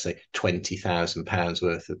numbers, but let's say £20,000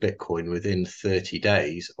 worth of Bitcoin within 30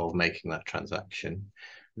 days of making that transaction,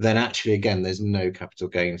 then actually, again, there's no capital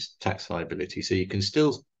gains tax liability. So you can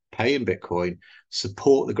still pay in Bitcoin,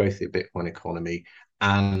 support the growth of the Bitcoin economy,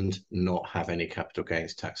 and not have any capital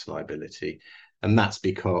gains tax liability. And that's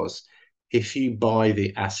because if you buy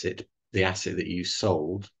the asset that you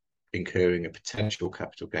sold, incurring a potential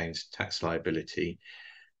capital gains tax liability,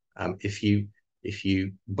 if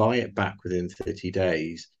you buy it back within 30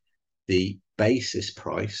 days, the basis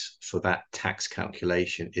price for that tax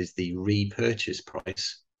calculation is the repurchase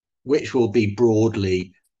price, which will be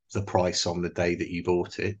broadly the price on the day that you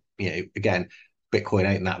bought it. Again, Bitcoin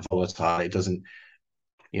ain't that volatile. It doesn't,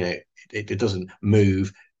 it doesn't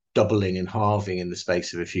move doubling and halving in the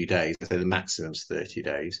space of a few days. So the maximum's 30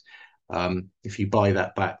 days. If you buy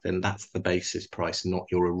that back, then that's the basis price, not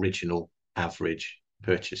your original average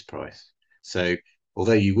purchase price. So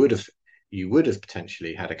although you would have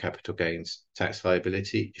potentially had a capital gains tax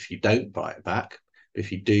liability if you don't buy it back.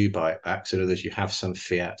 If you do buy it back, so in other words, you have some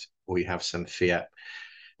fiat, or you have some fiat,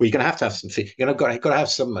 well, you're going to have some fiat. You've got to have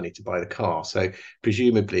some money to buy the car. So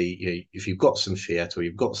presumably, if you've got some fiat or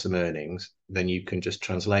you've got some earnings, then you can just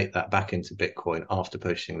translate that back into Bitcoin after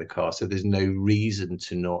purchasing the car. So there's no reason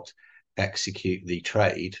to not execute the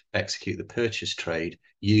purchase trade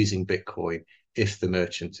using Bitcoin if the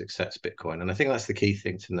merchant accepts Bitcoin. And I think that's the key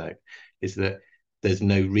thing to note, is that there's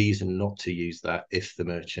no reason not to use that if the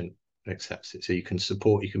merchant accepts it. So you can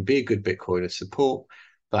be a good Bitcoiner, support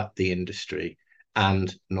the industry,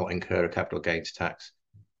 and not incur a capital gains tax,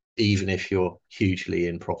 even if you're hugely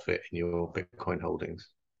in profit in your Bitcoin holdings.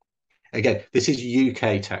 Again, this is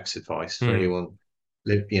UK tax advice for anyone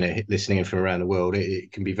listening in from around the world.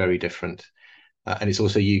 It can be very different, and it's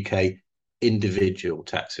also UK individual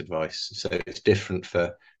tax advice, so it's different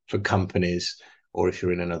for companies or if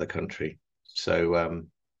you're in another country. So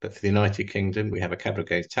but for the United Kingdom, we have a capital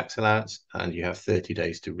gains tax allowance, and you have 30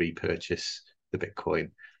 days to repurchase the Bitcoin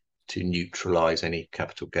to neutralize any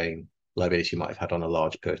capital gain liability you might have had on a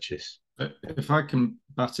large purchase. If I can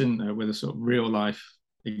butt in there with a sort of real life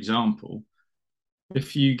example,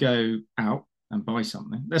 if you go out and buy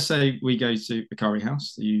something, let's say we go to a curry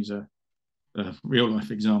house, to use a real life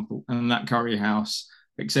example, and that curry house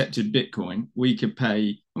accepted Bitcoin, we could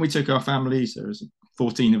pay, and we took our families, there was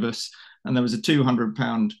 14 of us, and there was a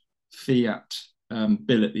 £200 fiat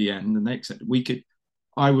bill at the end, and they accepted.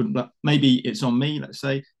 Maybe it's on me. Let's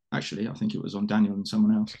say, actually, I think it was on Daniel and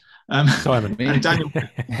someone else. Simon. And Daniel.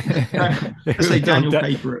 Let's say Daniel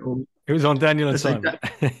paid for it all. It was on Daniel and Simon.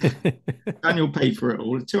 Daniel paid for it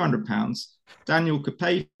all, £200. Daniel could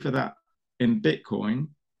pay for that in Bitcoin,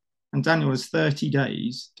 and Daniel has 30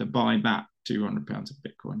 days to buy back £200 of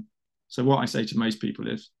Bitcoin. So what I say to most people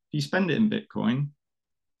is, if you spend it in Bitcoin,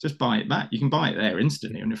 just buy it back. You can buy it there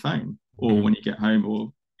instantly on your phone, or when you get home,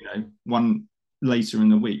 or one later in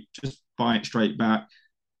the week. Just buy it straight back,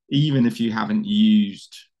 even if you haven't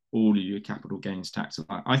used all of your capital gains tax.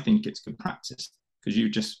 I think it's good practice, because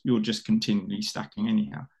you're just continually stacking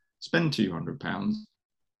anyhow. Spend £200,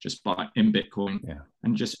 just buy it in Bitcoin,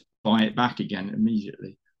 and just buy it back again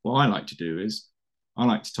immediately. What I like to do is I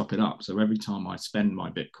like to top it up. So every time I spend my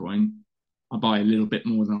Bitcoin, I buy a little bit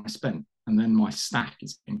more than I spent, and then my stack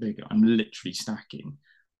is getting bigger. I'm literally stacking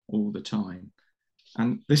all the time.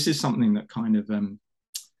 And this is something that kind of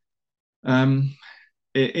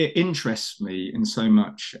it interests me in so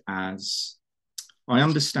much as I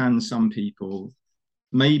understand some people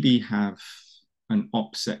maybe have an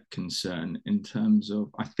OPSEC concern in terms of,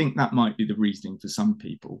 I think that might be the reasoning for some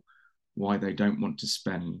people why they don't want to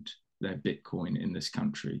spend their Bitcoin in this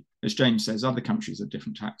country. As James says, other countries have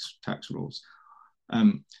different tax laws,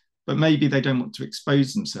 but maybe they don't want to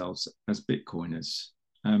expose themselves as Bitcoiners.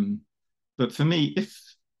 But for me,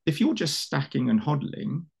 if you're just stacking and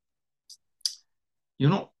hodling, you're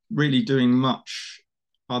not really doing much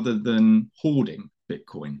other than hoarding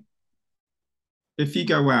Bitcoin. If you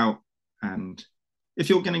go out and if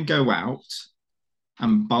you're going to go out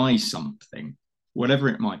and buy something, whatever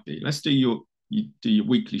it might be, let's do you do your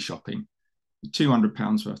weekly shopping,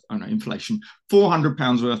 £200 worth, inflation,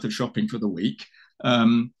 £400 worth of shopping for the week.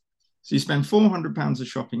 So you spend £400 of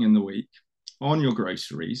shopping in the week on your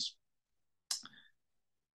groceries.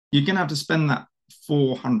 You're going to have to spend that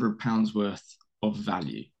 £400 worth of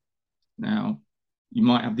value. Now, you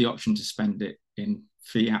might have the option to spend it in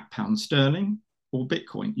fiat pound sterling or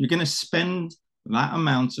Bitcoin. You're going to spend that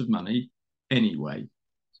amount of money anyway.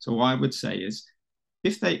 So what I would say is,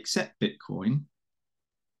 if they accept Bitcoin,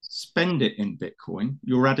 spend it in Bitcoin.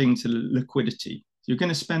 You're adding to liquidity. You're going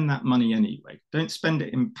to spend that money anyway. Don't spend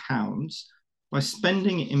it in pounds. By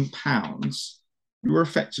spending it in pounds, you're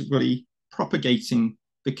effectively propagating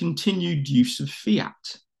the continued use of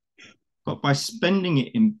fiat. But by spending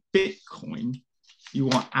it in Bitcoin, you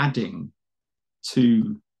are adding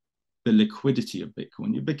to the liquidity of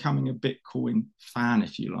Bitcoin. You're becoming a Bitcoin fan,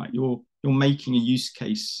 if you like. You're making a use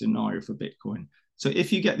case scenario for Bitcoin. So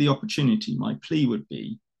if you get the opportunity, my plea would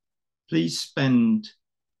be, please spend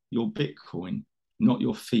your Bitcoin, not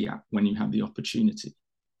your fiat, when you have the opportunity.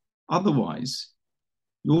 Otherwise,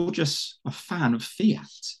 you're just a fan of fiat.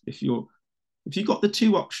 If you got the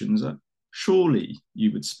two options, surely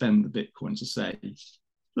you would spend the Bitcoin to say,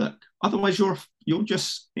 look, otherwise you're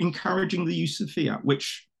just encouraging the use of fiat,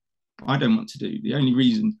 which I don't want to do. The only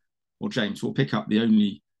reason, or James will pick up the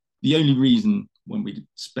only reason when we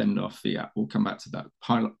spend our fiat, we'll come back to that,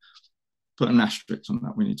 put an asterisk on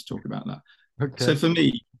that. We need to talk about that. Okay. So for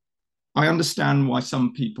me, I understand why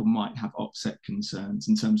some people might have OPSEC concerns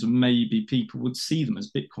in terms of maybe people would see them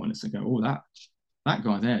as Bitcoiners and go, oh, that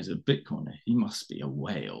guy there is a Bitcoiner. He must be a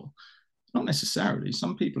whale. Not necessarily.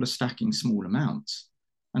 Some people are stacking small amounts.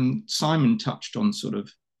 And Simon touched on sort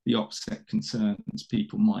of the OPSEC concerns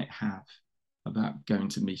people might have about going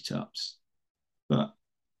to meetups. But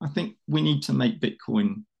I think we need to make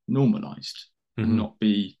Bitcoin normalized and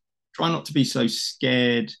try not to be so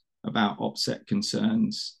scared about OPSEC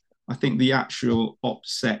concerns. I think the actual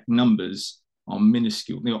OPSEC numbers are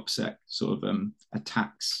minuscule. The OPSEC sort of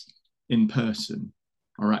attacks in person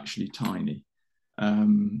are actually tiny.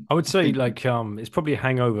 I would say it's probably a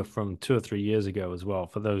hangover from 2 or 3 years ago as well,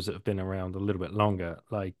 for those that have been around a little bit longer,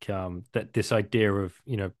 that this idea of,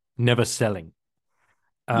 never selling.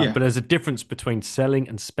 But there's a difference between selling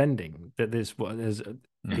and spending. There's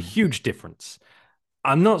a huge difference.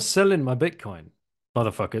 I'm not selling my Bitcoin,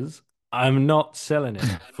 motherfuckers. I'm not selling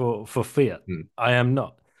it for fiat. I am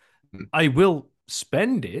not. I will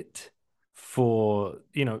spend it for,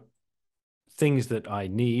 things that I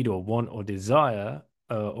need or want or desire,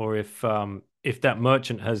 or if that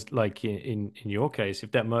merchant has, like in your case,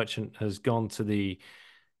 if that merchant has gone to the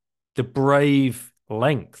brave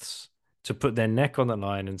lengths to put their neck on the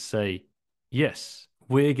line and say, yes,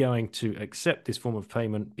 we're going to accept this form of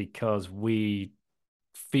payment because we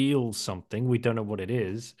feel something, we don't know what it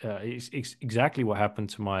is. It's exactly what happened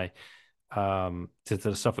to my to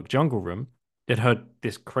the Suffolk Jungle Room. it heard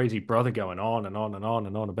this crazy brother going on and on and on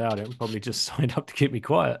and on about it, and probably just signed up to keep me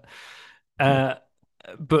quiet. But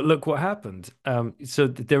look what happened. So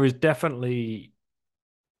there is definitely,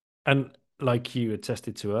 and like you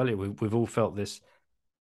attested to earlier, we've all felt this.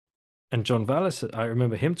 And John Vallis, I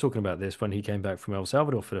remember him talking about this when he came back from El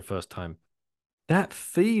Salvador for the first time. That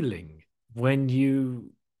feeling when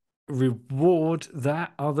you reward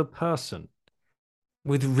that other person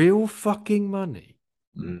with real fucking money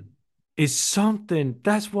is something.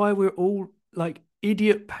 That's why we're all like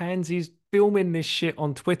idiot pansies filming this shit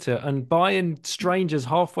on Twitter and buying strangers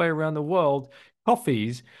halfway around the world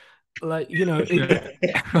coffees. Like, you know,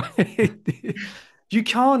 you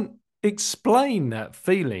can't explain that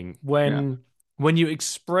feeling when you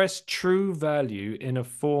express true value in a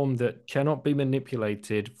form that cannot be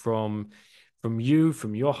manipulated from you,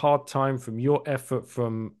 from your hard time, from your effort,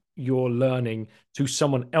 from your learning to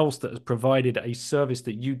someone else that has provided a service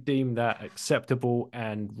that you deem that acceptable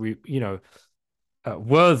and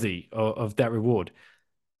worthy of that reward.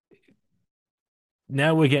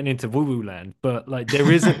 Now we're getting into woo-woo land, but like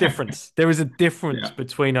there is a difference. There is a difference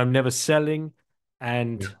between I'm never selling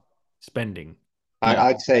and spending.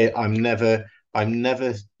 I'd say I'm never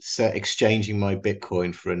exchanging my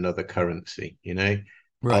Bitcoin for another currency. You know,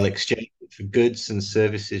 Right. I'll exchange it for goods and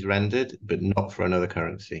services rendered, but not for another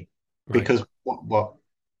currency. Right. Because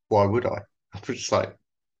why would I? I'm just like,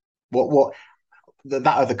 what that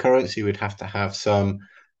other currency would have to have some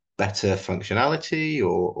better functionality,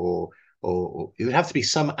 or it would have to be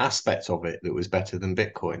some aspect of it that was better than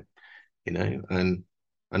Bitcoin, you know, and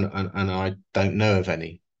I don't know of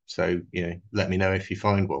any. So, you know, let me know if you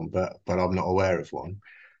find one, but I'm not aware of one.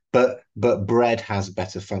 But bread has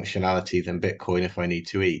better functionality than Bitcoin if I need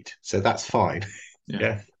to eat. So that's fine.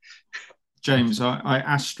 Yeah. James, I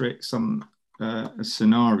asterisk some a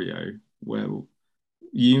scenario where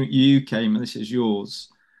you came, and this is yours,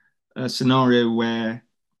 a scenario where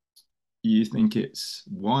you think it's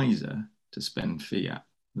wiser to spend fiat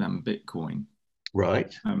than Bitcoin.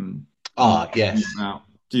 Right. Yes.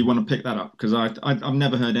 Do you want to pick that up? Because I've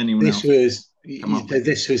never heard anyone else.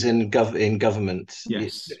 This was in government.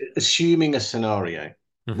 Yes. Assuming a scenario,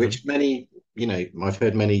 which many, you know, I've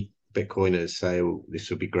heard many Bitcoiners say, "Oh, this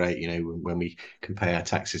would be great," you know, when we can pay our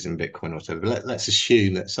taxes in Bitcoin or whatever. Let's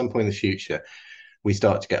assume that at some point in the future, we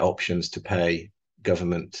start to get options to pay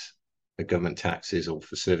government taxes or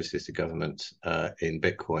for services to government in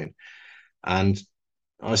Bitcoin. And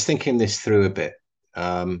I was thinking this through a bit,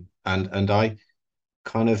 and I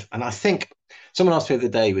think someone asked me the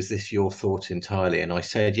other day, was this your thought entirely? And I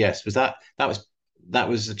said yes. That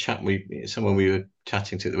was a chat someone we were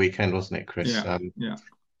chatting to at the weekend, wasn't it, Chris?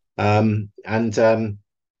 And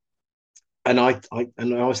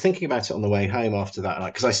I was thinking about it on the way home after that,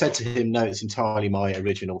 because I said to him, no, it's entirely my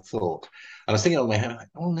original thought. And I was thinking on the way home, like,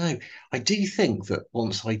 oh no, I do think that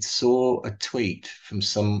once I saw a tweet from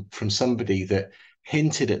somebody that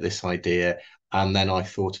hinted at this idea, and then I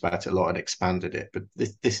thought about it a lot and expanded it. But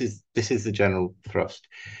this is the general thrust.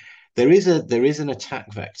 There is an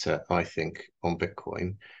attack vector, I think, on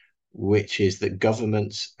Bitcoin, which is that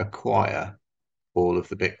governments acquire all of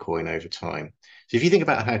the Bitcoin over time. So if you think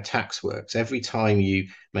about how tax works, every time you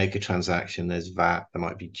make a transaction, there's VAT, there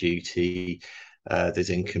might be duty, there's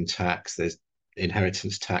income tax, there's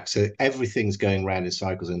inheritance tax. So everything's going around in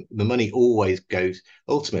cycles, and the money always goes,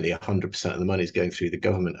 ultimately 100% of the money is going through the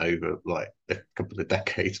government over like a couple of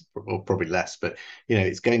decades, or probably less, but you know,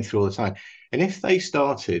 it's going through all the time. And if they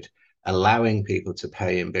started allowing people to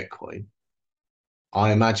pay in Bitcoin,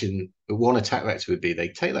 I imagine one attack vector would be they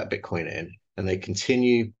take that Bitcoin in and they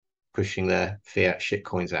continue pushing their fiat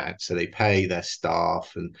shitcoins out. So they pay their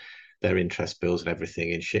staff and their interest bills and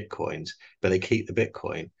everything in shitcoins, but they keep the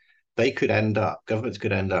Bitcoin. Governments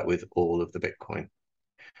could end up with all of the Bitcoin.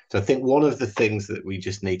 So I think one of the things that we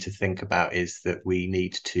just need to think about is that we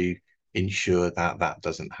need to ensure that that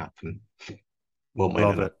doesn't happen.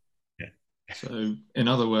 Love it. Yeah. So in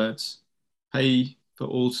other words, pay for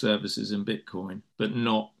all services in Bitcoin, but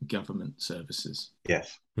not government services.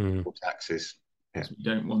 Yes. Or taxes. Yeah. We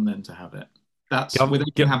don't want them to have it. That's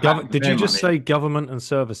did you just say government and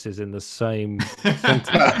services in the same sentence?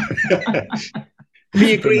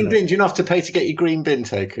 Your green bin, do you not have to pay to get your green bin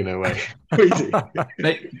taken away?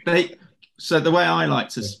 So the way I like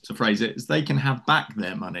to phrase it is they can have back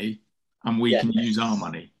their money and we can use our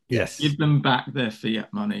money. Yes. Give them back their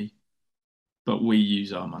fiat money, but we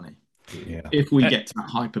use our money. Yeah. If we get to that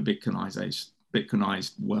hyper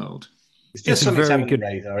Bitcoinized world. It's it's just a something to have very on the good.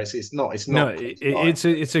 radar. It's not. It's No, not. It's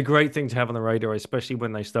it's a great thing to have on the radar, especially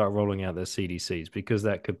when they start rolling out their CDCs, because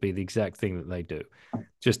that could be the exact thing that they do.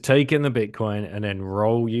 Just take in the Bitcoin and then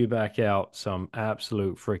roll you back out some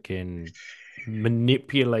absolute freaking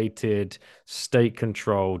manipulated,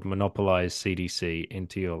 state-controlled, monopolized CDC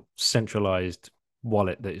into your centralized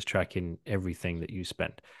wallet that is tracking everything that you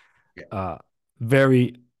spend. Yeah.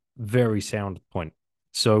 Very, very sound point.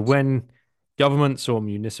 So when governments or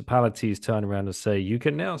municipalities turn around and say you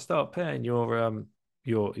can now start paying your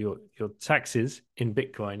taxes in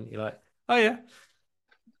Bitcoin, you're like, oh yeah,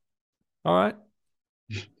 all right,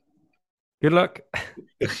 good luck.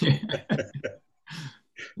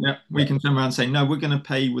 Yeah, we can turn around and say, no, we're going to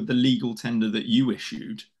pay with the legal tender that you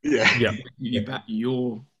issued. yeah. Yeah. You back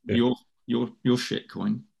your shit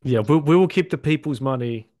coin. Yeah, we will keep the people's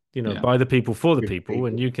money, Yeah. by the people for the With people,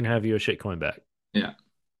 and people. you can have your shitcoin back. Yeah,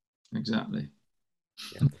 exactly.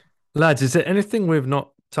 Lads, is there anything we've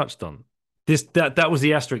not touched on? That was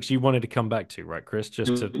the asterisk you wanted to come back to, right, Chris?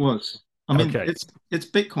 It was. I mean, Okay. it's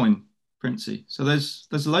Bitcoin, Princey. So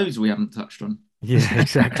there's loads we haven't touched on. Yeah,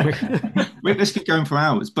 exactly. Let's keep going for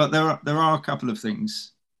hours, but there are a couple of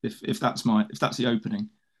things. If that's the opening.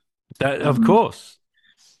 That, of course.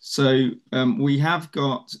 So we have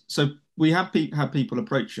had people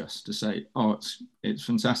approach us to say, "Oh, it's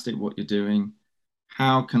fantastic what you're doing.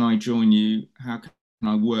 How can I join you? How can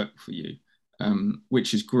I work for you?"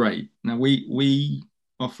 Which is great. Now we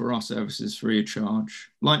offer our services free of charge.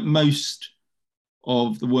 Like most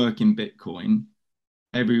of the work in Bitcoin,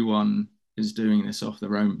 everyone is doing this off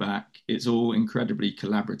their own back. It's all incredibly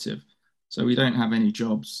collaborative. So we don't have any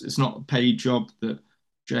jobs. It's not a paid job that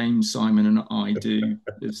James, Simon, and I do.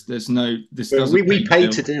 There's no. This doesn't. We pay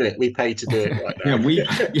to do it. We pay to do it right now.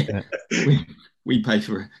 We pay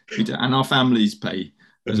for it. We do, and our families pay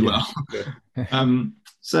as well.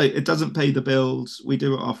 So it doesn't pay the bills. We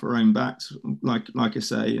do it off our own backs, like I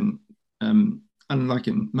say, and like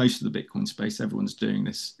in most of the Bitcoin space, everyone's doing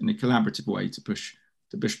this in a collaborative way to push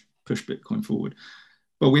Bitcoin forward.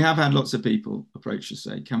 But we have had lots of people approach us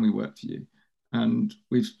say, "Can we work for you?" And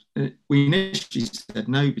we initially said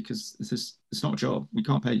no because it's not a job. We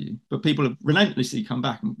can't pay you. But people have relentlessly come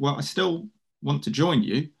back and, well, I still want to join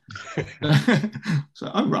you. So,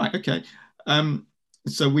 oh right, okay.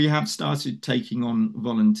 So we have started taking on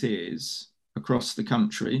volunteers across the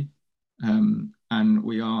country, and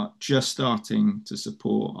we are just starting to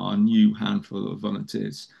support our new handful of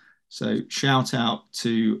volunteers. So shout out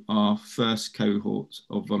to our first cohort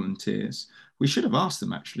of volunteers. We should have asked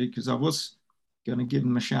them actually, because I was going to give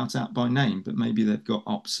them a shout out by name, but maybe they've got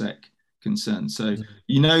OPSEC concerns. So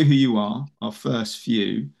you know who you are, our first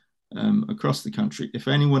few across the country. If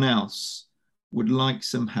anyone else would like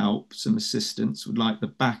some help, some assistance, would like the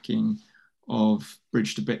backing of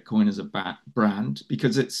Bridge to Bitcoin as a brand,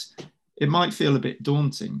 because it might feel a bit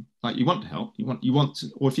daunting. Like you want to help, you want to,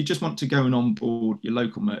 or if you just want to go and onboard your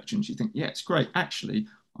local merchants, you think, yeah, it's great. Actually,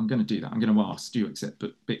 I'm going to do that. I'm going to ask, do you accept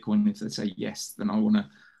Bitcoin? If they say yes, then I want to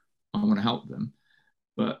help them.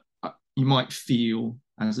 But you might feel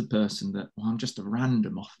as a person that, well, I'm just a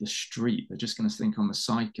random off the street. They're just going to think I'm a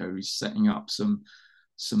psycho who's setting up some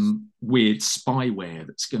weird spyware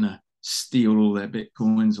that's going to steal all their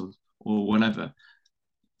Bitcoins or whatever.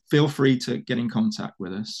 Feel free to get in contact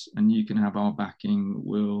with us and you can have our backing.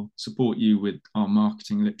 We'll support you with our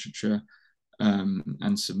marketing literature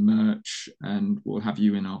and some merch, and we'll have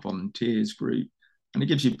you in our volunteers group. And it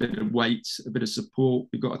gives you a bit of weight, a bit of support.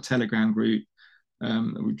 We've got a Telegram group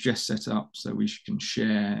that we've just set up so we can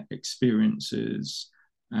share experiences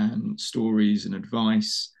and stories and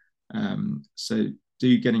advice. So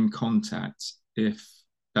do get in contact if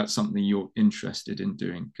that's something you're interested in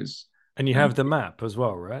doing. And you have the map as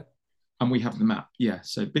well, right? And we have the map, yeah.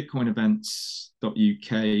 So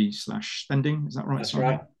bitcoinevents.uk/spending. Is that right? That's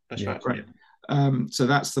right. That's right. Great. So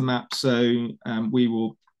that's the map. So we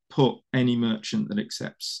will put any merchant that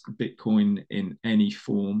accepts Bitcoin in any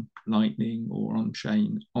form, Lightning or on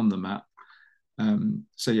chain, on the map.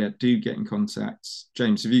 So yeah, do get in contact.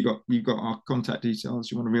 James, have you've got our contact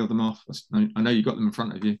details? You want to reel them off? I know you've got them in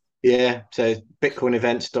front of you. Yeah. So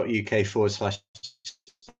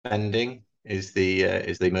bitcoinevents.uk/spending is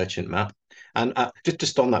the merchant map. And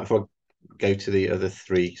just on that, before I go to the other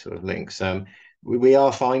three sort of links, we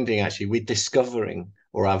are finding actually we're discovering,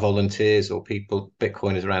 or our volunteers or people,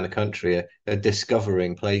 Bitcoiners around the country are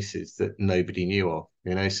discovering places that nobody knew of.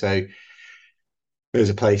 So there's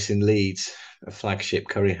a place in Leeds, a flagship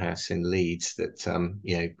curry house in Leeds that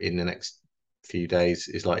in the next few days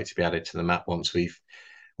is likely to be added to the map once the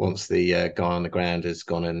guy on the ground has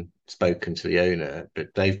gone and spoken to the owner. But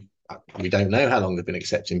they've we don't know how long they've been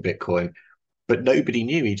accepting Bitcoin, but nobody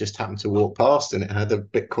knew. He just happened to walk past and it had a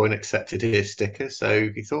Bitcoin accepted here sticker. So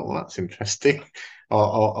he thought, well, that's interesting.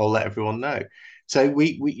 I'll let everyone know. So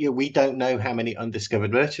we don't know how many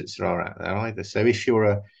undiscovered merchants there are out there either. So if you're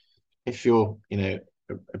a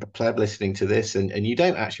pleb listening to this and you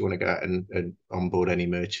don't actually want to go out and onboard any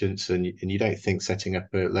merchants and you don't think setting up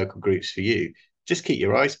local groups for you, just keep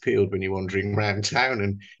your eyes peeled when you're wandering around town.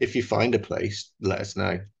 And if you find a place, let us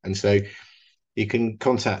know. And so you can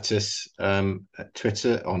contact us at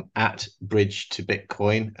Twitter on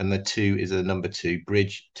 @bridge2bitcoin, and the 2 is a number 2,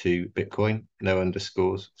 bridge2bitcoin, no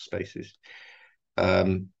underscores, spaces.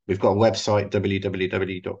 We've got a website,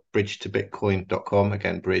 www.bridge2bitcoin.com,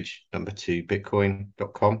 again, bridge number 2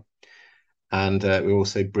 bitcoin.com. And we're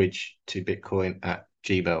also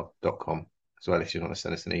bridge2bitcoin@gmail.com as well, if you want to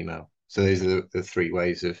send us an email. So those are the 3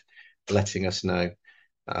 ways of letting us know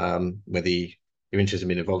whether you're interested in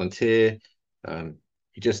being a volunteer, you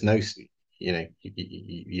just know,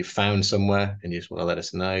 you found somewhere and you just want to let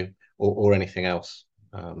us know, or anything else.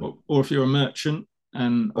 Or if you're a merchant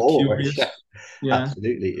and are curious. Yeah,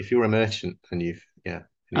 absolutely. If you're a merchant and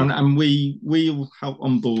and we will help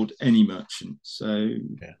onboard any merchant. So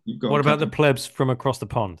you've got. What about the plebs from across the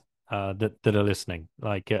pond that are listening?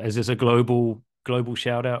 Like, is this a global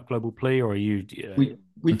shout out, global plea, or are you?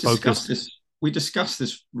 We discussed this. We discussed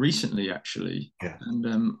this recently, actually,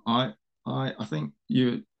 and I think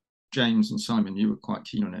you, James and Simon, you were quite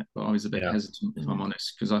keen on it, but I was a bit hesitant, if I'm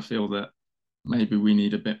honest, because I feel that maybe we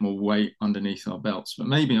need a bit more weight underneath our belts. But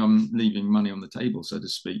maybe I'm leaving money on the table, so to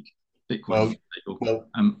speak. Bitcoin on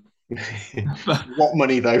the table. What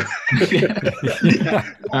money though?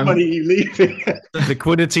 What money are you leaving?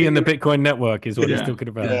 Liquidity in the Bitcoin network is what he's talking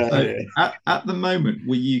about. At the moment,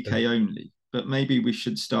 we're UK only, but maybe we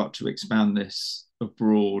should start to expand this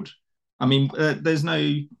abroad. I mean, there's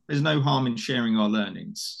no harm in sharing our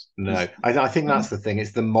learnings. No, I think that's the thing.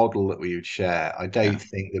 It's the model that we would share. I don't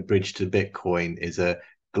think the Bridge to Bitcoin is a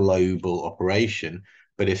global operation,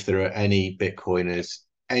 but if there are any Bitcoiners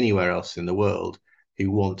anywhere else in the world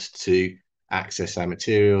who want to access our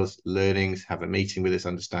materials, learnings, have a meeting with us,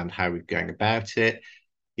 understand how we're going about it,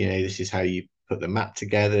 this is how you put the map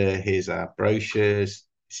together. Here's our brochures,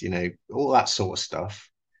 all that sort of stuff.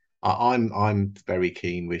 I'm very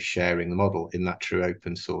keen with sharing the model in that true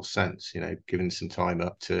open source sense, giving some time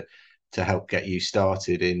up to help get you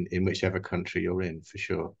started in whichever country you're in, for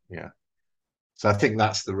sure. Yeah. So I think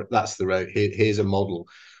that's the road. Here's a model.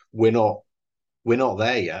 We're not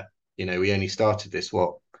there yet. We only started this.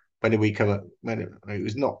 When did we come up? When it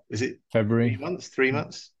was not? Is it February? 3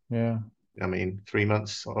 months? Yeah. I mean, 3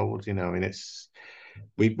 months old. It's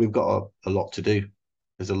we've got a lot to do.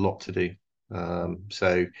 There's a lot to do.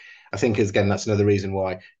 So I think, again, that's another reason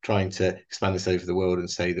why trying to expand this over the world and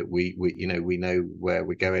say that we know where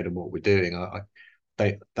we're going and what we're doing,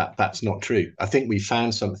 that's not true. I think we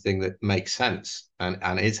found something that makes sense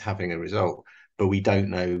and is having a result, but we don't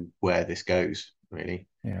know where this goes, really.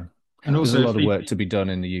 Yeah. And also, there's a lot of work to be done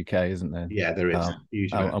in the UK, isn't there? Yeah, there is.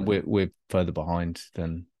 And we're further behind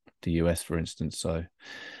than the US, for instance. So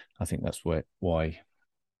I think that's why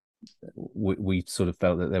we sort of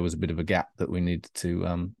felt that there was a bit of a gap that we needed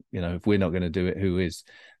to, if we're not going to do it, who is?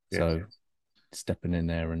 So stepping in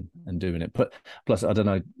there and doing it. But plus, I don't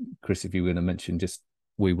know, Chris, if you were going to mention, just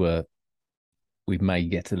we may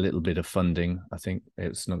get a little bit of funding. I think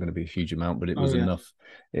it's not going to be a huge amount, but it was enough.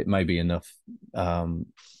 It may be enough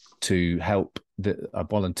to help our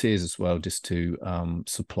volunteers as well, just to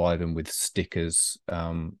supply them with stickers,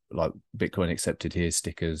 like Bitcoin accepted here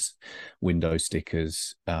stickers, window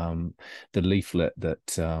stickers, the leaflet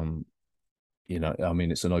that, I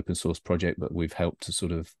mean, it's an open source project, but we've helped to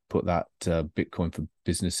sort of put that Bitcoin for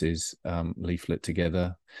Businesses leaflet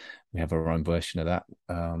together. We have our own version of that,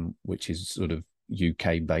 which is sort of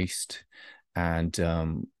UK based, and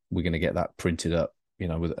we're going to get that printed up,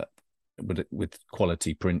 with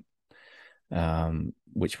quality print,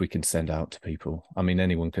 which we can send out to people. I mean,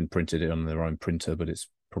 anyone can print it on their own printer, but it's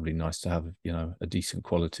probably nice to have, a decent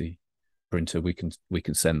quality printer. We can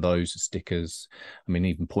send those as stickers. I mean,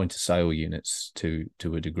 even point of sale units to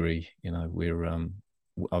a degree.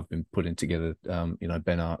 I've been putting together,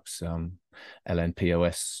 Ben Ark's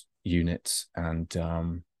LNPOS units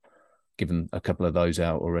and given a couple of those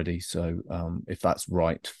out already. So if that's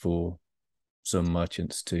right for some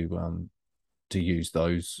merchants to use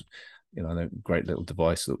those, a great little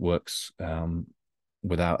device that works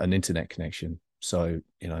without an internet connection. So,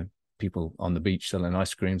 people on the beach selling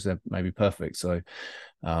ice creams, they're maybe perfect. So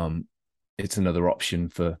it's another option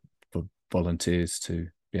for volunteers to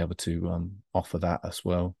be able to offer that as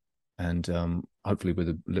well. And hopefully with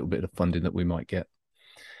a little bit of funding that we might get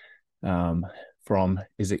from,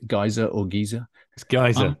 is it Geyser or Giza? It's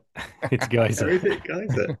Geyser. It's Geyser. Is it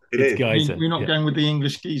Geyser? It's is. Geyser. We're not going with the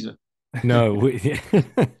English geezer. No. Yeah, this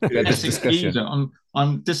Essex discussion. geezer.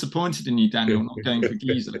 I'm disappointed in you, Daniel, not going for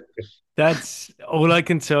geezer. That's all I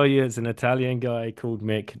can tell you. Is an Italian guy called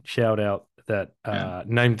Mick, shout out, that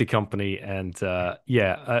named the company. And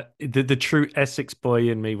the true Essex boy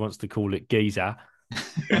in me wants to call it Geezer.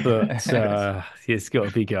 But it's got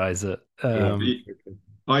to be Geyser.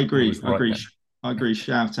 I agree. was right I agree.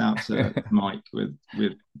 Shout out to Mike with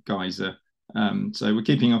Geyser. So we're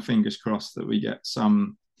keeping our fingers crossed that we get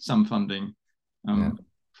some funding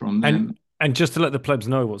from them. And just to let the plebs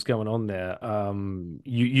know what's going on there,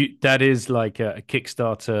 you that is like a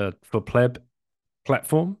Kickstarter for pleb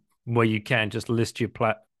platform where you can just list your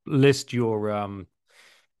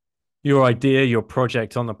idea, your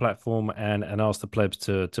project on the platform, and ask the plebs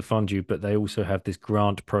to fund you. But they also have this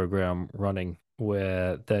grant program running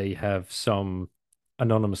where they have some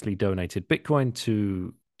anonymously donated Bitcoin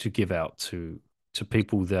to give out to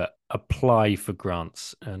people that apply for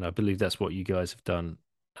grants, and I believe that's what you guys have done.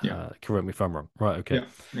 Yeah. Correct me if I'm wrong. Right. Okay.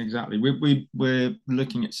 Yeah, exactly. We're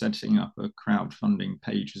looking at setting up a crowdfunding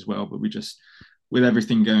page as well, but we just, with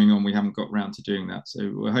everything going on, we haven't got around to doing that.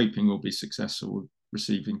 So we're hoping we'll be successful with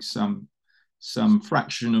receiving some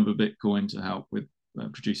fraction of a Bitcoin to help with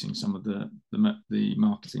producing some of the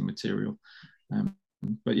marketing material.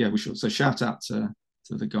 But yeah, we should. So shout out to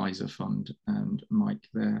the Geyser Fund and Mike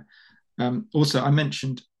there. Also, I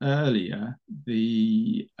mentioned earlier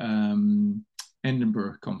the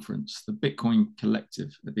Edinburgh conference, the Bitcoin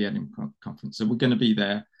Collective at the Edinburgh conference. So we're going to be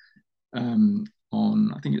there on,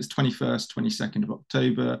 I think it's 21st, 22nd of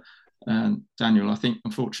October. And Daniel, I think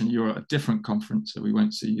unfortunately you're at a different conference, so we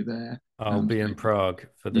won't see you there. I'll be in Prague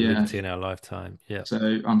for the Liberty in Our Lifetime. Yeah.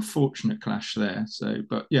 So unfortunate clash there. So,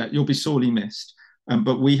 but yeah, you'll be sorely missed.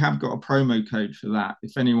 But we have got a promo code for that.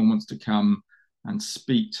 If anyone wants to come and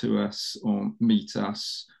speak to us or meet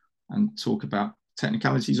us and talk about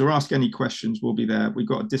technicalities or ask any questions, we'll be there. We've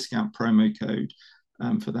got a discount promo code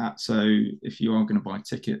for that. So if you are going to buy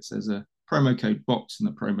tickets, there's a promo code box, and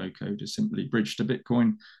the promo code is simply Bridge to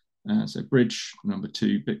Bitcoin. So Bridge, number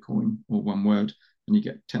 2, Bitcoin, or one word, and you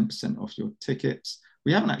get 10% off your tickets.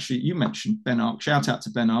 We haven't actually, you mentioned Ben Arc. Shout out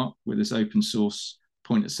to Ben Arc with his open source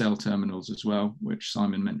point of sale terminals as well, which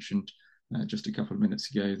Simon mentioned just a couple of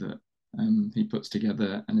minutes ago that he puts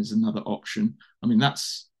together, and is another option. I mean,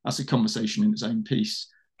 that's a conversation in its own piece,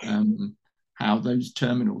 how those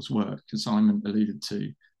terminals work, because Simon alluded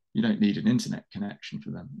to, you don't need an internet connection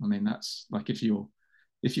for them. I mean, that's like if you're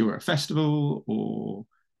at a festival, or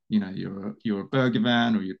you're a burger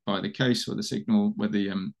van, or you're by the coast where the signal, where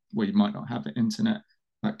you might not have the internet,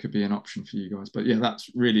 that could be an option for you guys. But yeah, that's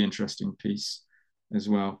really interesting piece as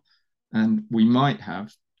well. And we might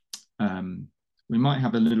have a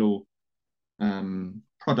little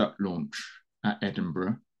product launch at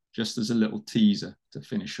Edinburgh, just as a little teaser to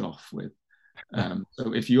finish off with.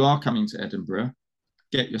 So if you are coming to Edinburgh,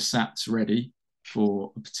 get your sats ready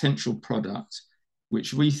for a potential product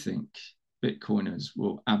which we think Bitcoiners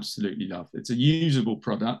will absolutely love. It's a usable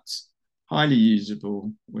product, highly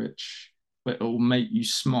usable, but it will make you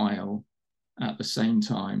smile at the same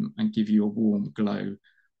time and give you a warm glow.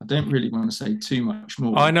 I don't really want to say too much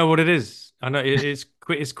more. I know what it is. I know it's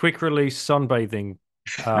quick release sunbathing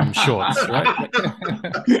shorts, right?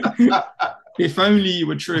 If only you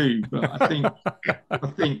were true, but I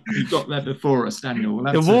think you got there before us, Daniel.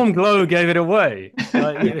 The warm glow gave it away.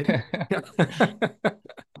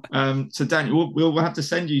 So Daniel, we'll have to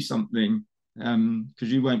send you something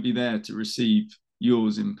because you won't be there to receive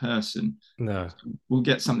yours in person. No, we'll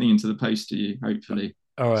get something into the post to you, hopefully.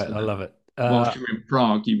 All right, so I love it. Whilst you're in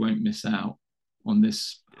Prague, you won't miss out on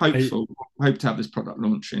this. Hope to have this product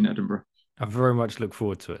launch in Edinburgh. I very much look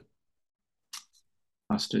forward to it.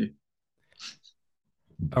 Us too.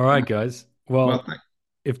 All right, guys. Well,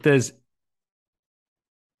 if there's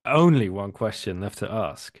only one question left to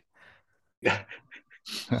ask,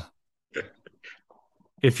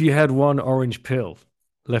 if you had one orange pill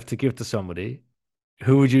left to give to somebody,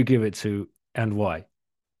 who would you give it to and why?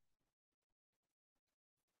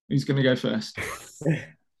 Who's going to go first?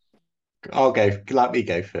 I'll go. Let me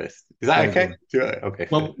go first. Is that okay? Okay.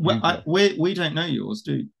 Well, we don't know yours,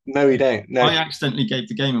 do you? No, we don't. No. I accidentally gave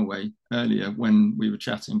the game away earlier when we were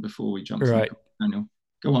chatting before we jumped in. Daniel,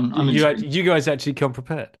 go on. You guys actually come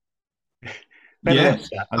prepared. Yeah,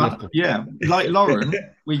 like Lauren,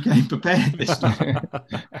 we came prepared this time.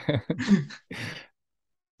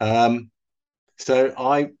 So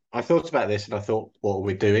I thought about this, and I thought what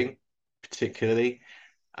we're doing particularly,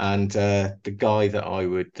 And the guy that I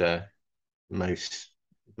would most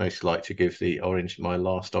like to give my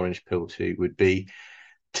last orange pill to would be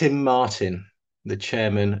Tim Martin, the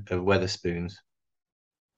chairman of Weatherspoons.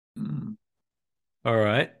 All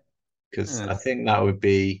right. Because I think that would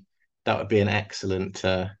be an excellent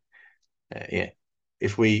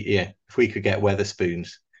if we could get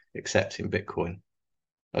Weatherspoons accepting Bitcoin,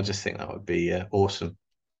 I just think that would be awesome.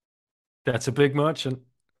 That's a big merchant.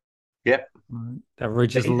 Yep. That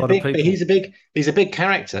reaches a lot of people. He's a big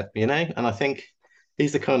character, and I think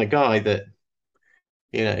he's the kind of guy that,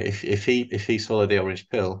 if he swallowed the orange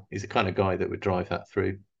pill, he's the kind of guy that would drive that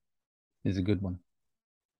through. He's a good one.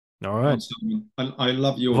 All right. I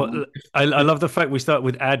love your. I love the fact we start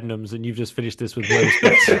with Adnams and you've just finished this with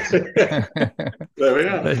Weatherspoons. There we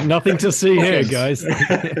are. There's nothing to see here, guys.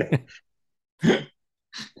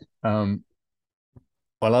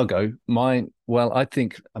 Well, I'll go. Mine. Well, I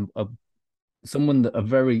think a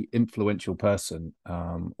very influential person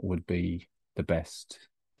would be the best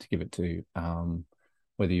to give it to,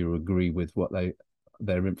 whether you agree with what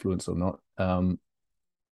their influence or not.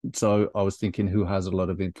 So I was thinking, who has a lot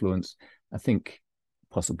of influence? I think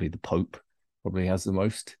possibly the Pope probably has the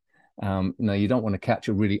most. You don't want to catch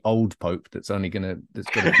a really old Pope that's got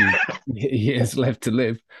a few years left to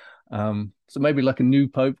live. So maybe like a new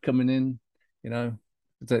Pope coming in,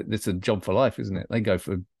 it's a job for life, isn't it? They go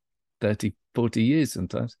for 30, 40 years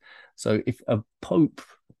sometimes. So if a Pope,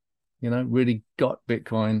 really got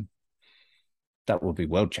Bitcoin, that would be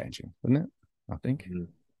world changing, wouldn't it? I think.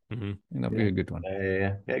 Mm-hmm. That'd be a good one.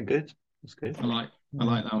 Yeah, good. That's good. I like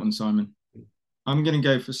that one, Simon. I'm going to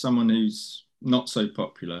go for someone who's not so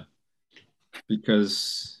popular,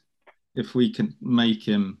 because if we can make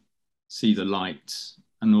him see the light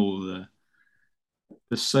and all the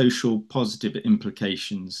social positive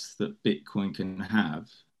implications that Bitcoin can have,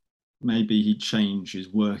 maybe he'd change his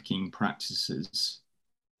working practices,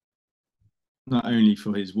 not only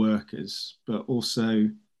for his workers, but also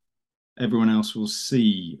everyone else will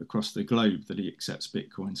see across the globe that he accepts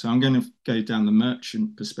Bitcoin. So I'm going to go down the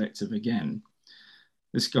merchant perspective again.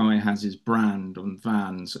 This guy has his brand on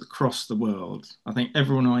vans across the world. I think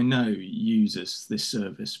everyone I know uses this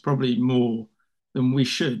service, probably more than we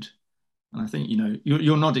should. And I think,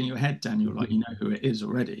 you're nodding your head, Daniel, like you know who it is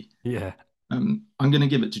already. Yeah. I'm going to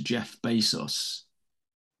give it to Jeff Bezos,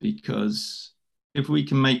 because if we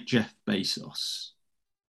can make Jeff Bezos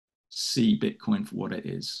see Bitcoin for what it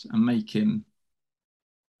is and make him,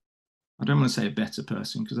 I don't want to say a better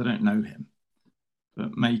person because I don't know him,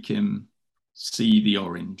 but make him see the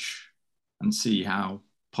orange and see how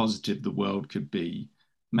positive the world could be,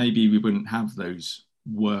 maybe we wouldn't have those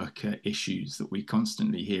worker issues that we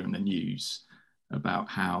constantly hear in the news about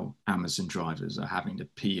how Amazon drivers are having to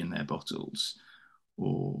pee in their bottles,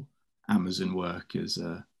 or Amazon workers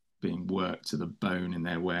are being worked to the bone in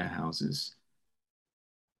their warehouses.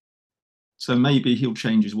 So maybe he'll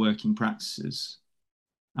change his working practices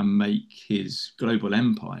and make his global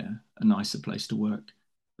empire a nicer place to work,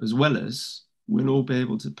 as well as we'll all be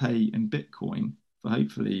able to pay in Bitcoin for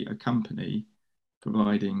hopefully a company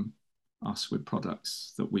providing us with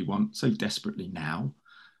products that we want so desperately now.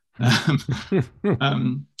 But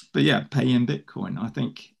yeah, pay in Bitcoin. I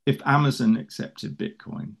think if Amazon accepted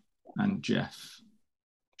Bitcoin and Jeff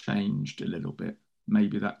changed a little bit,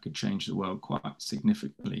 maybe that could change the world quite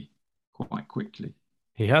significantly, quite quickly.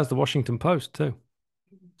 He has the Washington Post too.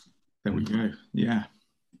 There we go. Yeah.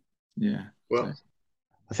 Well,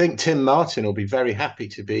 I think Tim Martin will be very happy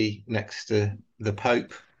to be next to the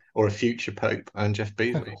Pope or a future Pope and Jeff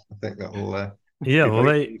Bezos. I think that will. Yeah, well,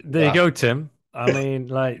 there you go, Tim. I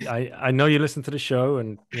mean, I know you listen to the show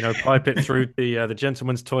and pipe it through the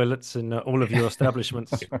gentlemen's toilets in all of your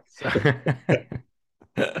establishments.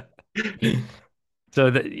 So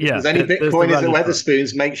that, yeah. If there's any Bitcoiners at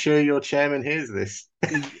Weatherspoons, make sure your chairman hears this.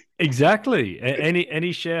 Exactly.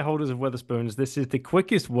 Any shareholders of Weatherspoons, this is the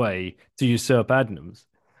quickest way to usurp Adnams.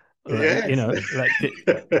 Yes.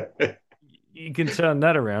 You can turn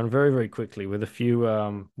that around very, very quickly with a few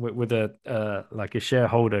with a like a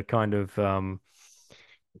shareholder kind of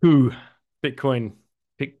coup, Bitcoin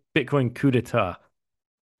coup d'etat.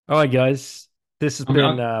 All right, guys, this has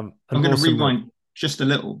been. I'm going to rewind just a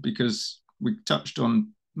little because we touched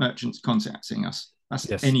on merchants contacting us.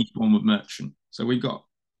 That's any form of merchant. So we've got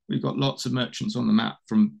lots of merchants on the map,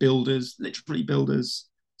 from builders, literally builders,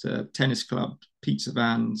 to tennis club, pizza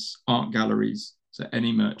vans, art galleries. So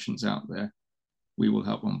any merchants out there, we will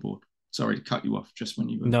help on board. Sorry to cut you off just when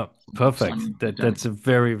you were. No, perfect. That's a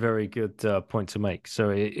very, very good point to make. So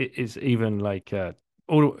it is even like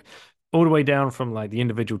all the way down from like the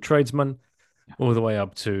individual tradesman all the way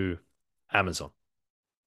up to Amazon.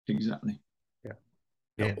 exactly.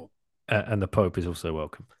 Yeah. And the Pope is also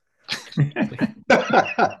welcome.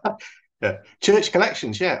 Yeah. Church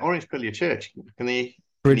collections, yeah. Orange Pillar Church.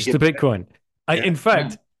 Bridge to give- Bitcoin. Yeah. In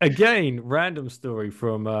fact, again, random story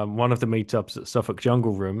from one of the meetups at Suffolk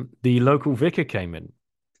Jungle Room. The local vicar came in,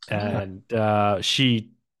 and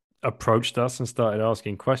she approached us and started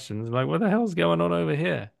asking questions like, "What the hell's going on over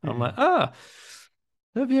here?" I'm like,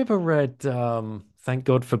 have you ever read Thank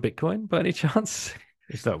God for Bitcoin by any chance?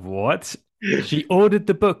 It's like, what? She ordered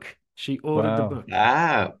the book. She ordered the Wow. book.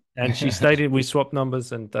 Ah, And she stated we swapped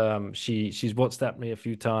numbers, and she's WhatsApped me a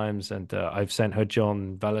few times, and I've sent her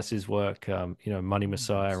John Vallis's work, Money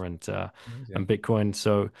Messiah and Bitcoin.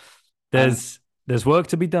 So there's work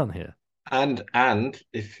to be done here. and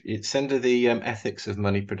if it's under the Ethics of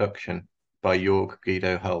Money Production by Jörg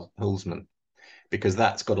Guido Hulsmann, because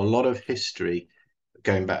that's got a lot of history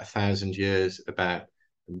going back 1,000 years about,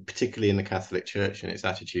 particularly in the Catholic Church and its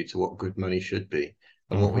attitude to what good money should be,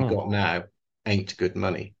 and what we got now ain't good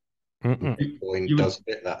money. Bitcoin does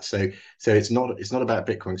fit that. So it's not about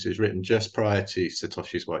Bitcoin, because it was written just prior to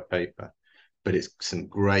Satoshi's white paper, but it's some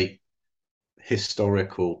great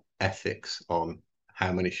historical ethics on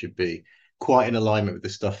how money should be, quite in alignment with the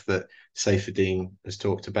stuff that Saifedean has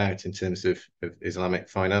talked about in terms of Islamic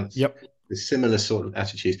finance. Yep. The similar sort of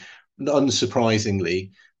attitudes. Unsurprisingly,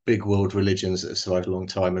 big world religions that have survived a long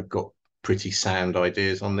time have got pretty sound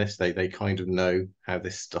ideas on this. They kind of know how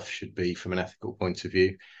this stuff should be from an ethical point of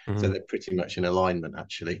view. So they're pretty much in alignment,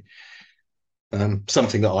 actually.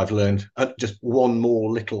 Something that I've learned, just one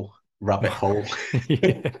more little rabbit hole.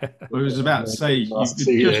 I was about to say,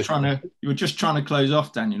 you were just trying to close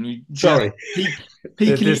off, Daniel. You Sorry.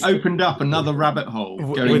 Peakily opened up another rabbit hole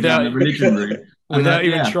going down the religion route. Without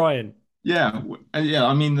even trying. Yeah.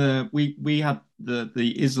 I mean, we had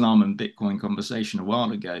the Islam and Bitcoin conversation a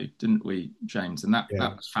while ago, didn't we, James? And that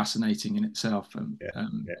was fascinating in itself. And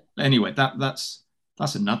anyway, that's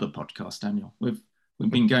another podcast, Daniel. We've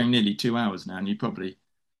been going nearly 2 hours now, and you probably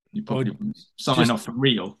sign off for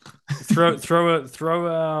real. throw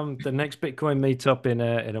the next Bitcoin meetup in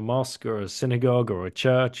a mosque or a synagogue or a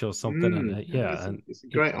church or something. It's a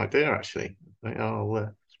great idea, actually.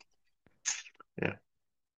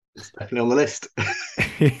 It's definitely on the list.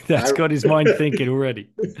 That's got his mind thinking already.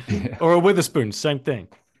 Or a Witherspoon, same thing.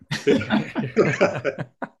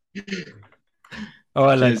 All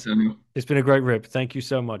right, lads. It's been a great rip. Thank you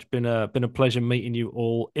so much. Been a pleasure meeting you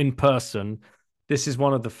all in person. This is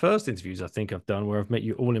one of the first interviews I think I've done where I've met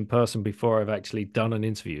you all in person before I've actually done an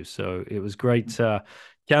interview. So it was great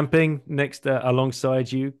camping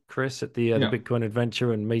alongside you, Chris, at the Bitcoin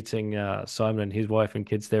Adventure, and meeting Simon and his wife and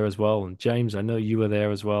kids there as well. And James, I know you were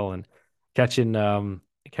there as well, and catching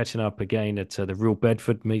up again at the Real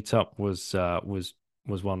Bedford meetup was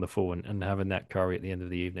wonderful, and having that curry at the end of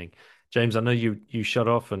the evening. James, I know you shut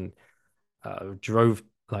off and drove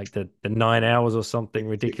like the 9 hours or something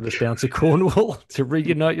ridiculous down to Cornwall to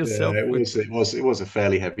reunite yourself. Yeah, it was a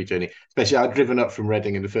fairly heavy journey. Especially, I'd driven up from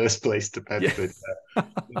Reading in the first place to Bedford.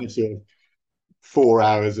 Sort of 4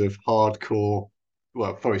 hours of hardcore,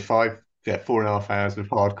 well, probably 4.5 hours of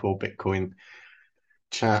hardcore Bitcoin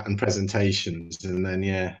chat and presentations, and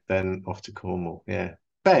then off to Cornwall. Yeah,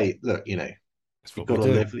 but look, you've got to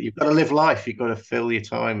live. You've got to live life. You've got to fill your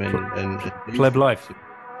time and pleb life.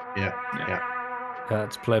 Yeah.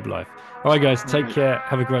 That's pleb life. All right, guys, take care.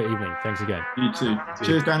 Have a great evening. Thanks again. You too.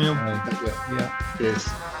 Cheers, Daniel. Cheers.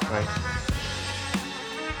 Bye.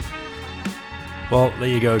 Well, there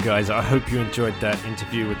you go, guys. I hope you enjoyed that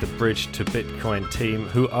interview with the Bridge to Bitcoin team,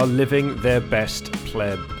 who are living their best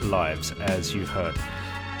pleb lives, as you've heard.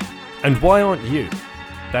 And why aren't you?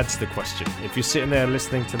 That's the question. If you're sitting there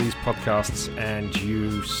listening to these podcasts and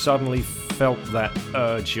you suddenly felt that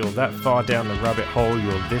urge, you're that far down the rabbit hole,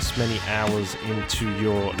 you're this many hours into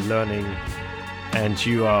your learning, and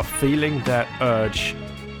you are feeling that urge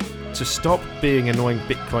to stop being annoying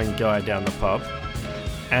Bitcoin guy down the pub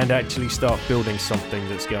and actually start building something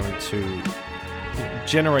that's going to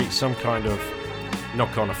generate some kind of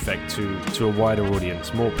knock-on effect to a wider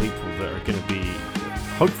audience, more people that are going to be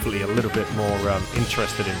hopefully a little bit more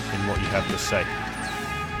interested in what you have to say.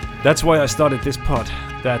 That's why I started this pod.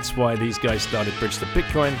 That's why these guys started Bridge to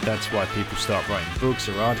Bitcoin. That's why people start writing books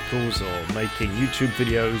or articles or making YouTube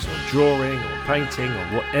videos or drawing or painting or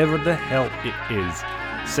whatever the hell it is.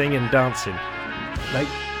 Singing, dancing. Like,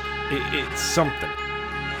 it's something.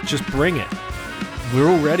 Just bring it. We're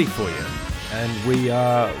all ready for you. And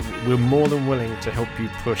we're more than willing to help you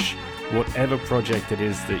push whatever project it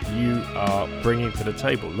is that you are bringing to the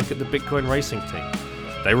table. Look at the Bitcoin racing team.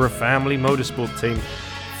 They were a family motorsport team,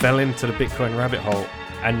 fell into the Bitcoin rabbit hole,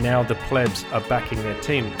 and now the plebs are backing their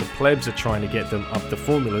team. The plebs are trying to get them up the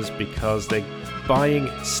formulas because they're buying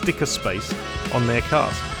sticker space on their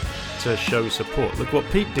cars to show support. Look what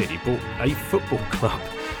Pete did. He bought a football club.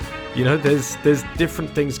 You know, there's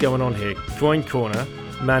different things going on here. Coin Corner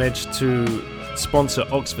managed to sponsor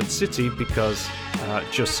Oxford City because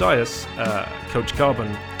Josias, Coach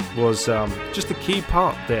Carbon, was just a key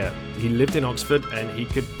part there. He lived in Oxford and he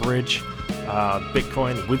could bridge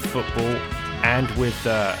Bitcoin with football and with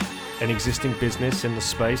an existing business in the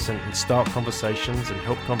space and start conversations and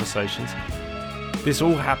help conversations. This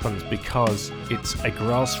all happens because it's a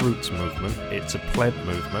grassroots movement, it's a pleb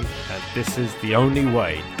movement, and this is the only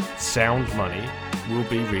way sound money will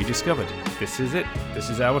be rediscovered. This is it.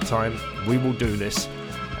 This is our time. We will do this.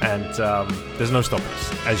 And there's no stopping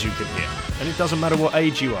us, as you can hear. And it doesn't matter what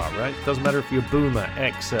age you are, right? It doesn't matter if you're boomer,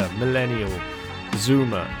 Xer, millennial,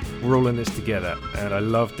 Zoomer. We're all in this together. And I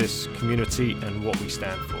love this community and what we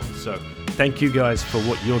stand for. So thank you guys for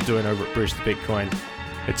what you're doing over at Bridge to Bitcoin.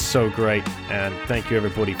 It's so great. And thank you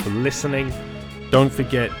everybody for listening. Don't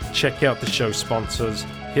forget, check out the show sponsors.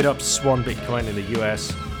 Hit up Swan Bitcoin in the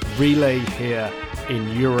US. Relay here in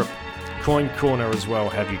Europe. Coin Corner as well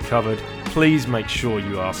have you covered. Please make sure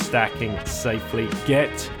you are stacking safely.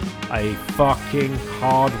 Get a fucking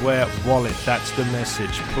hardware wallet. That's the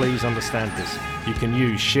message. Please understand this. You can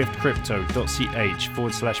use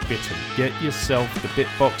shiftcrypto.ch/bitten. Get yourself the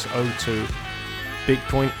Bitbox O2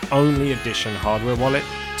 Bitcoin only edition hardware wallet.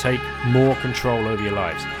 Take more control over your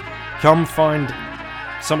lives. Come find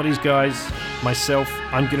some of these guys, myself.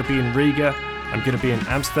 I'm going to be in Riga. I'm going to be in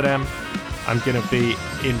Amsterdam. I'm going to be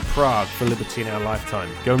in Prague for Liberty in Our Lifetime.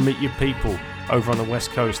 Go meet your people over on the West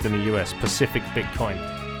Coast in the US. Pacific Bitcoin,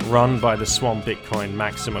 run by the Swan Bitcoin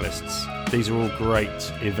Maximalists. These are all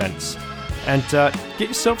great events. And get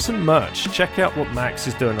yourself some merch. Check out what Max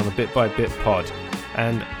is doing on the Bit by Bit pod.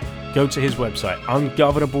 And go to his website,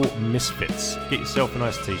 Ungovernable Misfits. Get yourself a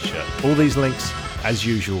nice t-shirt. All these links, as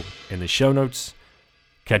usual, in the show notes.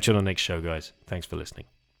 Catch you on the next show, guys. Thanks for listening.